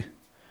movie.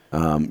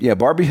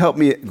 Barbie helped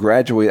me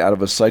graduate out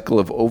of a cycle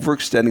of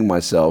overextending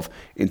myself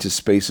into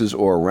spaces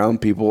or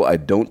around people I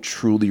don't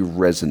truly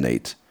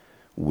resonate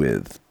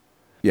with.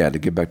 Yeah, to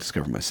get back to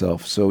discover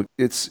myself. So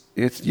it's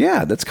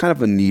that's kind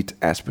of a neat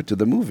aspect of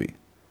the movie.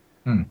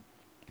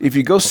 If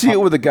you go see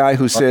it with a guy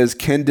who says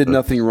Ken did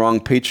nothing wrong,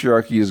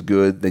 patriarchy is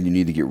good, then you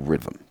need to get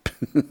rid of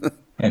him.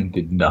 Ken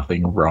did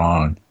nothing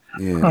wrong.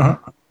 Yeah.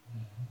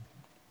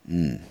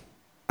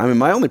 I mean,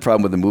 my only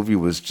problem with the movie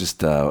was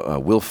just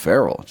Will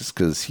Ferrell, just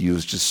because he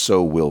was just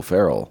so Will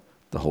Ferrell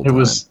the whole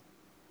time.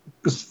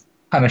 was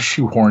kind of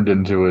shoehorned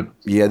into it.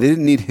 Yeah, they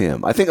didn't need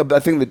him. I think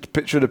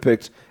they should have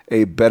picked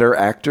a better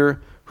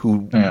actor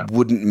who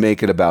wouldn't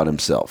make it about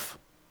himself.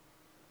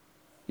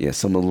 Yeah,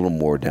 someone a little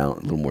more down, a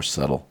little more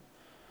subtle.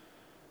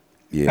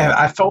 Yeah, and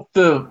I felt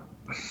the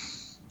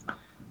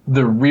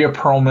Rhea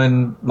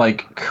Perlman,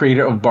 like,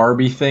 creator of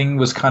Barbie thing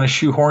was kind of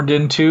shoehorned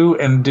into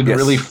and didn't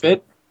really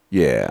fit.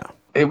 Yeah.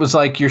 It was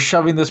like you're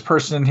shoving this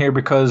person in here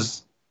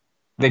because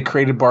they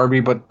created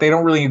Barbie, but they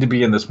don't really need to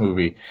be in this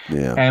movie.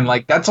 Yeah. And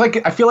like that's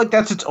like I feel like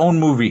that's its own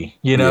movie,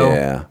 you know?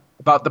 Yeah.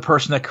 About the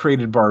person that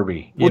created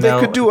Barbie. Well, they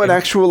could do an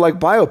actual like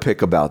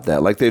biopic about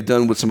that, like they've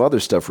done with some other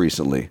stuff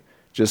recently.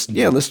 Just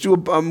let's do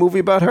a movie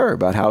about her,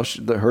 about how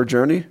her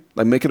journey,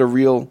 like make it a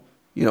real,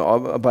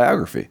 a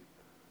biography.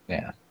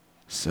 Yeah.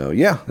 So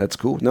yeah, that's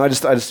cool. No, I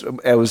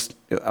was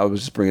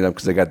just bringing it up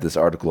because I got this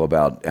article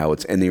about how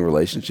it's ending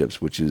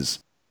relationships, which is,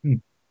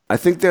 I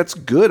think that's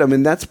good. I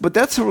mean, that's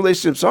how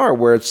relationships are,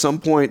 where at some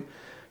point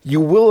you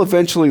will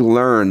eventually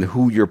learn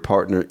who your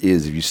partner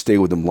is if you stay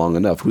with them long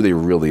enough, who they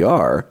really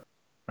are.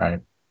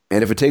 Right.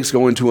 And if it takes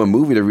going to a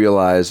movie to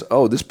realize,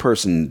 oh, this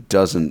person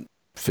doesn't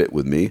fit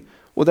with me,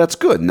 well, that's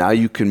good. Now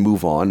you can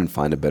move on and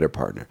find a better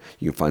partner.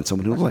 You can find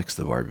someone who likes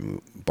the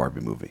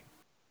Barbie movie.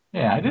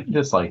 Yeah, I didn't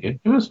dislike it.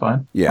 It was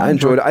fun. Yeah, I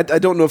enjoyed it. I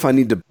don't know if I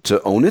need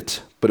to own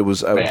it, but it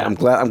was. I'm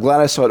glad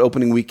I saw it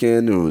opening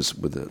weekend. And it was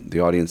with the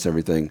audience and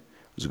everything. It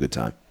was a good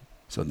time.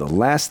 So the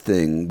last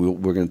thing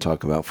we're going to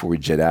talk about before we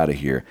jet out of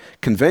here,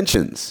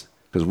 conventions,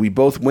 because we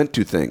both went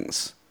to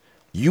things.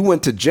 You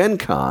went to Gen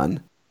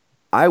Con.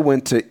 I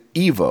went to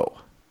EVO.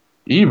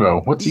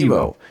 EVO? What's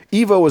EVO?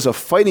 EVO is a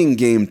fighting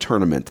game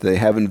tournament they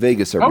have in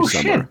Vegas every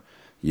summer. Shit.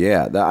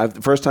 Yeah,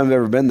 the first time I've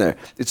ever been there.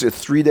 It's a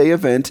 3-day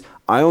event.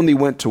 I only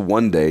went to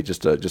one day,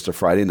 just a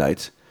Friday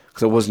night,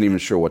 because I wasn't even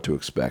sure what to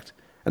expect.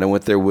 And I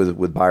went there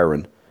with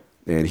Byron,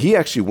 and he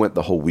actually went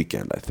the whole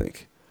weekend, I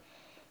think.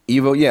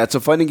 EVO, yeah, it's a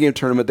fighting game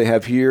tournament they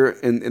have here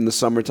in the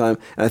summertime,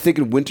 and I think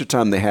in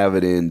wintertime they have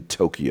it in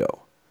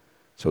Tokyo.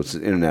 So it's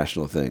an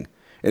international thing.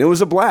 And it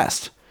was a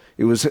blast.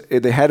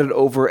 They had it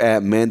over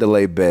at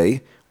Mandalay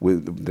Bay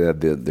with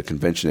the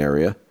convention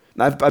area.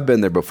 And I've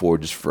been there before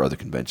just for other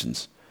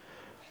conventions.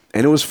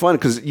 And it was fun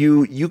because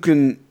you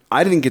can.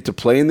 I didn't get to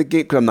play in the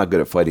game because I'm not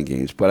good at fighting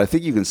games, but I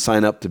think you can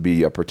sign up to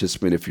be a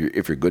participant if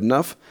you're good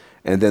enough,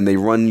 and then they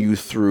run you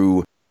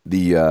through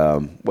the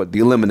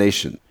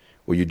elimination,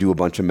 where you do a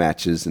bunch of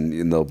matches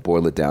and they'll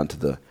boil it down to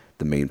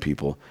the main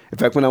people. In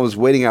fact, when I was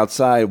waiting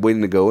outside,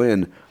 waiting to go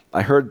in,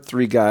 I heard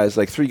three guys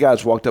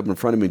walked up in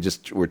front of me,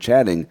 just were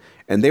chatting,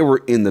 and they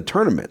were in the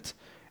tournament.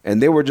 And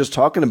they were just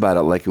talking about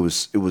it like it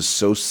was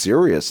so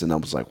serious. And I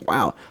was like,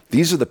 wow,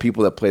 these are the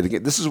people that play the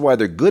game. This is why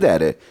they're good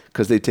at it,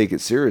 because they take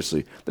it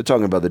seriously. They're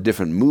talking about the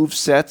different move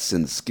sets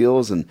and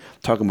skills and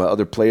talking about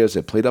other players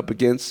they played up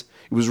against.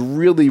 It was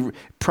really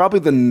probably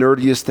the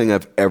nerdiest thing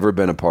I've ever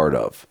been a part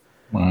of.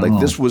 Wow.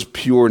 Like, this was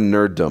pure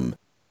nerddom.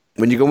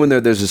 When you go in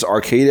there's this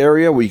arcade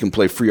area where you can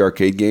play free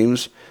arcade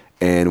games.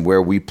 And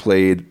where we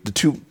played, the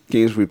two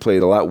games we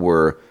played a lot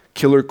were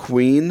Killer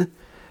Queen.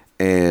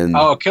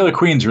 Killer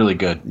Queen's really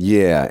good.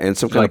 Yeah, and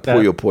some kind of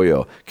Puyo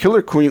Puyo.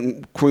 Killer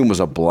Queen was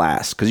a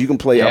blast because you can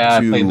play up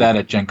to. I played that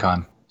at Gen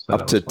Con. So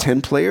up to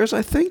 10 players,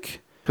 I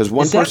think. Because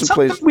one person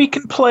plays. Is that something we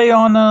can play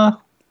on?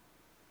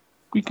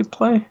 We could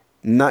play.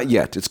 Not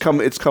yet. It's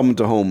coming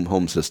to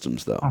home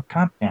systems though. Oh,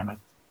 god damn it!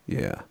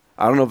 Yeah,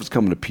 I don't know if it's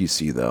coming to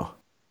PC though.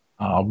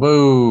 Oh,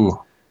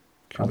 boo!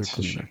 Killer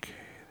Queen Arcade.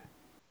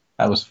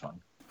 That was fun.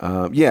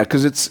 Yeah,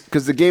 because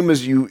the game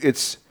is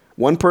it's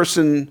one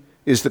person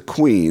is the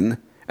queen.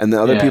 And the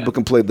other people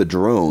can play the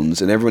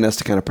drones, and everyone has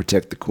to kind of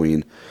protect the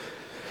queen.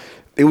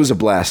 It was a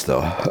blast,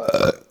 though.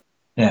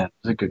 Yeah, it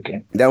was a good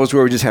game. That was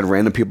where we just had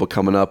random people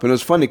coming up, and it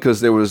was funny because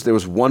there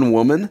was one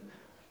woman,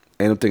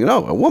 and I'm thinking,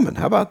 oh, a woman,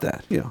 how about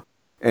that?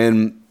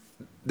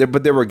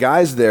 But there were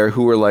guys there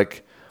who were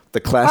like the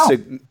classic.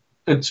 Oh,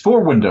 it's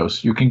for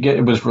Windows. You can get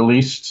it was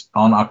released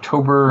on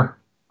October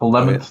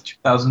 11th,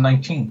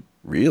 2019.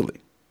 Really?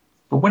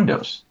 For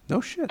Windows. No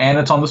shit. And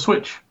it's on the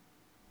Switch.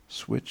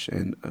 Switch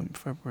and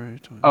February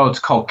 20th. Oh, it's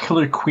called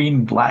Killer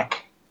Queen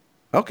Black.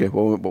 Okay,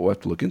 well, we'll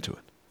have to look into it.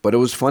 But it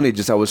was funny.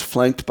 Just I was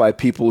flanked by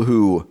people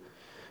who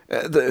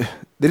they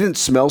didn't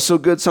smell so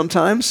good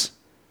sometimes.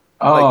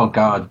 Oh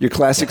God! Your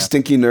classic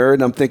stinky nerd.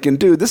 And I'm thinking,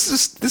 dude, this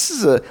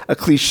is a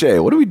cliche.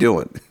 What are we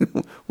doing?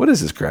 What is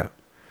this crap?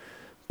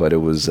 But it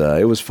was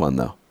fun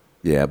though.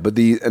 Yeah, but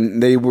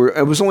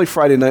it was only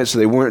Friday night, so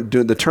they weren't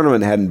doing the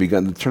tournament. Hadn't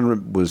begun. The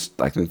tournament was,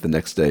 I think, the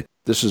next day.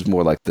 This was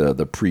more like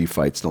the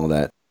pre-fights and all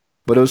that.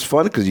 But it was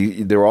fun because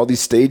there were all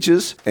these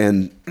stages,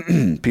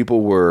 and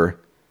people were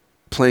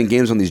playing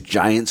games on these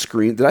giant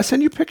screens. Did I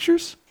send you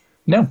pictures?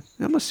 No.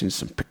 I must have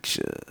seen some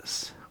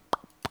pictures.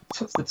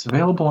 It's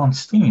available on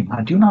Steam.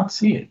 I do not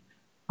see it.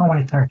 Oh,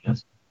 wait, there it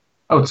is.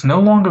 Oh, it's no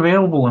longer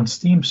available on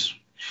Steam's.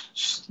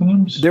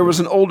 There was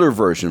an older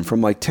version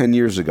from like 10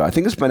 years ago. I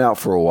think it's been out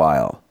for a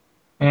while.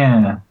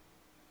 Yeah.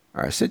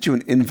 All right, I sent you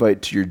an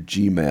invite to your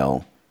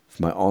Gmail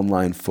for my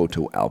online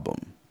photo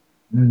album.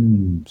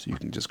 So you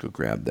can just go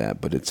grab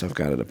that. But I've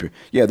got it up here.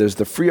 Yeah, there's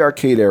the free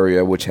arcade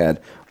area, which and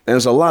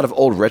there's a lot of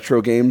old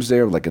retro games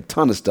there, like a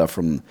ton of stuff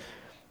from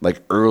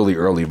like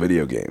early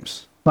video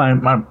games.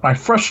 My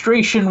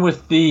frustration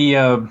with the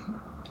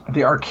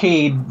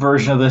arcade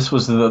version of this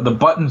was the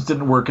buttons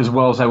didn't work as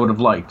well as I would have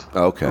liked.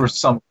 Okay.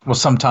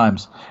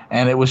 Sometimes,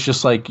 and it was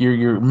just like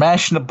you're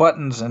mashing the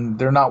buttons and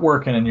they're not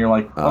working, and you're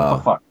like, what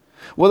the fuck?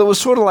 Well, it was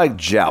sort of like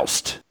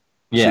Joust.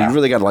 Yeah. So you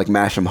really got to like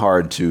mash them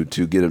hard to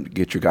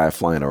get your guy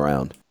flying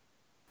around.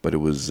 But it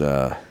was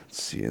let's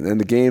see, and then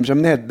the games. I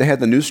mean, they had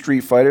the new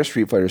Street Fighter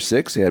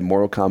 6. They had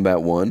Mortal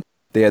Kombat 1.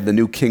 They had the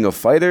new King of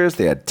Fighters.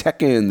 They had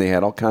Tekken. They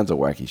had all kinds of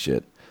wacky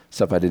shit,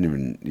 stuff I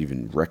didn't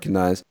even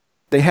recognize.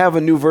 They have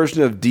a new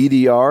version of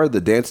DDR,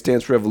 the Dance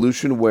Dance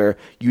Revolution, where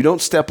you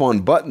don't step on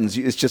buttons.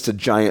 It's just a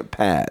giant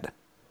pad,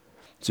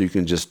 so you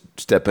can just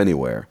step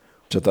anywhere.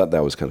 Which I thought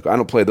that was kind of cool. I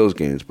don't play those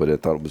games, but I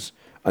thought it was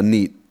a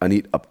neat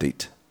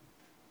update.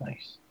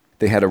 Nice.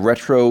 They had a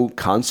retro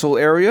console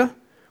area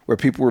where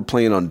people were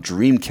playing on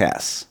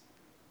Dreamcasts.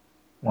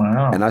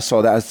 Wow. And I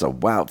saw that. I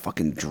said, wow,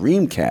 fucking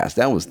Dreamcast.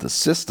 That was the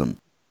system.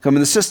 I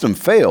mean, the system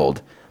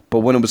failed, but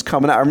when it was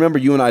coming out, I remember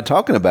you and I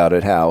talking about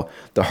it, how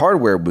the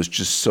hardware was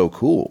just so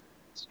cool.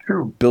 It's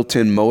true.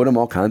 Built-in modem,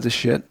 all kinds of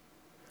shit.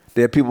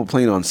 They had people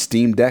playing on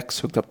Steam decks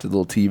hooked up to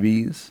little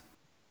TVs.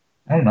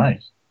 Oh,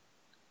 nice.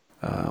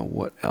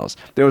 What else?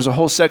 There was a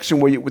whole section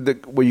where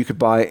you could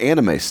buy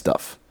anime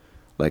stuff,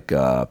 like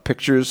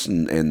pictures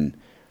and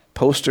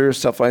posters,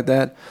 stuff like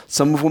that.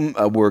 Some of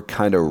them were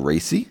kind of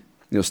racy,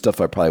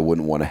 stuff I probably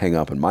wouldn't want to hang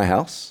up in my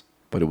house.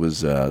 But it was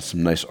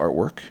some nice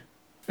artwork,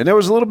 and there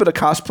was a little bit of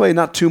cosplay,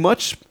 not too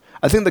much.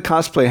 I think the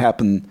cosplay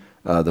happened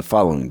the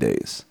following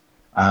days.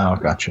 Oh,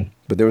 gotcha.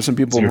 But there were some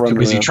people running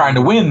around. Is he trying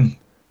to win?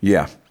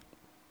 Yeah.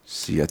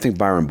 See, I think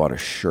Byron bought a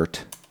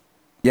shirt.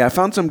 Yeah, I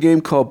found some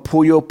game called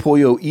Puyo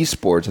Puyo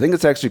Esports. I think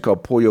it's actually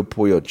called Puyo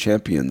Puyo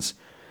Champions.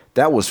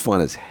 That was fun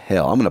as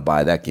hell. I'm going to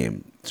buy that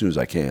game as soon as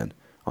I can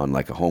on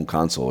like a home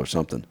console or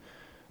something.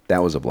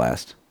 That was a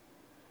blast.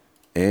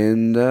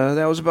 And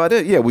that was about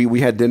it. Yeah,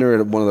 we had dinner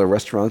at one of the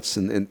restaurants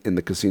in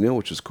the casino,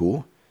 which was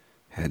cool.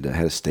 Had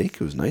a steak.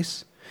 It was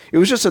nice. It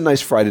was just a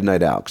nice Friday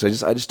night out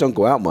because I just don't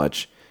go out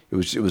much. It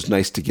was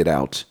nice to get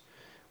out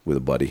with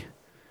a buddy.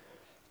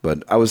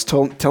 But I was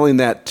telling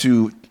that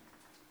to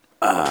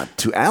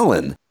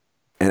Alan,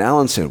 and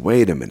Alan said,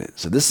 "Wait a minute.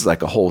 So this is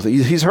like a whole thing."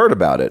 He's heard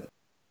about it.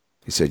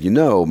 He said,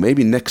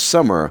 maybe next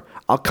summer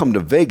I'll come to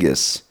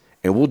Vegas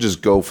and we'll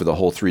just go for the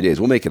whole 3 days.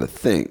 We'll make it a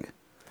thing.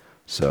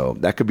 So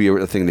that could be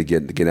a thing to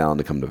get Alan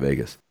to come to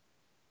Vegas.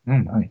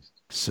 Nice.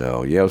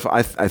 So yeah,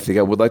 I think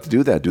I would like to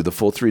do that. Do the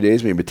full 3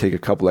 days, maybe take a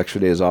couple extra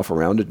days off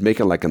around it, make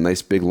it like a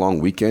nice big long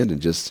weekend,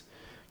 and just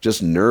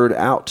nerd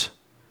out.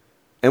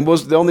 And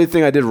the only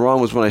thing I did wrong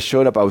was when I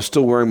showed up, I was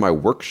still wearing my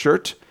work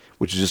shirt,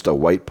 which is just a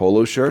white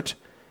polo shirt,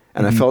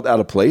 and I felt out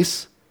of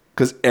place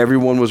because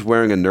everyone was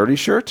wearing a nerdy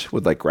shirt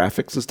with like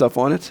graphics and stuff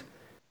on it.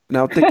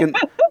 Now I'm thinking,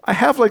 I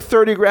have like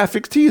 30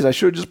 graphics tees. I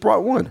should have just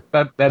brought one.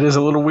 That is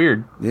a little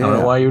weird. Yeah. I don't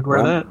know why you'd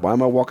wear that. Why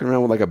am I walking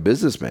around with like a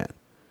businessman?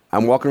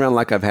 I'm walking around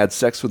like I've had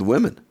sex with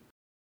women.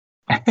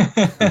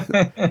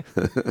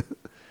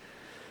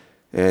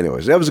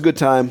 Anyways, that was a good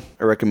time.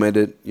 I recommend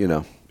it.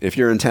 If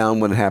you're in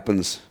town when it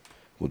happens,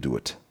 we'll do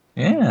it.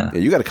 Yeah.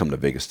 You got to come to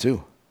Vegas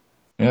too.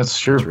 Yeah, that's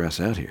true. Get your ass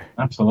out here.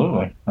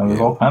 Absolutely. There's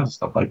all kinds of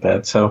stuff like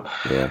that. So.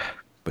 Yeah.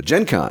 But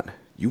Gen Con,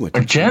 you went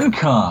to Gen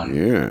Con.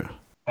 Yeah.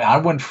 I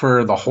went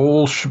for the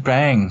whole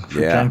shebang for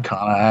Gen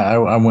Con.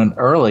 I went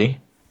early.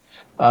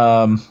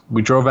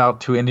 We drove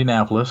out to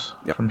Indianapolis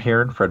from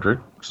here in Frederick.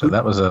 So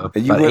that was about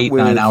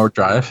 8-9 hour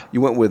drive.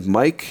 You went with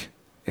Mike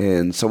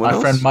and someone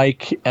else? My friend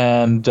Mike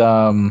and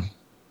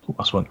who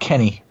else went?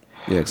 Kenny.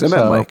 Yeah, because I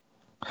met Mike.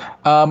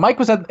 Mike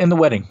was in the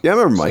wedding. Yeah, I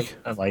remember Mike.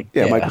 So,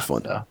 Mike was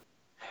fun.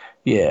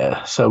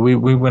 So we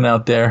went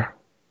out there,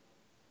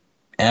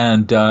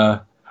 and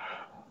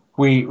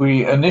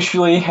we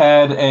initially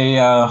had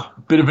a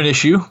bit of an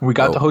issue. We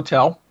got the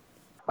hotel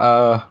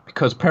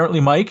because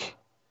apparently Mike,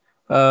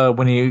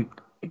 when he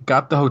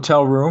got the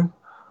hotel room,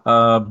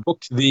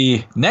 booked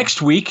the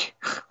next week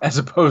as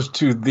opposed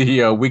to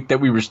the week that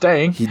we were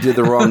staying. He did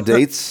the wrong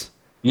dates?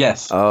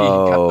 Yes, he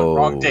got the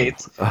wrong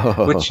dates,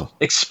 which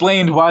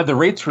explained why the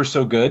rates were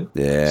so good.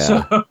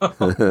 Yeah.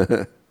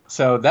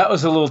 So that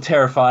was a little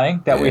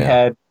terrifying that we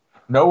had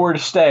nowhere to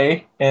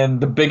stay,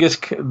 and the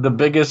biggest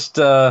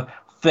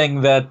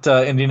thing that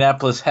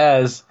Indianapolis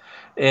has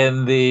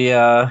in the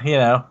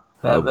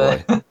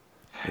boy.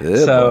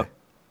 So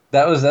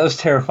that was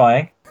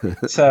terrifying.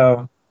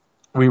 So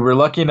we were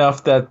lucky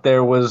enough that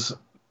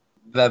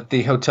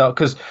the hotel,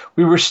 because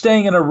we were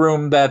staying in a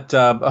room that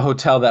a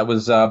hotel that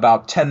was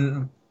about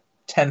 10,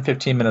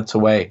 15 minutes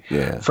away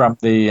from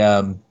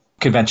the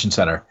convention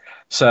center.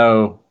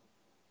 So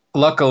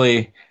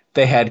luckily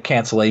they had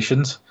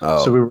cancellations,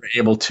 so we were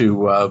able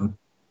to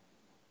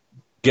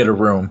get a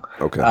room.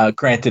 Okay.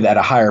 Granted, at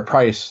a higher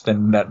price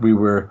than that we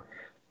were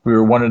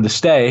wanting to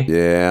stay.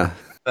 Yeah.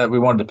 That we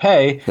wanted to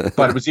pay,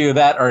 but it was either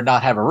that or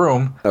not have a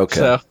room.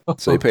 Okay.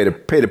 So you paid a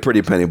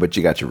pretty penny, but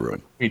you got your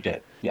room. We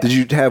did. Yes. Did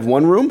you have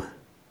one room?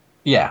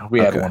 Yeah, we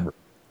had Okay. 1 room.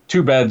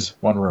 2 beds,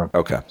 1 room.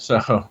 Okay. So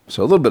a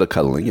little bit of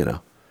cuddling,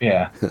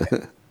 yeah.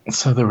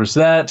 So there was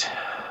that.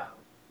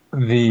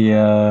 We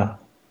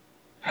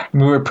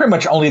were pretty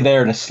much only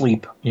there to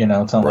sleep.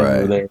 It's not like we were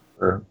Right. there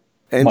for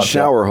And much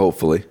shower,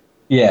 hopefully.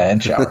 Yeah,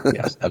 and shower.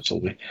 Yes,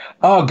 absolutely.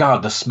 Oh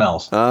God, the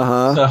smells.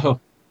 Uh-huh. So,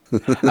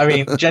 I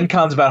mean, Gen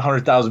Con's about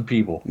 100,000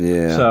 people.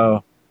 Yeah.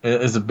 So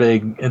it's a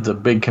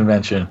big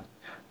convention,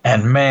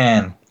 and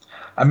man,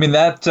 I mean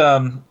that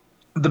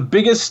the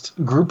biggest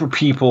group of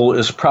people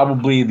is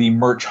probably the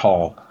merch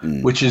hall,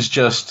 which is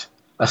just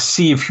a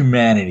sea of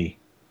humanity,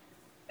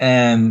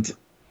 and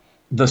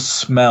the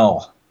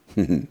smell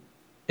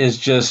is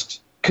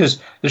just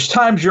because there's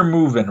times you're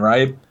moving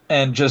right,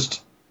 and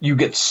just you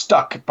get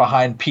stuck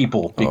behind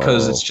people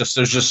because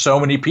there's just so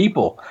many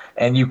people,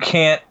 and you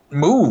can't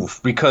move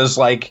because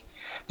like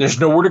there's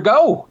nowhere to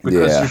go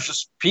because there's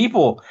just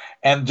people,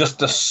 and just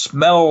the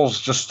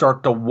smells just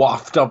start to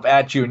waft up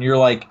at you, and you're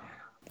like,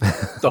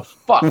 the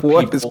fuck?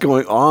 What is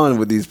going on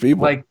with these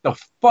people? Like, the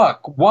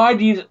fuck? Why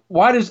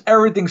does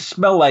everything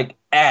smell like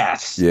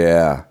ass?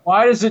 Yeah.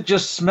 Why does it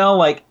just smell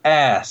like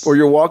ass? Or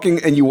you're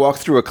walking and you walk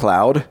through a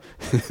cloud.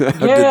 I did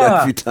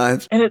that a few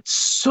times. And it's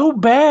so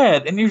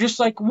bad, and you're just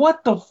like,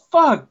 what the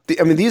fuck?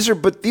 I mean, these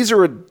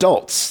are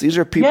adults. These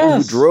are people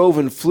who drove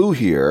and flew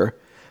here,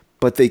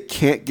 but they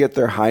can't get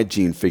their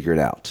hygiene figured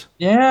out.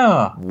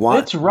 Yeah. Why?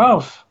 It's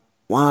rough.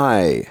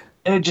 Why?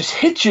 And it just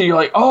hits you. You're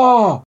like,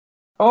 oh.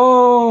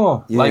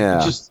 Yeah. Like,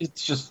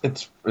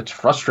 it's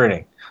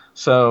frustrating.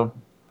 So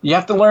you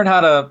have to learn how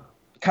to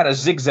kind of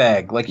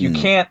zigzag. Like, you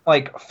can't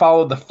like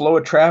follow the flow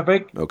of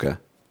traffic. Okay.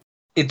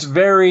 It's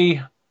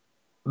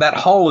that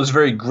hall is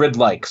very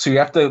grid-like, so you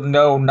have to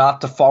know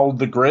not to follow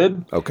the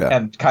grid. Okay.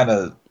 And kind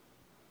of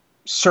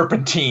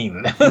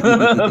serpentine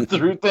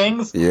through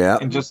things. Yeah.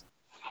 And just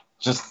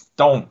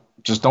don't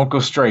go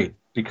straight,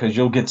 because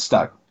you'll get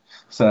stuck.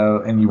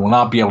 So, and you will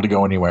not be able to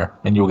go anywhere,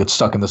 and you'll get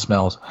stuck in the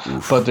smells.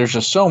 Oof. But there's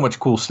just so much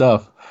cool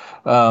stuff.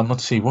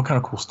 Let's see, what kind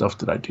of cool stuff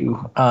did I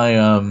do?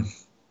 I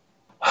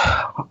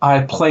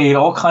played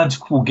all kinds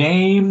of cool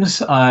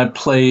games. I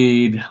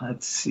played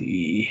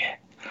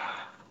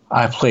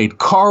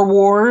Car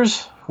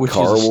Wars, which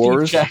Car is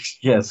Wars? Steve Jackson.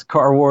 Yes,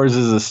 Car Wars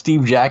is a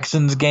Steve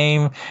Jackson's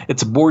game.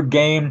 It's a board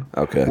game.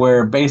 Okay.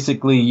 Where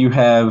basically you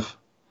have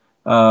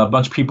a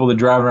bunch of people that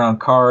drive around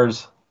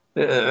cars.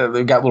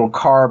 They've got little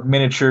car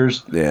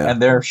miniatures, and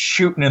they're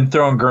shooting and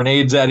throwing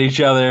grenades at each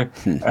other,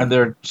 and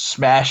they're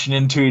smashing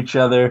into each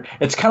other.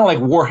 It's kind of like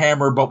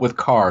Warhammer, but with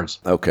cars.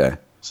 Okay.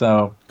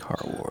 So Car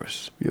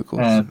Wars vehicles.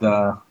 And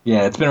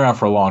it's been around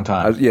for a long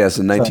time. It's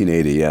in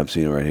 1980. Yeah, I'm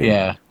seeing it right here.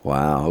 Yeah.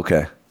 Wow.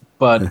 Okay.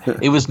 But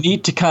it was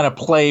neat to kind of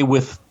play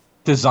with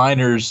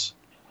designers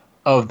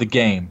of the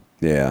game.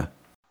 Yeah.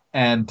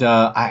 And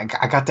I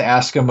got to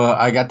ask him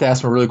a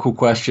really cool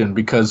question,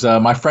 because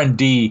my friend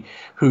D,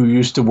 who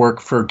used to work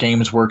for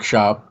Games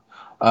Workshop,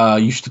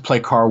 used to play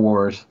Car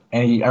Wars,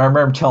 and I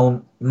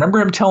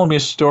remember him telling me a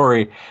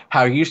story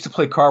how he used to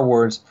play Car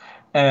Wars,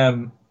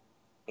 and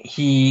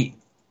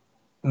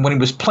when he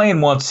was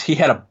playing once, he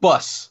had a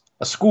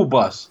school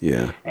bus.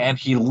 Yeah. And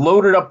he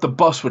loaded up the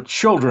bus with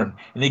children,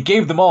 and he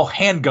gave them all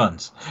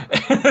handguns.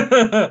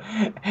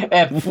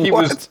 And he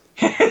was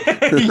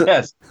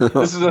yes,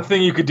 this is a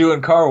thing you could do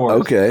in Car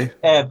Wars. Okay.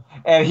 And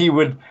he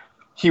would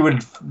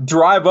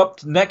drive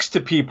up next to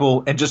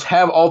people and just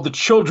have all the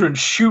children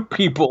shoot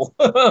people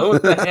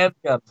with the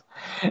handguns.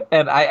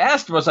 And I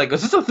asked him, I was like,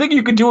 is this a thing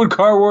you could do in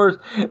Car Wars?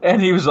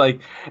 And he was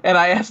like, and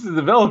I asked the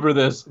developer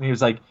this, and he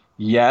was like,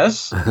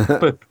 yes,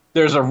 but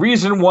there's a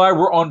reason why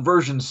we're on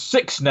version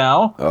 6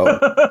 now. Oh.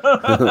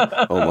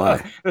 Oh, my.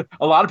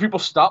 A lot of people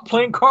stopped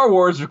playing Car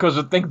Wars because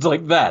of things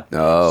like that.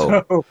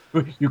 Oh.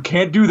 So you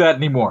can't do that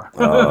anymore.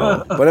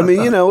 Oh. But, I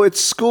mean, it's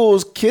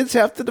schools. Kids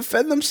have to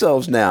defend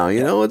themselves now.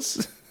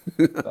 It's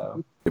give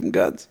them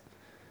guns.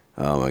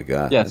 Oh, my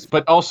God. Yes,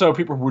 but also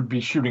people would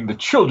be shooting the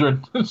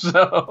children.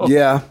 So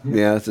Yeah,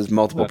 there's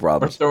multiple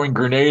problems. Or throwing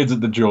grenades at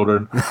the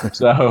children.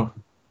 So...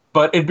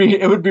 But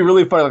it would be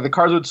really funny. Like, the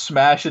cars would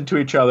smash into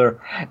each other,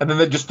 and then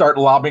they'd just start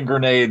lobbing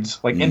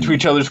grenades into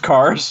each other's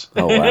cars.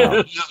 Oh, wow.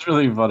 It's just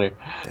really funny.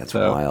 That's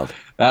wild.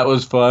 That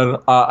was fun.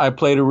 I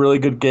played a really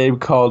good game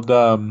called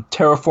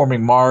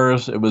Terraforming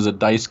Mars. It was a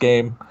dice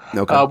game,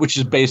 which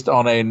is based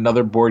on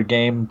another board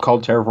game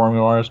called Terraforming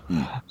Mars.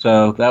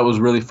 So that was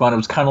really fun. It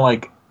was kind of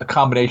like a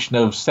combination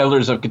of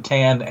Settlers of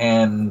Catan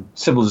and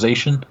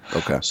Civilization.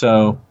 Okay.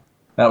 So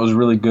that was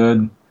really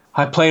good.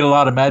 I played a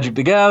lot of Magic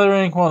the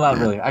Gathering. Well, not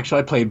really.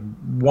 Actually, I played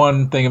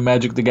one thing of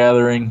Magic the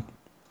Gathering.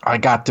 I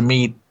got to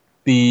meet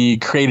the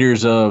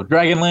creators of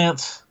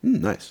Dragonlance.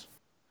 Nice.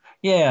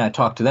 Yeah, I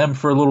talked to them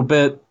for a little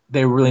bit.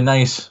 They were really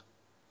nice.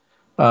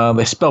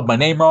 They spelled my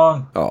name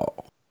wrong. Oh.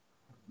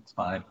 It's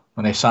fine.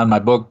 When they signed my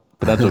book,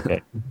 but that's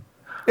okay.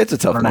 It's a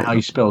tough I don't know how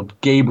you spelled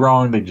Gabe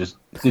wrong. They just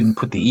didn't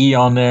put the E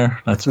on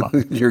there. That's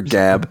fine. You're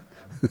Gab.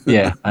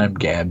 Yeah, I'm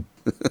Gab.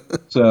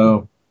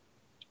 So,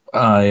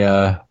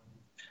 what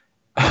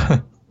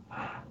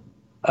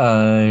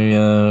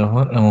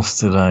else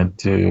did I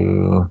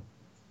do?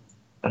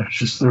 There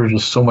was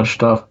just so much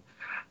stuff.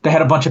 They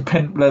had a bunch of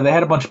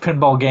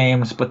pinball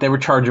games, but they were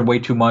charging way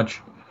too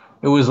much.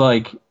 It was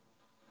like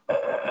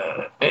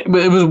it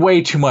was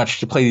way too much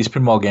to play these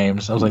pinball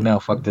games. I was like, no,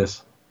 fuck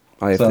this.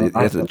 I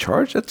have to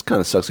charge? That kind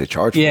of sucks. They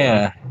charge for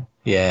Yeah.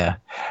 They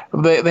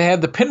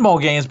had the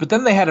pinball games, but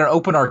then they had an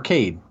open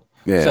arcade.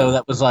 Yeah. So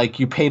that was like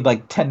you paid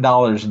like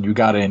 $10 and you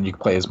got in. You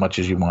could play as much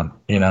as you want.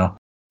 You know.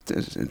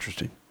 It's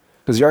interesting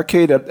because the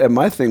arcade at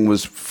my thing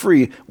was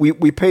free.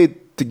 We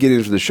paid to get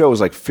into the show. It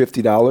was like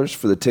 $50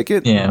 for the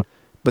ticket. Yeah.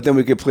 But then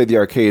we could play the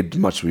arcade as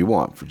much as we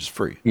want for just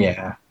free.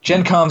 Yeah.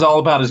 Gen Con's all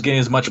about is getting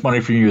as much money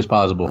from you as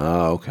possible.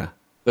 Oh, okay.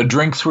 The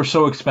drinks were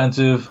so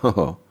expensive.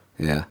 Oh,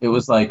 yeah. It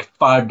was like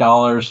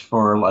 $5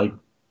 for like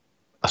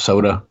a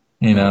soda.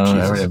 You know,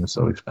 Jesus. everything was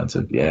so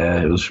expensive.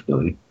 Yeah, it was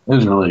really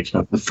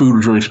expensive. The food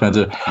was really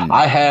expensive.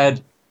 I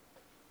had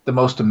the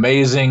most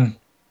amazing.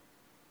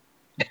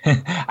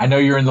 I know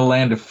you're in the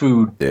land of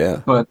food.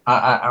 Yeah. But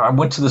I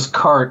went to this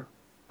cart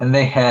and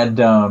they had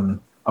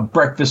a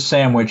breakfast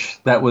sandwich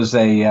that was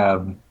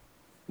it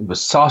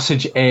was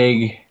sausage,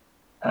 egg,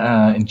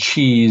 and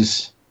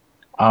cheese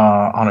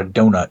on a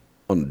donut.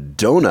 On a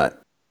donut?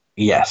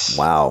 Yes.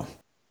 Wow.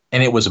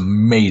 And it was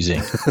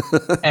amazing.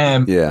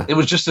 And Yeah. it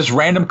was just this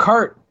random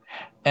cart.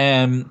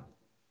 And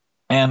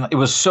it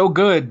was so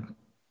good.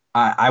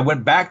 I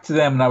went back to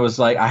them and I was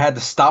like, I had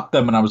to stop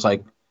them and I was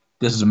like,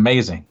 this is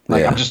amazing.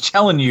 Like, Yeah. I'm just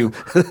telling you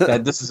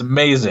that this is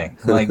amazing.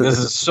 Like, this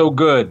is so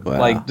good. Wow.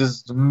 Like, this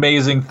is an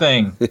amazing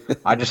thing.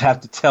 I just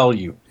have to tell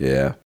you.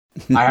 Yeah.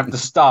 I have to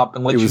stop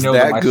and let It you was know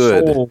that that my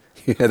good. soul,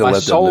 You had to my let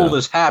them soul know.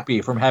 is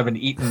happy from having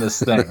eaten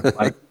this thing.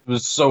 Like, it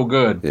was so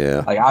good.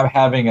 Yeah. Like, I'm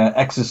having an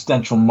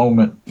existential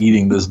moment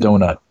eating this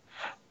donut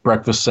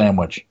breakfast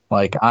sandwich.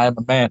 Like, I'm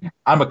a man.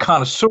 I'm a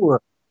connoisseur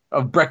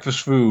of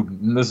breakfast food,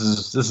 and this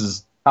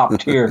is top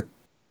tier.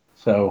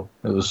 So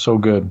it was so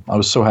good. I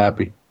was so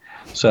happy.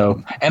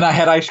 So, and I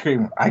had ice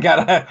cream. I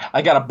got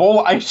a bowl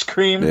of ice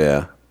cream.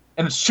 Yeah.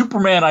 And it's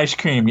Superman ice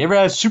cream. You ever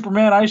had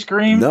Superman ice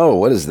cream? No,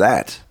 what is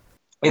that?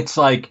 It's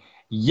like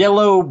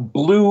yellow,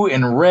 blue,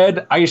 and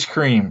red ice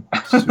cream.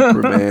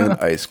 Superman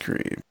ice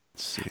cream.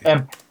 Let's see.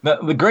 And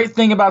the great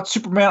thing about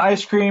Superman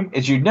ice cream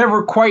is you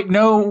never quite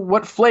know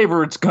what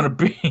flavor it's going to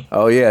be.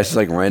 Oh, yeah. It's just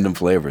like random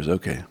flavors.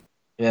 Okay.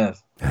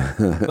 Yes.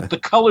 But the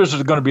colors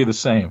are going to be the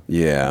same.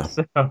 Yeah.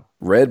 So,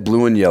 Red,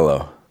 blue, and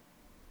yellow.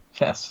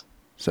 yes.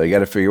 So you got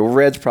to figure, well,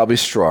 red's probably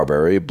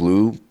strawberry,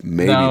 blue,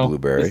 maybe No,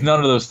 blueberry. it's none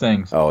of those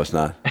things. Oh, it's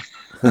not.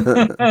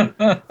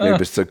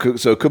 Maybe so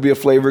it could be a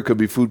flavor, it could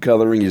be food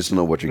coloring. You just don't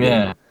know what you're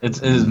Yeah,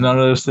 getting. it is none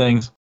of those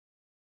things.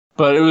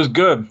 But it was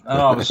good.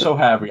 Oh, I was so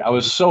happy. I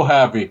was so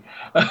happy.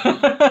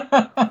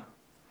 I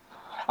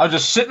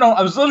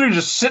was literally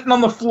just sitting on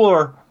the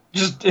floor,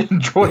 just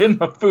enjoying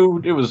my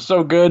food. It was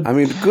so good. I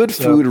mean, good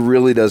food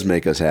really does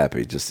make us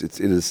happy. Just it's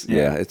a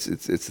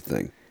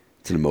thing.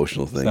 It's an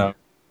emotional thing. So,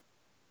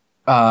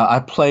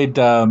 I played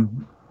the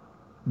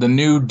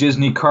new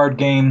Disney card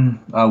game,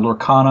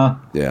 Lorcana.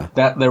 Yeah.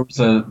 That there was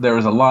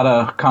a lot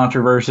of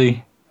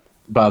controversy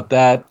about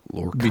that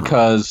Lorcana.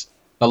 because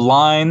the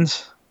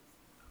lines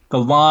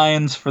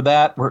for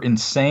that were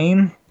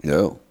insane.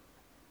 No.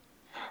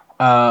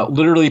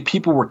 Literally,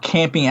 people were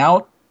camping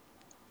out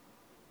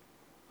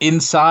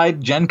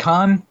inside Gen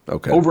Con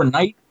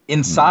overnight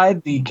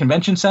inside the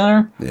convention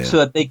center so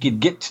that they could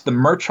get to the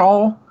merch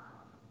hall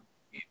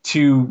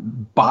to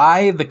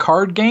buy the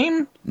card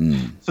game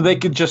so they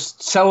could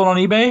just sell it on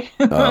eBay.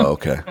 Oh,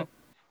 okay.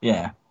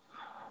 Yeah.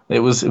 It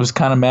was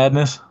kind of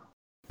madness.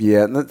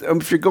 Yeah.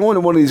 If you're going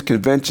to one of these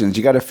conventions,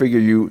 you got to figure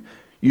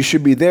you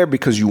should be there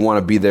because you want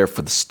to be there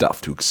for the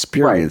stuff, to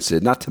experience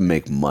it, not to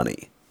make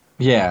money.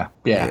 Yeah.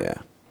 Yeah.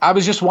 I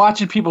was just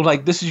watching people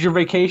like, this is your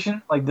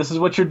vacation? Like, this is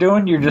what you're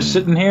doing? You're just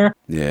sitting here?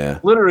 Yeah.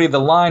 Literally, the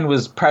line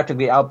was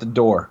practically out the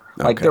door.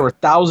 Like, Okay. there were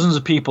thousands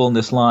of people in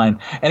this line.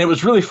 And it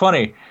was really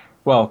funny.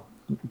 Well,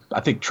 I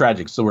think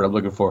tragic is the word I'm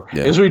looking for.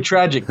 Yeah. It was really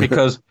tragic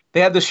because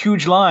they had this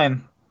huge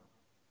line.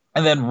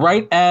 And then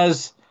right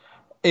as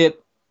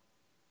it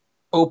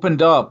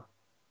opened up,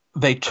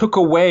 they took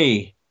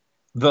away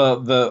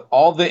the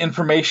all the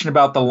information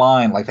about the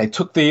line. Like, they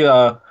took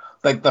the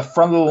front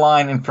of the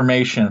line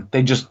information.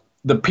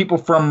 The people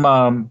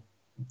from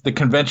the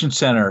convention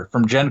center,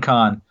 from Gen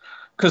Con,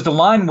 because the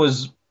line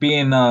was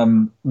being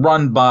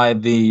run by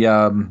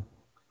the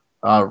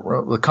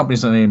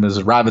company's name is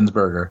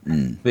Ravensburger.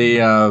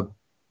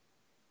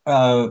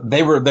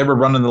 They were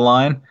running the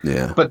line.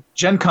 Yeah. But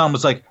Gen Con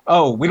was like,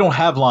 oh, we don't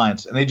have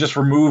lines. And they just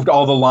removed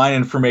all the line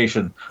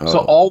information. So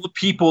Oh. all the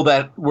people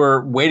that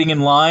were waiting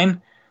in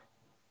line,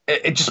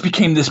 it just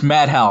became this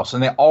madhouse.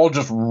 And they all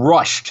just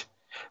rushed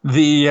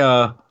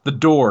the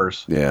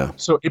doors. Yeah.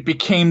 So it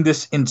became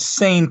this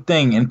insane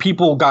thing. And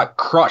people got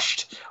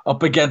crushed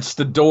up against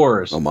the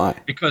doors. Oh, my.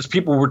 Because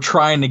people were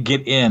trying to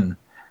get in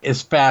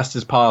as fast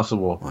as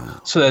possible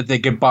so that they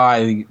could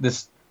buy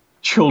this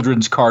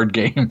children's card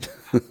game.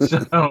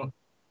 So,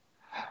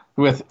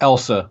 with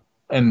Elsa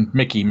and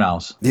Mickey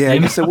Mouse. Yeah, I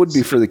guess it would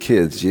be for the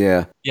kids.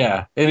 Yeah.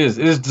 Yeah, it is.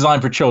 It is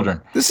designed for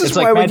children. This is It's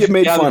why like we get Magic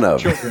made the fun Gathering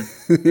of. for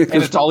children.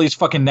 And it's all these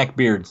fucking neck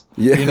beards.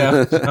 Yeah. You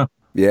know? So,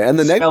 Yeah, and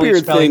the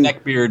neckbeard smelly thing.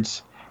 neck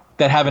beards.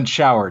 that haven't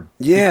showered.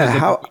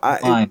 Yeah,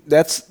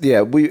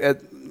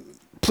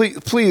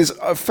 please,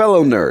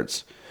 fellow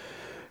nerds,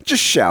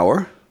 just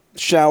shower,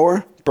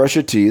 brush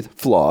your teeth,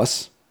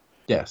 floss.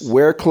 Yes.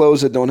 Wear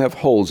clothes that don't have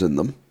holes in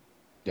them.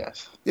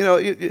 Yes. You know,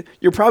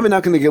 you're probably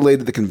not going to get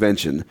laid at the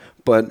convention,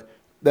 but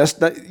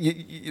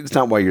it's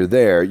not why you're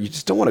there. You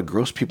just don't want to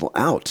gross people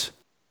out.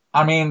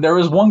 I mean, there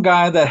was one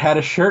guy that had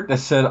a shirt that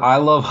said, "I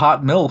love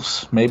hot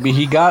MILFs." Maybe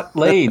he got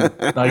laid.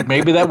 Like,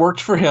 maybe that worked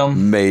for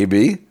him.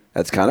 Maybe.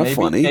 That's kind of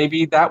funny.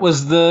 Maybe that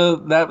was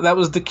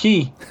the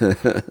key.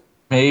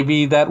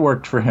 Maybe that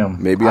worked for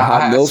him. Maybe a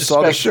hot MILF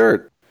saw the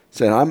shirt.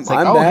 Said, I'm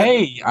back.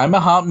 Hey, I'm a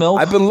hot MILF.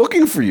 I've been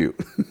looking for you.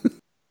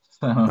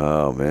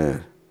 Oh,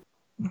 man.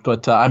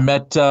 But I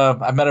met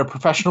a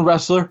professional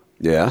wrestler.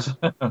 Yeah.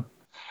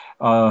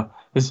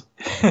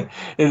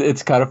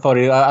 It's kind of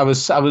funny. I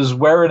was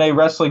wearing a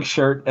wrestling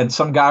shirt, and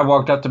some guy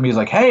walked up to me. He's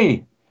like,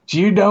 "Hey, do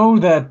you know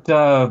that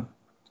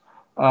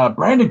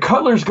Brandon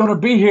Cutler's gonna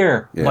be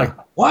here?" Yeah. I'm like,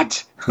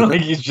 what?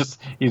 Like he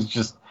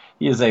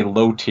is a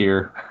low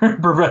tier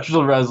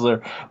professional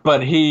wrestler,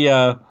 but he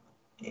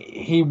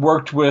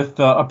worked with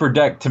Upper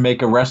Deck to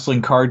make a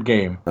wrestling card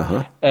game,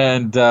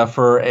 and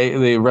for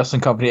the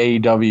wrestling company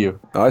AEW.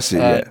 Oh, I see.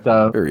 And,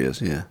 there he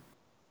is. Yeah,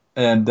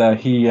 and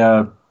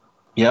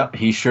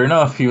he sure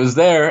enough, he was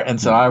there.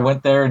 And so I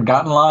went there and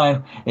got in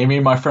line. And me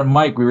and my friend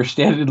Mike, we were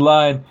standing in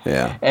line.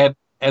 Yeah. And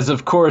as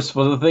of course,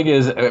 well, the thing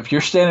is, if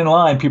you're standing in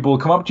line, people will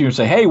come up to you and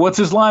say, "Hey, what's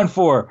his line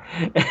for?"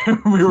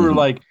 And we were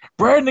like,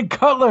 "Brandon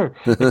Cutler."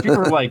 And people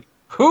were like,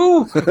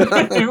 "Who?"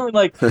 we were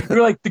like,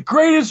 "The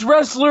greatest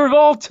wrestler of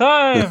all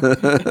time."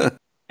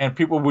 And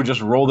people would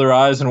just roll their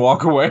eyes and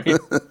walk away.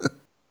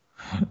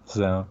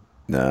 So.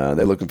 Nah,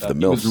 they're looking for the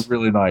MILFs. He was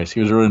really nice.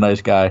 He was a really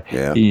nice guy.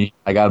 Yeah.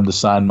 I got him to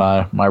sign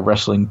my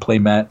wrestling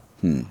playmat.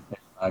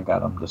 I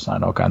got him to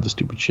sign all kinds of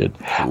stupid shit.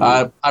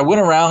 I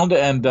went around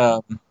and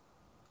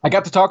I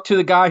got to talk to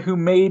the guy who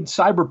made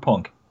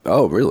Cyberpunk.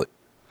 Oh, really?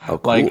 Oh,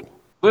 cool. Like,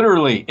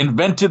 literally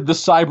invented the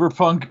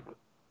Cyberpunk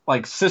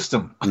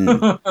system.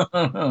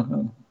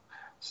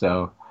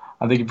 So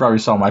I think you probably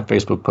saw my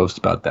Facebook post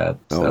about that.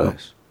 Oh,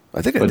 nice.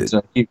 I think I did.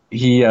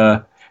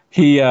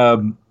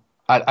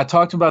 I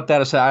talked about that.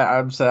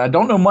 I said I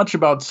don't know much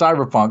about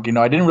Cyberpunk. You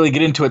know, I didn't really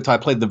get into it until I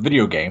played the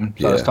video game.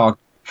 So I was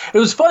talking. It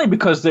was funny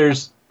because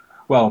there's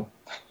a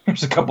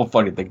couple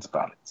funny things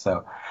about it.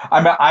 So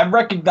I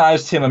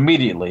recognized him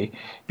immediately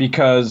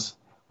because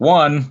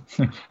one,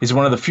 he's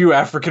one of the few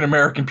African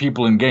American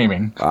people in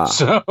gaming.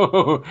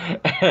 So,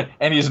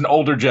 and he's an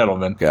older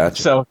gentleman.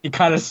 Gotcha. So he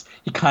kind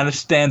of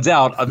stands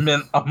out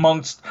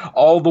amongst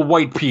all the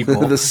white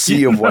people. The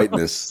sea of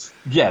whiteness.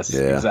 Yes,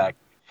 exactly.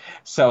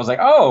 So I was like,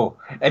 oh,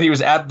 and he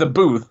was at the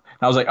booth.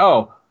 And I was like,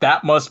 oh,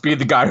 that must be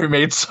the guy who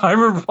made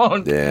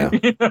Cyberpunk. Yeah.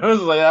 I was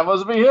like, that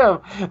must be him.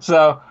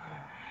 So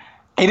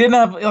he didn't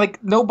have,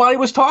 nobody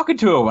was talking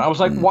to him. I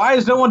was like, why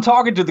is no one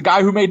talking to the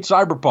guy who made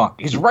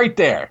Cyberpunk? He's right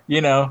there,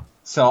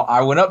 So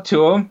I went up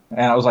to him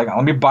and I was like,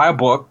 let me buy a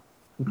book.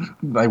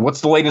 Like,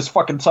 what's the latest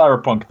fucking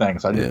Cyberpunk thing?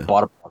 So I just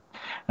bought a book.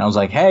 And I was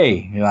like,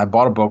 hey, I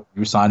bought a book.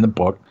 You signed the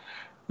book.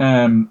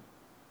 And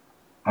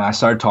I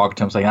started talking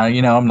to him, saying,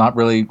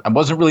 I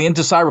wasn't really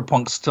into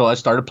Cyberpunk until I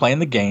started playing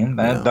the game.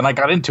 Then I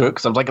got into it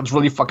because I was like, it's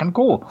really fucking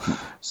cool.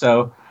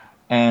 So,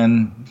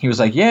 and he was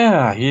like,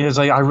 yeah. He was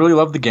like, I really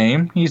love the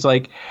game. He's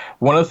like,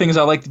 one of the things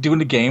I like to do in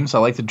the games, I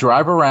like to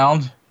drive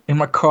around in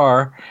my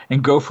car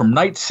and go from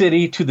Night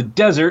City to the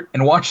desert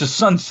and watch the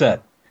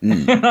sunset.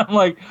 And I'm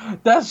like,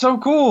 that's so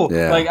cool.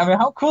 Yeah.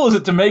 How cool is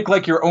it to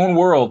make your own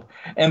world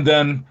and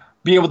then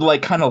be able to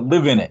kind of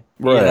live in it?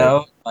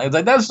 Right.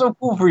 That's so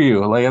cool for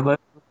you.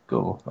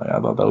 Cool. I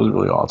thought that was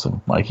really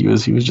awesome. He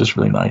was just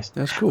really nice.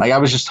 That's cool. I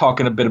was just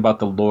talking a bit about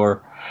the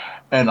lore,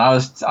 and I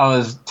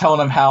was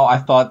telling him how I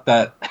thought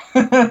that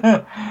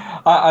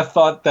I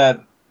thought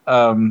that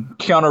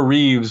Keanu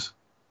Reeves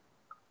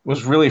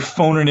was really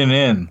phoning it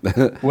in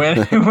when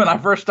I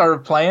first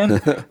started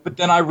playing, but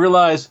then I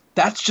realized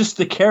that's just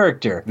the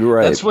character.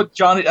 Right. That's what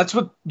Johnny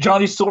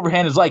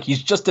Silverhand is like.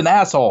 He's just an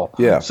asshole.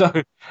 Yeah. So,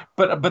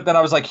 but then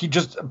I was like,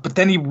 but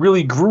then he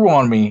really grew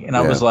on me, and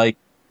I was like.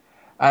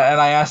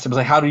 And I asked him, I was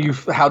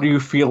like, how do you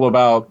feel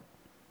about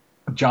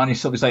Johnny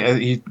Silver? He's like,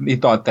 he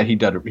thought that he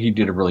did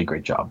a really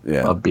great job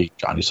of being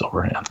Johnny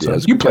Silverhand. So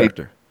you played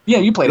character. Yeah,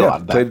 you played a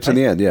lot of that. Played it to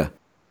the end, yeah.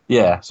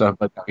 Yeah, so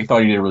but he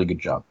thought he did a really good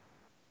job.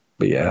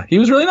 But yeah, he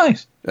was really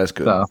nice. That's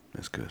good.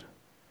 That's good.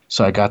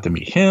 So I got to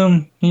meet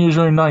him. He was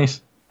really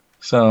nice.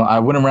 So I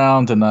went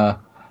around and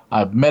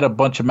I met a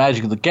bunch of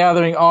Magic the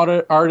Gathering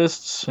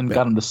artists and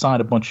got them to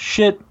sign a bunch of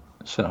shit.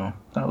 So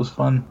that was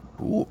fun.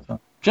 Cool. So,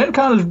 Gen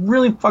Con is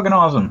really fucking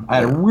awesome. I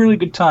had a really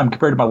good time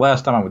compared to my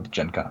last time I went to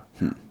Gen Con.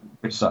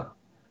 It sucked.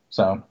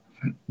 So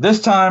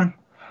this time,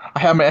 I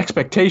had my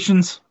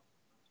expectations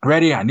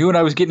ready. I knew what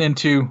I was getting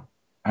into,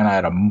 and I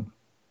had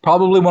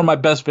probably one of my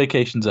best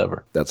vacations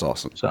ever. That's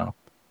awesome. So,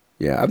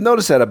 yeah, I've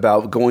noticed that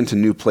about going to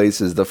new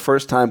places. The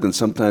first time can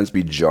sometimes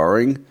be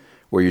jarring,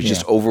 where you're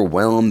just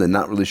overwhelmed and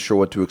not really sure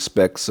what to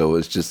expect. So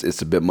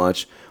it's a bit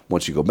much.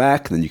 Once you go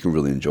back, then you can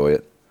really enjoy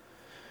it.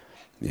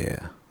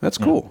 Yeah, that's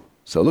cool.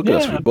 So look at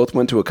us. We both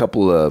went to a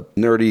couple of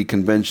nerdy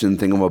convention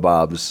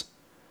thingamabobs.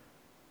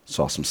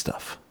 Saw some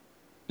stuff.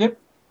 Yep.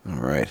 All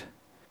right.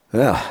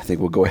 Well, I think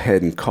we'll go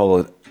ahead and call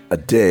it a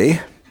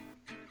day.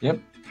 Yep.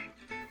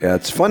 Yeah,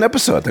 it's a fun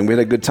episode. I think we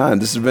had a good time.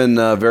 This has been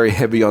very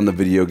heavy on the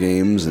video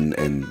games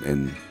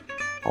and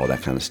all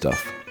that kind of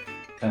stuff.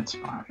 That's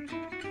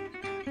fine.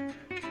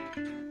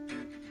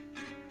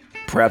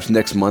 Perhaps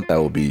next month that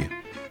will be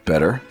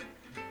better.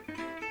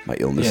 My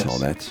illness and all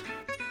that.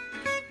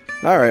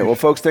 All right. Well,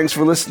 folks, thanks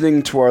for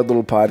listening to our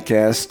little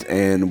podcast,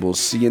 and we'll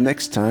see you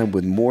next time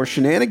with more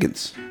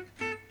shenanigans.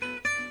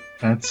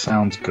 That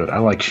sounds good. I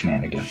like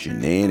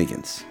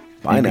Shenanigans.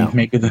 Bye now.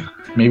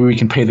 Maybe we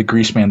can pay the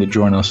grease man to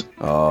join us.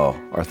 Oh,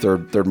 our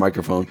third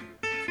microphone.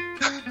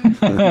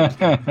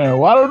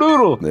 Waddle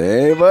doodle.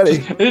 Hey, buddy.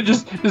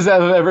 Just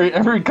have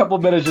every couple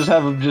of minutes, just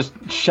have him just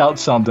shout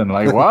something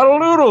like waddle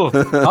doodle,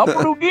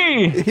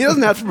 hoppadoogie. He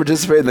doesn't have to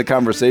participate in the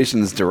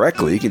conversations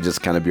directly. He can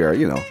just kind of be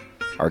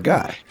our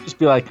guy. Just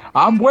be like,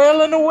 I'm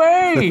wailing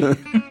away.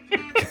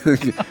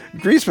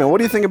 Greaseman, what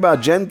do you think about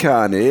Gen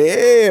Con?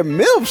 Yeah,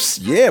 MILFs.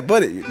 Yeah,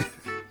 buddy.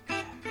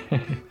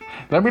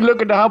 Let me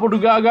look at the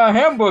Hoppadoo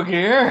handbook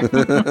here.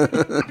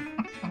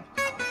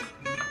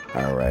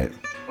 All right.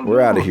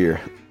 We're out of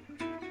here.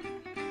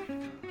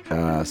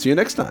 See you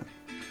next time.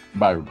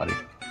 Bye, everybody.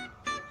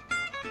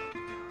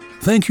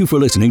 Thank you for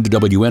listening to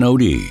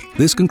WNOD.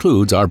 This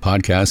concludes our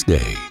podcast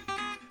day.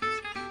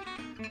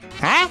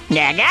 Huh?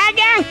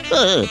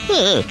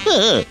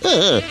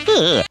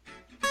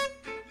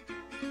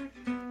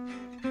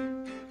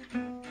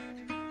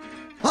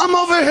 I'm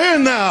over here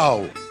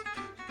now!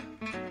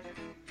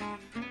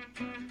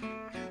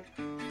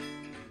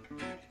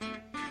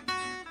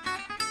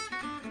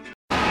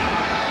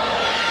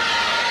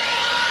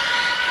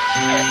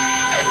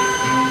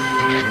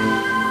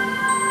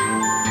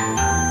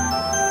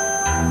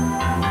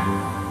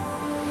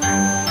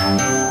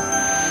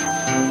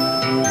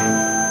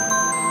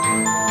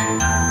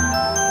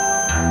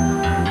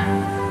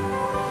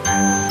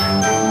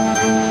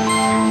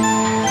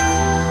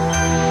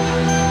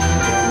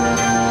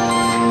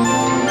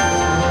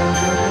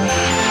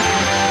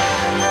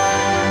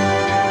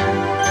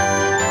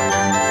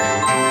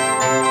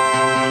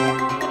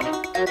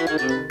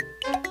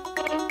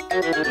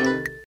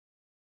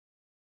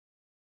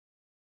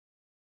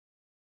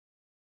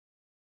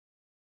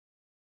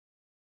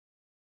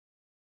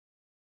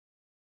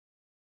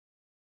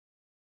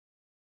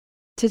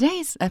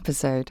 Today's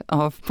episode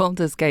of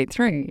Baldur's Gate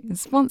 3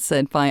 is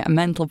sponsored by A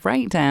Mental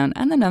Breakdown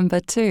and the number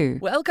 2.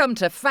 Welcome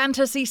to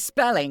fantasy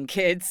spelling,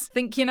 kids.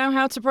 Think you know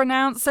how to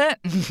pronounce it?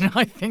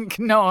 I think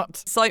not.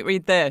 Sight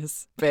read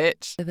this,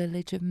 bitch. The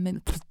village of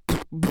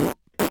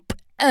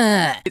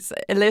it's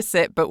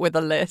illicit, but with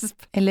a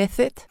lisp.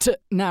 Illicit?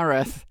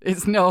 Nareth.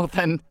 It's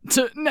northern.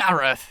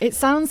 Nareth. It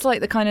sounds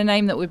like the kind of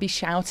name that would be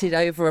shouted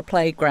over a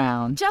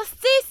playground.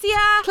 Justicia!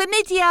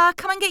 Chlamydia!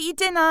 Come and get your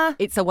dinner!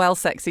 It's a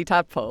well-sexy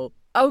tadpole.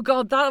 Oh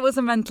god, that was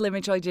a mental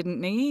image I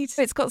didn't need.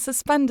 It's got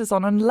suspenders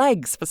on and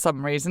legs for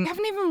some reason. I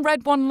haven't even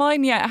read one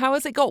line yet. How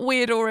has it got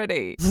weird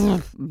already?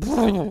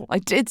 I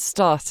did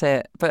start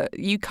it, but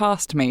you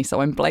cast me,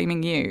 so I'm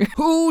blaming you.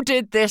 Who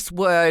did this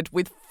word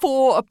with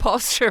 4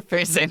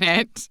 apostrophes in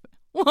it?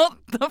 What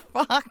the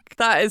fuck?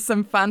 That is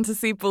some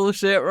fantasy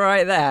bullshit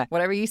right there.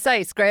 Whatever you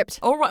say, script.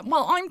 All right,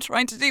 well, I'm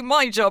trying to do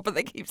my job, but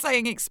they keep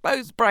saying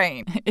exposed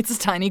brain. It's a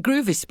tiny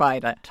groovy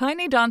spider.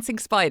 Tiny dancing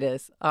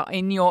spiders are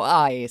in your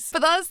eyes.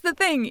 But that's the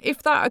thing.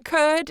 If that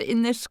occurred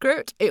in this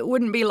script, it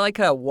wouldn't be like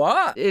a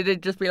what?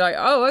 It'd just be like,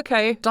 oh,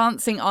 okay.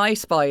 Dancing eye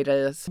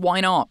spiders.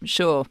 Why not?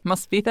 Sure.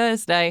 Must be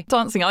Thursday.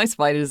 Dancing eye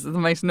spiders is the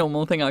most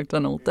normal thing I've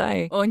done all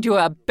day. And you're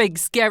a big,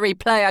 scary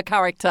player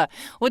character.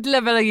 What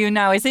level are you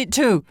now? Is it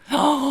 2?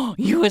 Oh,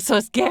 you were so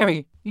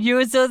scary. You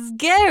were so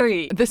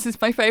scary. This is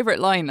my favourite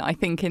line, I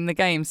think, in the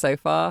game so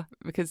far,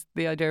 because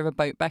the idea of a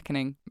boat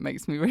beckoning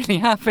makes me really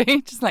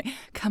happy. Just like,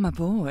 come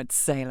aboard,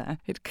 sailor.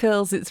 It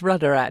curls its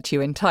rudder at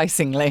you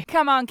enticingly.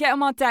 Come on, get on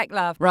my deck,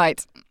 love.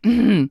 Right.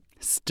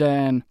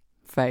 Stern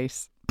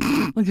face.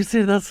 Well, you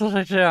see, that's what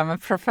I do. I'm a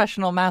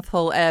professional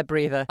mouthhole air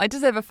breather. I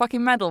deserve a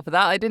fucking medal for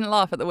that. I didn't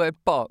laugh at the word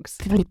box.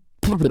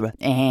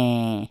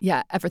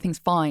 Yeah, everything's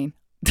fine.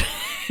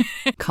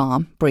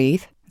 Calm,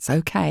 breathe. It's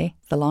okay.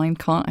 The line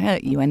can't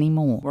hurt you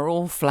anymore. We're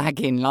all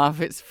flagging, love.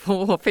 It's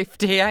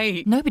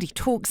 4:58. Nobody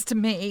talks to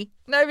me.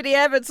 Nobody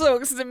ever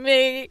talks to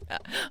me.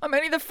 I'm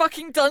only the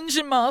fucking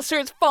dungeon master.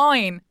 It's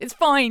fine. It's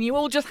fine. You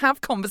all just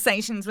have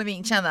conversations with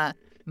each other.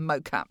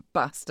 Mocap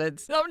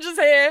bastards. I'm just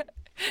here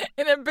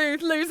in a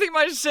booth losing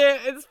my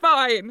shit. It's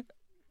fine.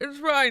 It's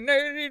fine.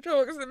 Nobody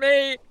talks to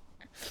me.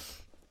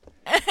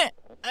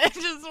 I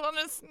just want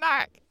a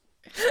snack.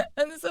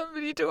 And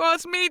somebody to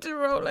ask me to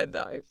roll a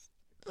dice.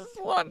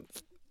 Just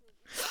once.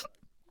 Yeah,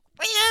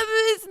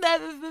 but it's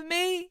never for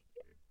me.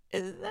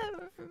 It's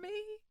never for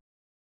me.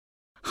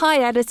 Hi,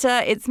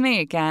 editor. It's me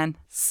again.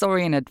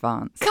 Sorry in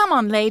advance. Come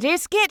on,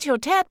 ladies. Get your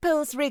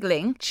tadpoles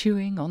wriggling.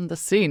 Chewing on the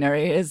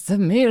scenery is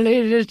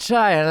Amelia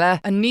Tyler,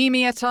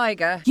 anemia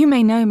tiger. You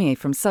may know me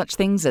from such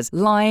things as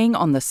lying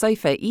on the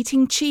sofa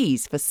eating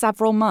cheese for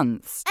several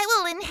months. I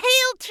will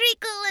hail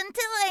treacle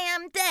until I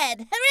am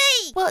dead.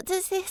 Hooray! What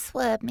does this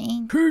word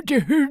mean?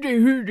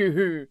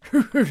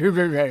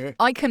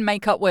 I can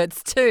make up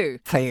words too.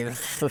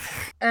 Thanks,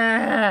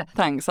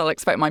 I'll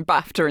expect my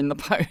BAFTA in the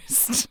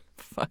post.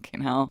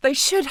 Fucking hell. They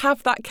should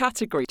have that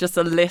category. Just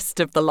a list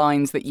of the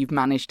lines that you've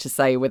managed to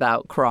say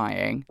without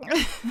crying.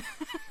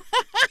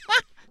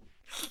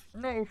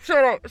 No,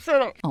 shut up.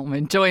 Oh, I'm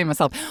enjoying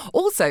myself.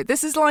 Also,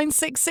 this is line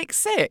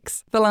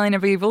 666. The line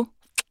of evil.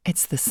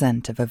 It's the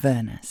scent of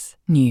Avernus,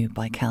 new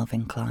by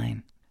Calvin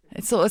Klein.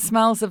 It sort of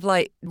smells of,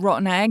 like,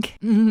 rotten egg.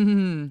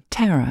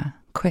 Terror.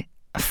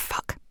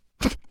 Fuck.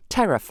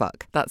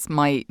 Terrorfuck. That's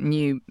my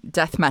new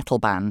death metal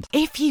band.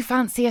 If you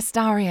fancy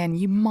Astarion,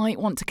 you might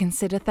want to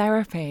consider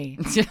therapy.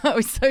 I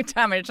was so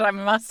damaged, I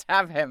must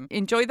have him.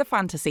 Enjoy the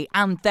fantasy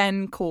and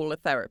then call a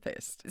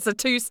therapist. It's a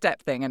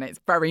 2-step thing and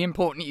it's very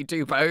important you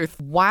do both.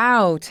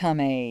 Wow,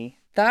 Tummy.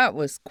 That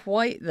was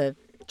quite the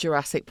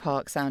Jurassic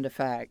Park sound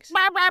effect.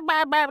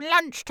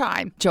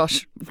 Lunchtime.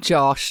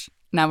 Josh.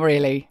 Now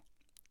really.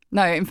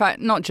 No, in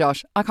fact, not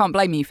Josh. I can't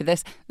blame you for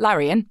this.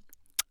 Larian.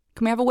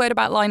 Can we have a word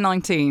about line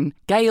 19?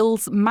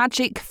 Gale's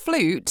magic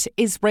flute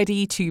is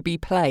ready to be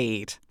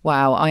played.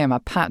 Wow, I am a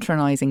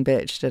patronising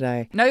bitch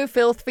today. No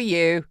filth for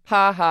you.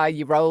 Ha ha,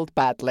 you rolled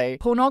badly.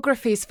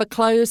 Pornography's for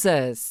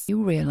closers.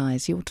 You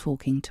realise you're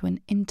talking to an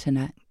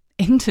internet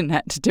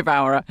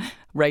devourer.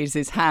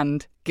 Raises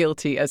hand,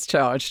 guilty as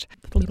charged.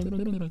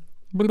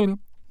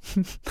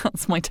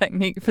 That's my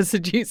technique for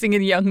seducing a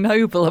young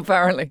noble,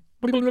 apparently.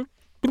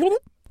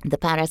 The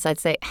parasite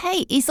say,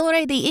 hey, he's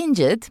already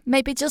injured.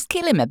 Maybe just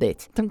kill him a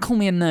bit. Don't call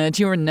me a nerd.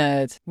 You're a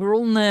nerd. We're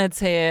all nerds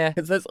here.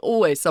 Because there's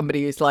always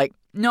somebody who's like,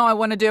 no, I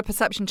want to do a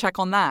perception check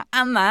on that.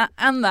 And that,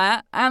 and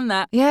that, and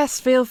that. Yes,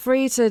 feel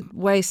free to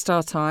waste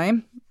our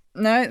time.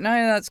 No,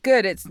 that's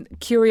good.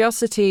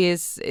 Curiosity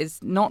is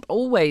not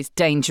always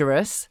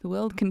dangerous. The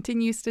world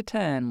continues to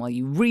turn while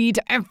you read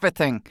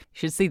everything. You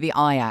should see the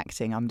eye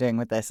acting I'm doing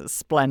with this. It's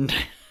splendid.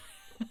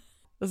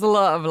 There's a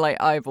lot of,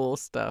 like, eyeball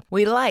stuff.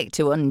 We like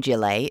to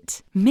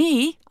undulate.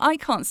 Me? I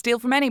can't steal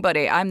from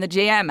anybody. I'm the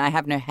GM. I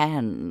have no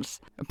hands.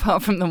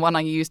 Apart from the one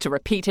I use to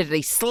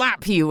repeatedly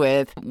slap you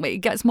with. It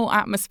gets more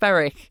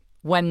atmospheric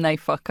when they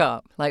fuck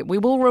up. Like, we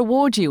will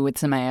reward you with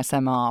some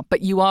ASMR,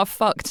 but you are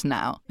fucked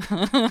now.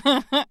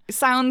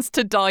 Sounds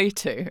to die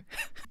to.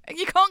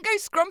 You can't go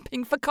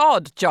scrumping for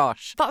cod,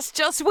 Josh. That's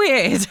just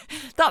weird.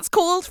 That's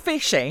called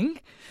fishing.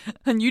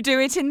 And you do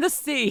it in the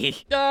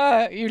sea.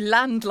 You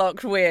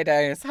landlocked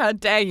weirdos. How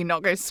dare you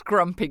not go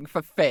scrumping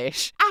for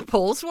fish?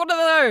 Apples? What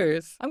are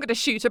those? I'm going to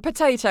shoot a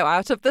potato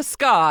out of the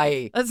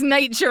sky, as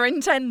nature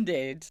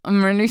intended.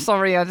 I'm really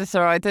sorry,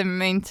 editor. I didn't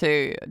mean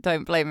to.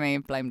 Don't blame me.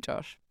 Blame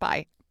Josh.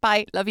 Bye.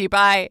 Bye. Love you.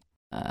 Bye.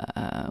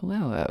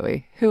 Where were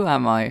we? Who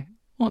am I?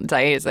 What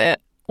day is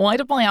it? Why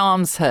do my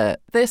arms hurt?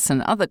 This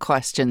and other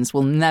questions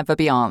will never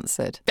be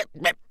answered.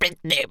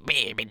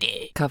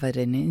 Covered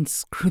in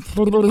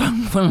inscrutable.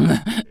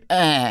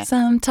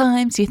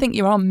 Sometimes you think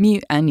you're on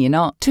mute and you're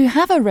not. To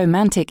have a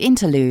romantic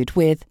interlude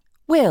with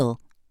Will,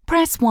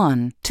 press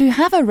 1. To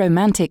have a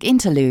romantic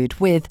interlude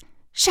with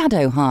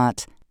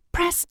Shadowheart,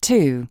 press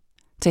 2.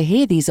 To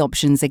hear these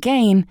options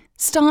again,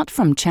 start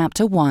from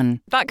chapter 1.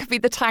 That could be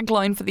the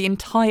tagline for the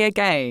entire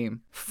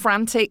game.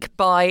 Frantic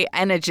by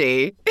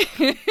energy.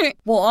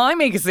 Well, I'm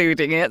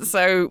exuding it,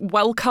 so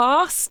well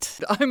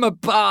cast. I'm a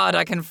bard.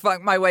 I can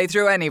fuck my way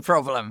through any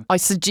problem. I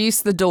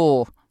seduce the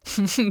door.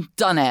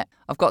 Done it.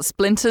 I've got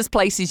splinters,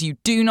 places you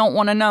do not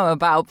want to know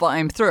about, but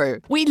I'm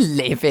through. We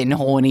live in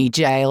Horny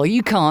Jail.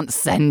 You can't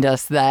send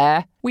us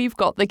there. We've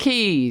got the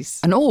keys.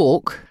 An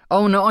orc?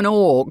 Oh, not an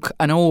orc.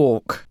 An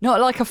orc. Not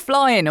like a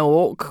flying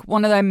orc.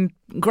 One of them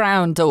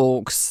ground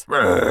orcs.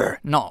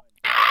 Not.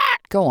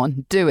 Go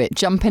on, do it.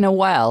 Jump in a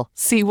well.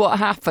 See what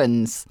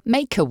happens.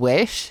 Make a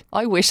wish.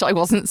 I wish I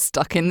wasn't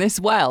stuck in this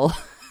well.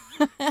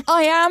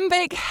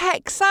 Iambic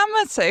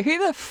hexameter.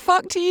 Who the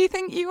fuck do you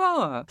think you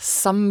are?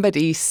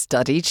 Somebody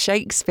studied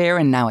Shakespeare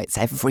and now it's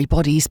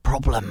everybody's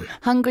problem.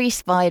 Hungry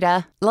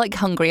spider. Like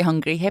hungry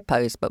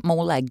hippos, but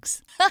more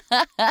legs.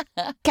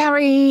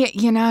 Gary,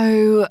 you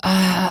know,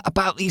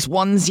 about these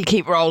ones you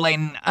keep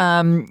rolling.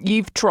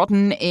 You've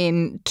trodden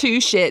in 2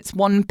 shits,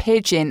 1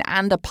 pigeon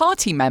and a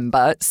party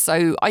member,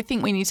 so I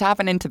think we need to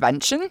have an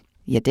intervention.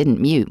 You didn't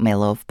mute, my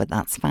love, but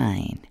that's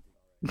fine.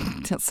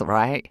 That's all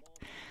right.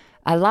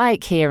 I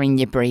like hearing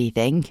you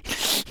breathing.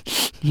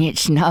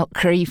 It's not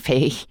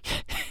creepy.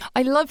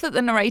 I love that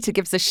the narrator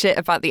gives a shit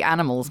about the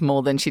animals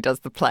more than she does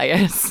the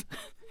players.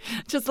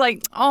 Just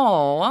like,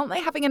 oh, aren't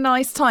they having a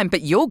nice time?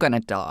 But you're going to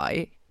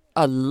die.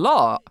 A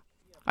lot.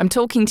 I'm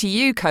talking to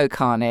you,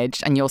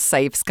 Co-Carnage, and your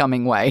safe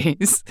scumming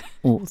ways.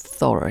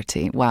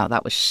 Authority. Wow,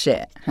 that was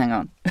shit. Hang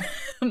on.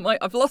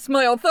 I've lost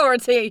my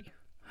authority.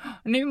 I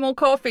need more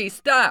coffee,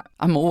 stat.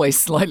 I'm always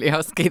slightly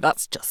husky.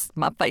 That's just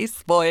my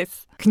face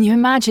voice. Can you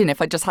imagine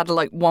if I just had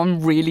like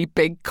one really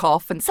big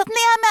cough and suddenly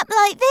I'm up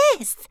like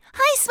this?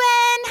 Hi,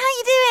 Sven. How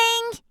you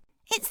doing?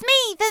 It's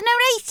me, the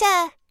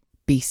narrator.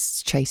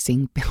 Beasts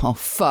chasing... Oh,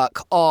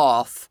 fuck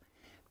off.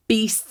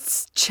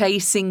 Beasts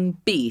chasing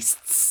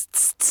beasts.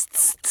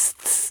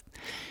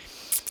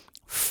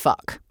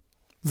 Fuck.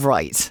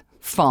 Right.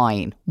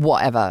 Fine.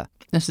 Whatever.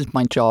 This is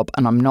my job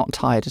and I'm not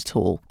tired at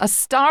all.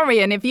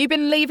 Astarion, have you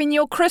been leaving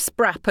your crisp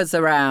wrappers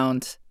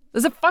around?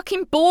 There's a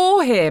fucking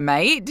boar here,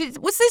 mate.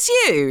 Was this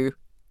you?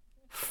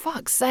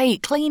 Fuck's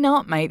sake, clean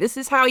up, mate. This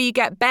is how you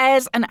get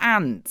bears and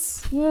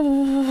ants. Fucking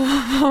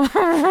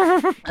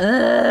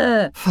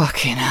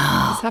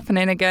hell. It's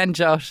happening again,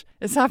 Josh.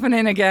 It's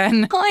happening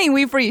again. Hi,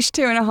 we've reached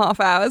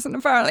 2.5 hours and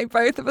apparently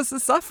both of us are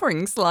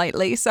suffering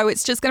slightly, so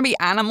it's just going to be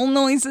animal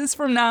noises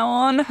from now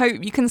on.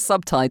 Hope you can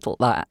subtitle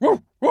that.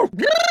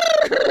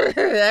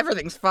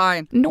 Everything's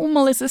fine.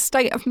 Normal is a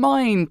state of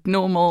mind.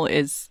 Normal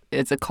is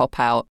a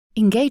cop-out.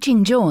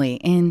 Engaging joy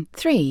in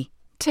 3,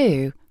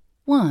 2,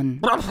 1.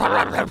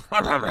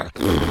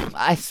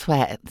 I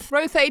sweat.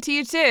 Rothe to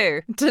you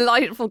too.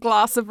 Delightful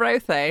glass of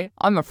Rothe.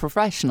 I'm a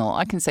professional.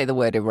 I can say the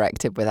word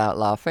erected without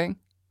laughing.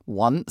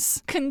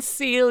 Once.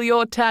 Conceal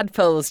your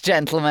tadpoles,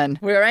 gentlemen.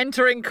 We're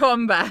entering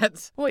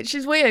combat. Which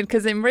is weird,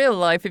 because in real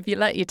life, if you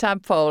let your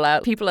tadpole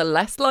out, people are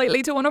less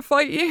likely to want to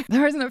fight you.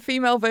 There isn't a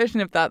female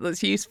version of that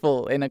that's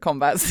useful in a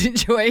combat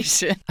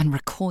situation. And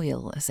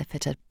recoil as if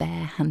it had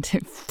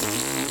bare-handed...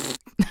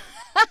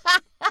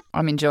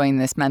 I'm enjoying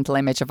this mental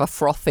image of a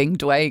frothing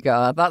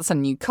Dwagar. That's a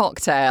new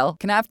cocktail.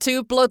 Can I have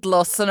 2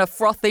 bloodlusts and a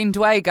frothing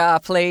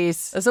Dwagar,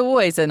 please? There's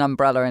always an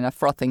umbrella in a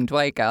frothing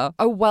Dwagar.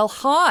 Oh, well,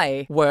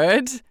 hi.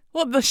 Word.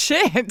 What the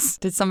shit?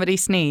 Did somebody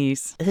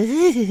sneeze?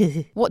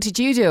 What did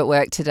you do at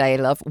work today,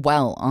 love?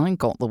 Well, I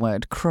got the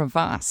word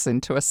crevasse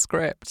into a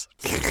script.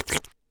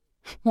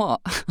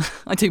 What?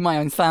 I do my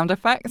own sound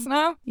effects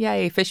now?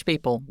 Yay, fish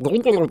people. Oh,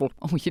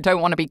 you don't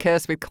want to be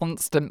cursed with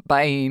Constance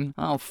Bane.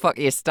 Oh, fuck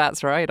your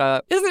stats right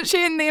up. Isn't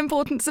she in The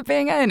Importance of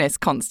Being Earnest,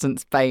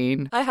 Constance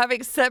Bane? I have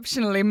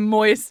exceptionally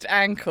moist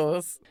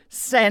ankles.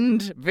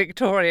 Send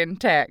Victorian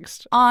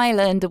text. I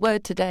learned a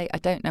word today. I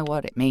don't know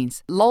what it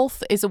means.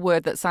 Lolth is a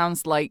word that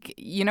sounds like,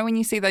 you know when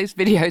you see those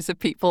videos of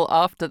people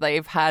after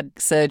they've had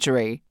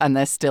surgery and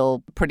they're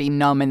still pretty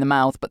numb in the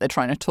mouth but they're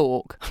trying to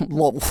talk?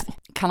 Lolth.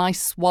 Can I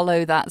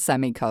swallow that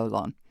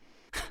semicolon?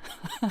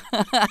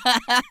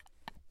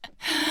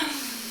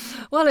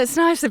 Well, it's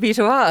nice of you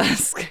to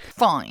ask.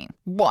 Fine.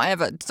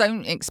 Whatever.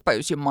 Don't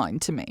expose your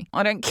mind to me.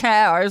 I don't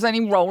care. I was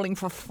only rolling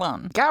for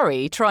fun.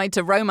 Gary tried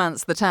to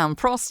romance the town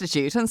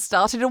prostitute and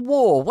started a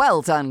war.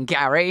 Well done,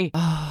 Gary.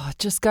 Oh,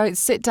 just go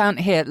sit down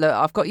here. Look,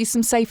 I've got you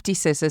some safety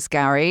scissors,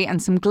 Gary,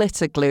 and some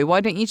glitter glue. Why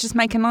don't you just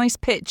make a nice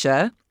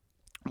picture?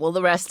 While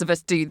the rest of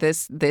us do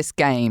this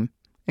game.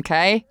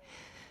 Okay?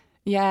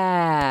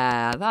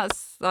 Yeah,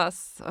 that's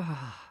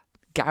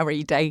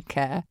Gary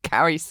Daycare.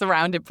 Gary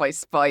surrounded by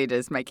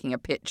spiders, making a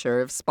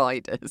picture of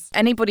spiders.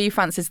 Anybody who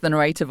fancies the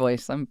narrator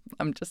voice, I'm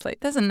just like,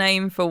 there's a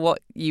name for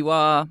what you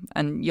are,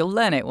 and you'll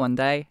learn it one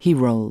day. He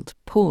rolled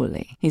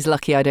poorly. He's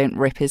lucky I don't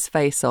rip his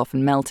face off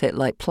and melt it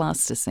like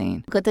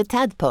plasticine. Got a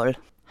tadpole.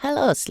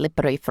 Hello,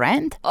 slippery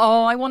friend.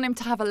 Oh, I want him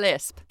to have a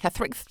lisp.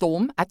 Ketherick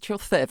Thorm at your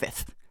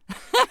service.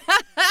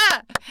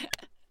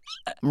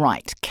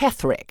 Right,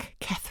 Ketherick.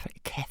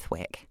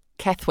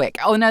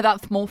 Oh no,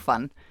 that's more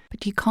fun.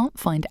 But you can't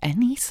find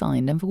any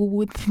sign of a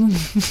wood. And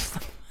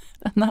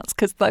that's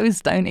because those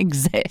don't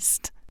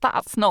exist.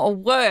 That's not a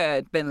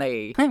word,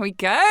 Billy. There we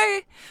go.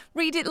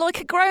 Read it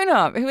like a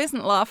grown-up who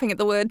isn't laughing at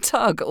the word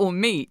tug or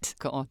meat.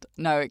 God,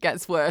 no, it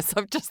gets worse.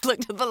 I've just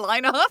looked at the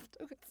line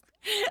afterwards.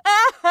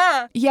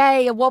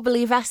 Yay, a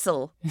wobbly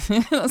vessel.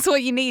 That's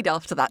what you need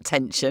after that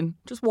tension.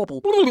 Just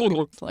wobble.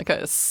 It's like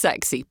a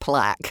sexy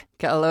plaque.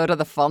 Get a load of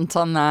the font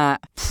on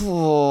that.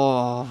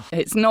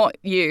 It's not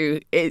you.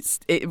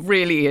 It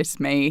really is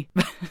me.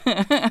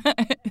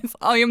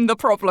 I am the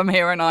problem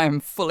here and I am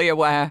fully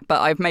aware.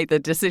 But I've made the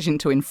decision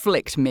to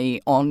inflict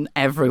me on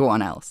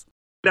everyone else.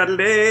 Hi,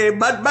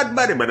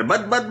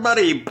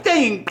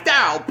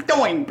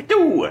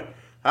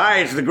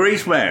 it's the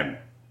Greaseman,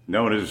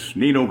 known as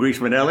Nino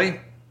Greasemanelli,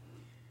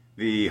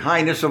 the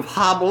Highness of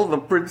Hobble, the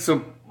Prince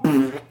of...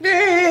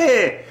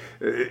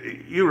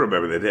 You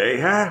remember the day,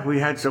 huh? We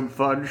had some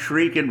fun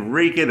shrieking,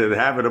 reeking, and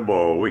having a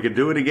ball. We can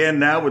do it again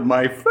now with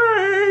my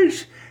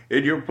face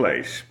in your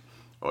place.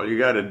 All you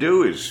gotta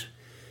do is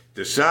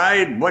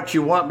decide what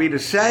you want me to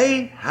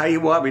say, how you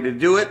want me to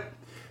do it.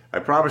 I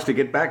promise to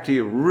get back to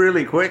you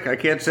really quick. I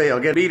can't say I'll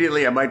get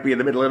immediately. I might be in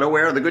the middle of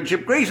nowhere on the good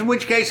ship Grace, in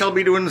which case I'll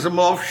be doing some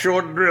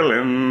offshore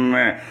drilling.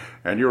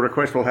 And your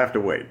request will have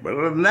to wait. But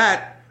other than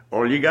that,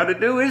 all you got to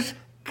do is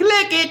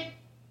click it.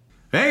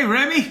 Hey,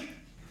 Remy.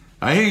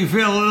 I hear you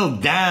feel a little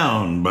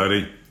down,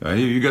 buddy. I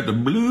hear you got the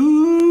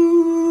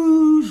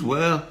blues.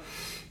 Well,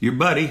 your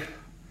buddy,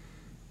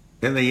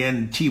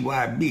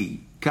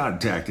 LANTYB,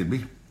 contacted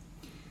me.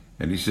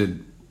 And he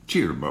said,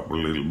 cheer him up a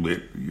little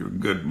bit. You're a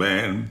good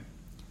man.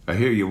 I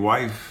hear your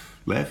wife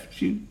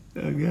left you,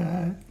 a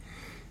guy.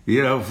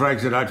 You know,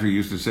 Frank Sinatra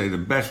used to say the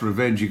best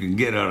revenge you can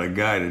get on a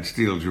guy that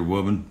steals your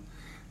woman,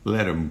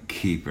 let him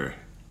keep her.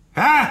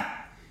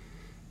 Ha!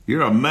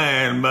 You're a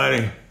man,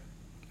 buddy.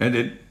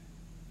 And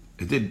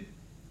did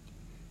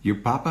your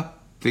papa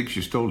thinks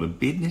you stole the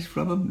business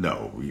from him?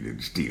 No, he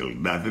didn't steal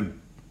nothing.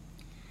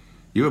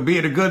 You were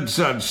being a good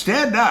son.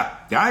 Stand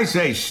up. I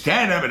say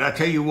stand up, and I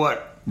tell you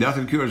what,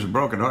 Nothing cures a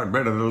broken heart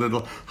better than a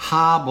little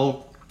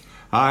hobble.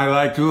 I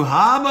like to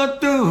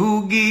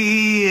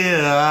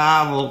hobble-doogie,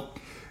 hobble.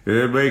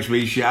 It makes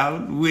me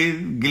shout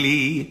with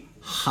glee,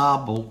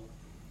 hobble.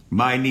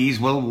 My knees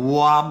will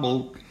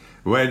wobble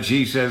when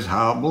she says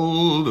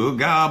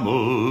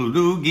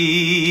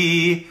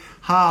hobble-doo-gobble-doogie,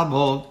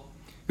 hobble.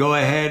 Go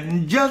ahead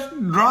and just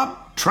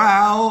drop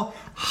trowel,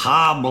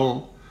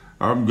 hobble.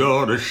 I'm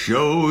gonna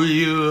show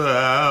you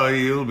how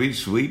you'll be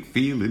sweet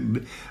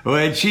feeling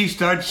when she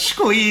starts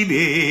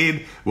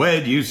squealing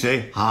when you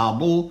say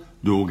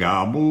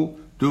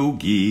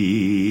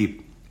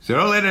hobble-doo-gobble-doogie. So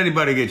don't let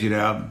anybody get you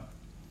down.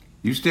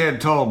 You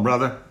stand tall,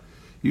 brother.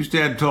 You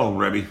stand tall,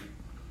 Rebby.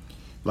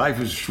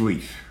 Life is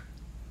sweet.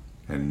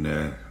 And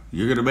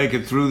you're gonna make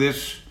it through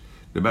this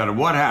no matter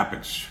what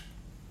happens.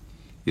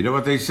 You know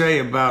what they say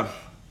about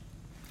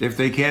if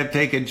they can't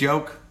take a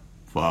joke?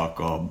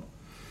 Fuck 'em.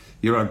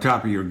 You're on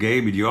top of your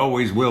game, and you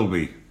always will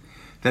be.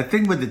 That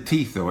thing with the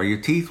teeth, though, are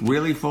your teeth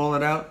really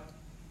falling out?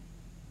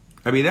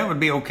 I mean, that would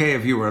be okay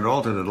if you were an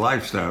alternate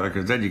lifestyle,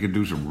 because then you could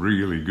do some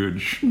really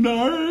good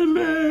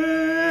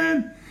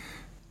snarling.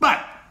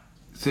 But,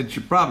 since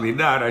you're probably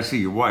not, I see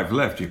your wife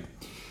left you.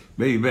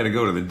 Maybe you better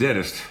go to the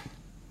dentist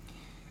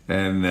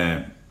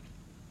and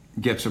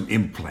get some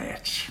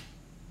implants.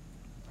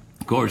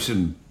 Of course,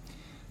 in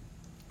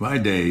my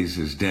days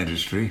as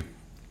dentistry,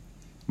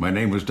 my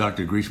name was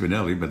Dr.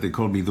 Griezmanelli, but they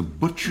called me the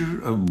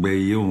Butcher of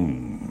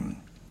Bayonne.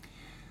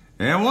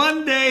 And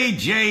one day,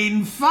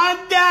 Jane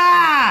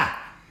Fonda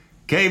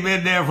came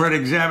in there for an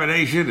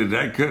examination, and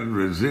I couldn't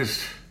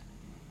resist.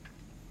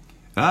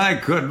 I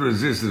couldn't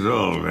resist at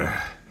all.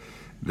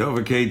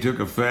 Novocaine took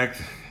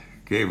effect,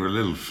 gave her a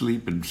little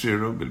sleeping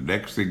serum, and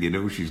next thing you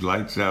know, she's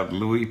lights out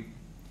Louie.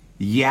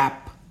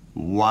 Yap,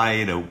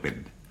 wide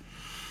open.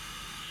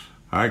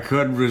 I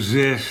couldn't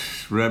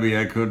resist, Rebby,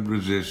 I couldn't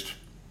resist.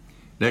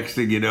 Next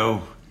thing you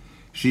know,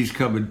 she's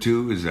coming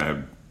to as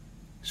I'm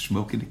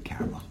smoking a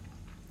Camel.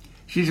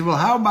 She said, well,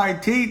 how are my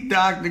teeth,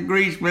 Dr.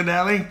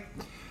 Griezmanelli?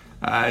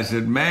 I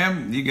said,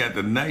 ma'am, you got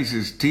the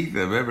nicest teeth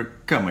I've ever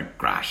come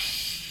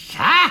across.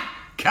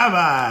 Ha! Come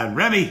on,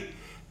 Rebby.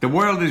 The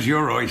world is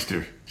your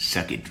oyster.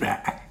 Suck it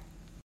dry.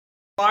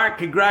 Mark,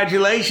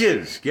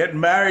 congratulations. Getting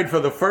married for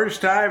the first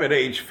time at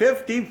age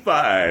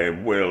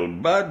 55. Well,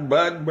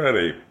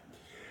 buddy.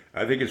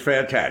 I think it's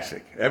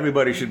fantastic.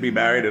 Everybody should be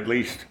married at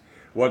least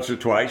once or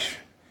twice,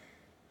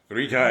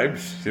 3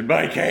 times in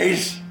my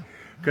case,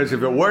 because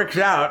if it works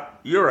out,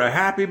 you're a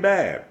happy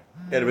man.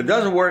 And if it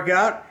doesn't work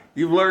out,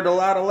 you've learned a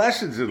lot of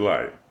lessons in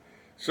life.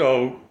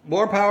 So,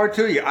 more power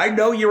to you. I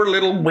know you're a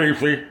little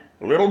briefly.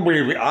 I'm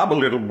a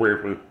little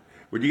briefly.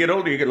 When you get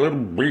older, you get a little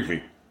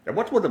briefly. And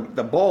what's with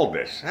the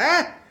baldness,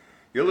 huh?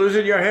 You're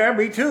losing your hair?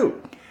 Me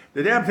too.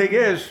 The damn thing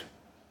is,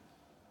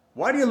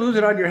 why do you lose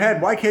it on your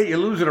head? Why can't you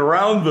lose it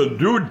around the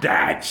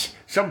doodads?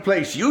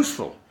 Someplace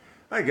useful.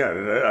 I got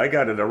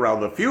it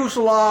around the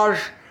fuselage.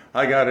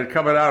 I got it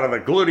coming out of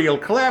the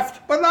gluteal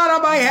cleft, but not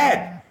on my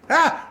head.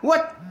 Huh?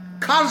 What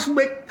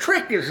cosmic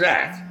trick is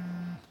that?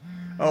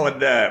 Oh,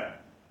 and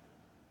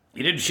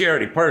you didn't share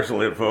any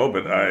personal info,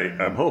 but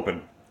I'm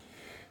hoping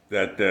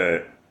that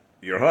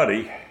your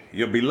honey,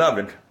 your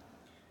beloved,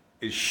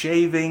 is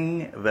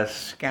shaving the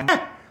scalp.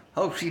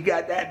 Hope she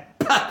got that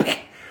puppy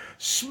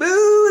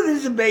smooth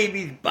as a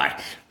baby's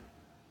butt.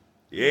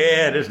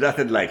 Yeah, there's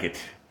nothing like it.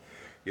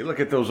 You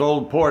look at those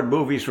old porn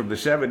movies from the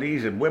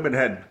 70s, and women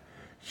had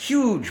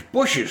huge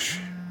bushes.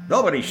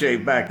 Nobody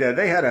shaved back then.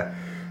 They had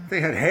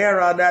hair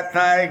on that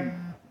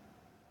thing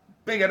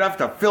big enough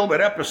to film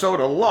an episode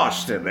of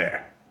Lost in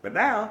there. But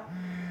now,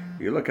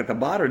 you look at the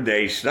modern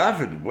day stuff,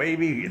 and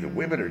wavy, the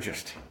women are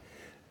just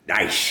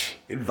nice,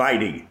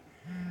 inviting.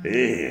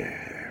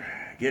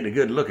 Get a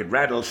good look at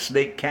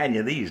Rattlesnake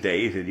Canyon these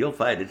days, and you'll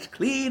find it's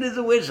clean as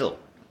a whistle.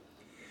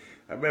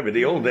 I remember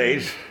the old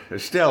days,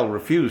 Estelle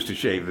refused to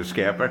shave the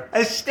scamper.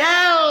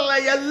 Estelle, are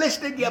you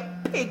listening, you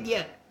pig,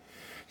 you?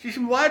 She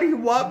said, why do you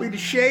want me to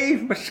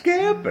shave my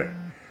scamper?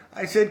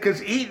 I said,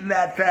 because eating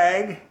that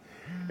thing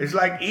is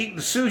like eating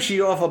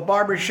sushi off a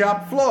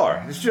barbershop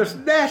floor. It's just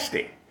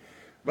nasty.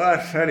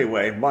 But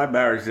anyway, my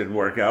marriage didn't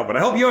work out, but I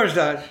hope yours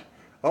does.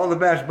 All the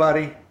best,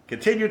 buddy.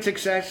 Continued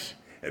success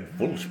and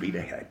full speed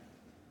ahead.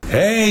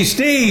 Hey,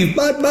 Steve,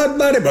 buddy.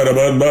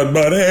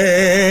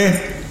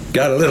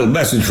 Got a little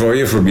message for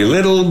you from your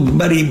little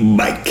buddy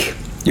Mike.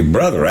 Your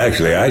brother,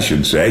 actually, I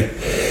should say.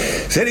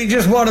 Said he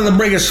just wanted to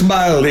bring a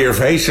smile to your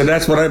face, and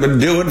that's what I've been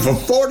doing for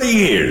 40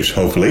 years,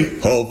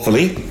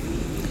 hopefully.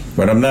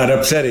 When I'm not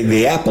upsetting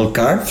the apple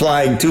cart,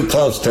 flying too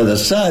close to the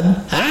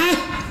sun.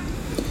 Huh?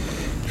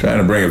 Trying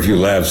to bring a few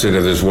laughs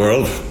into this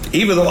world,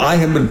 even though I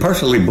have been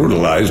personally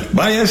brutalized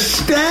by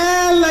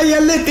Estelle,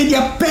 you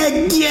little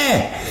pig,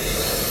 yeah.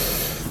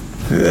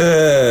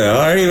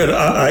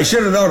 I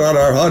should have known on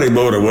our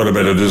honeymoon it would have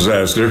been a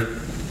disaster.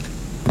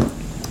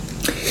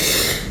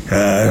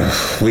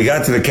 We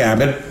got to the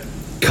cabin,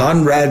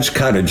 Conrad's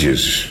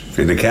Cottages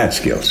in the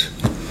Catskills.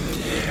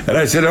 And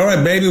I said, all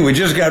right, baby, we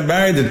just got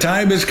married. The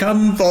time has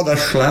come for the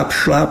slap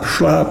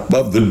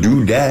of the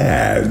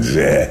doodads.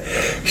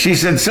 She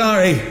said,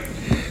 sorry,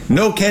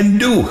 No can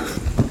do.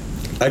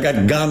 I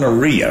got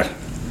gonorrhea.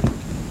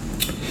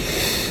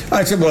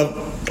 I said,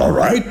 well, all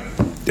right.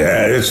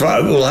 It's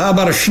fine. Well, how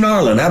about a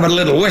snarling? How about a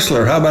little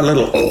whistler? How about a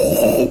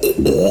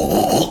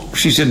little...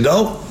 She said,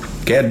 no,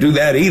 can't do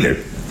that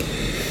either.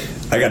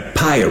 I got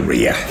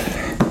pyorrhea.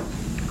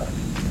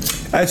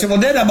 I said, well,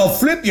 then I'm going to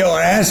flip your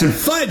ass and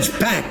fudge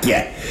pack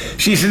you.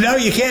 She said, no,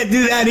 you can't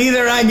do that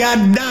either. I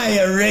got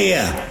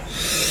diarrhea.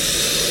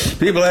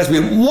 People ask me,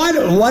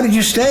 why did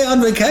you stay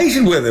on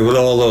vacation with her with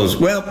all those?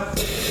 Well,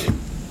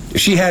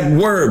 she had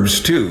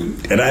worms, too,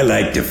 and I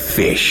like to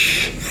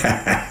fish.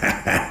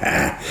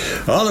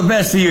 All the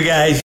best to you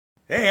guys.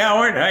 Hey,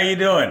 Howard, how you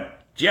doing?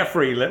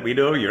 Jeffrey let me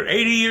know you're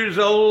 80 years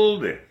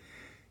old.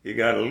 You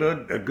got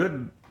a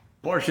good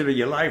portion of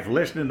your life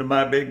listening to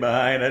my big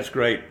behind. That's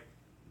great.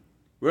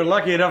 We're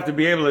lucky enough to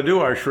be able to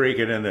do our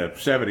shrieking in the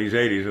 70s,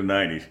 80s, and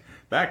 90s.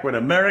 Back when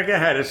America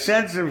had a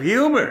sense of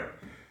humor.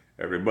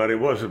 Everybody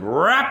wasn't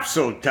wrapped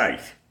so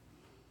tight.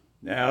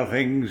 Now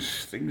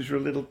things are a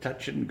little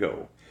touch and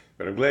go.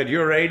 But I'm glad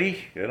you're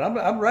 80, and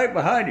I'm right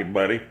behind you,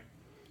 buddy.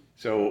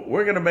 So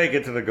we're going to make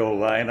it to the goal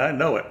line. I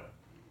know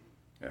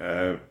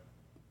it.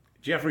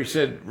 Jeffrey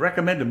said,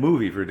 recommend a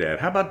movie for Dad.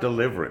 How about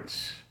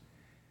Deliverance?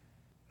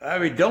 I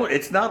mean,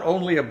 it's not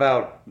only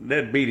about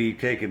Ned Beatty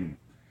taken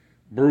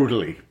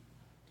brutally.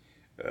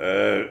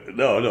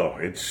 No.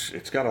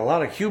 It's got a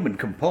lot of human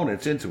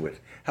components into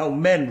it. How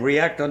men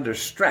react under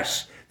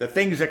stress. The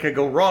things that can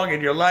go wrong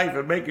in your life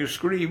and make you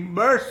scream,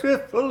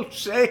 merciful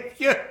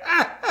Savior.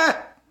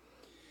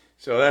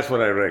 So that's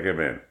what I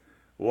recommend.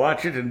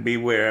 Watch it and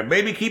beware.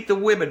 Maybe keep the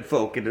women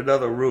folk in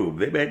another room.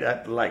 They may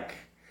not like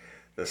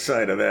the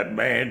sight of that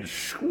man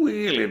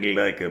squealing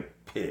like a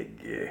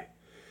pig.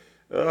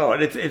 Oh,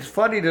 and it's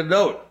funny to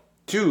note,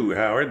 too,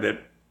 Howard, that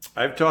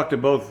I've talked to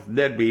both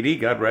Ned Beatty,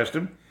 God rest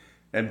him,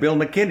 and Bill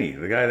McKinney,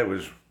 the guy that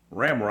was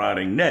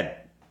ramrodding Ned.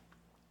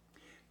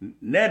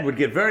 Ned would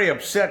get very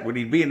upset when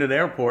he'd be in an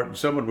airport and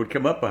someone would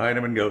come up behind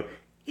him and go,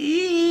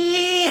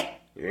 "Ee,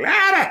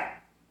 louder!"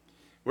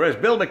 Whereas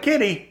Bill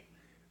McKinney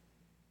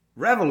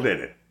reveled in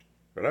it.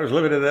 When I was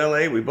living in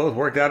L.A., we both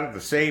worked out at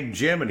the same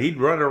gym, and he'd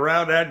run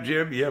around that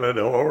gym yelling,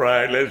 all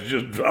right, let's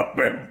just drop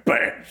them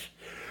pants.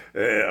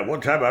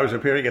 One time I was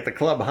appearing at the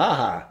Club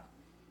Ha-Ha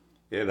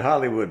in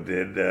Hollywood,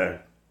 and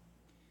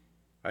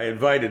I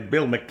invited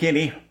Bill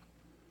McKinney,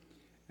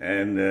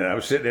 and I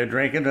was sitting there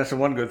drinking. That's the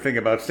one good thing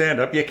about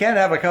stand-up. You can't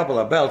have a couple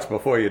of belts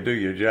before you do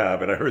your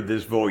job. And I heard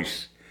this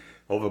voice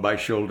over my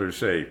shoulder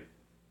say,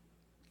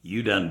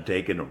 "You done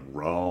taken a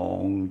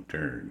wrong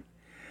turn."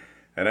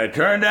 And I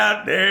turned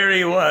out, there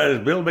he was,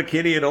 Bill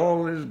McKinney in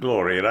all his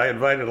glory. And I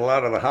invited a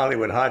lot of the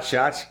Hollywood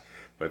hotshots,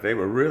 but they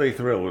were really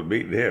thrilled with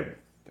meeting him.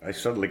 I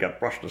suddenly got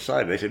brushed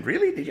aside. They said,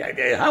 really?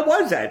 How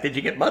was that? Did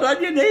you get mud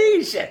on your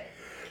knees?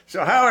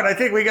 So, Howard, I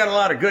think we got a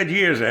lot of good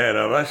years ahead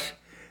of us.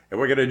 And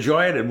we're going to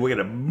enjoy it, and we're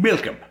going to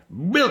milk them.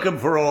 Milk them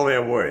for all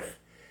they're worth.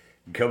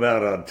 And come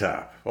out on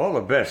top. All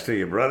the best to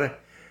you, brother.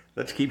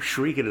 Let's keep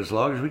shrieking as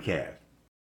long as we can.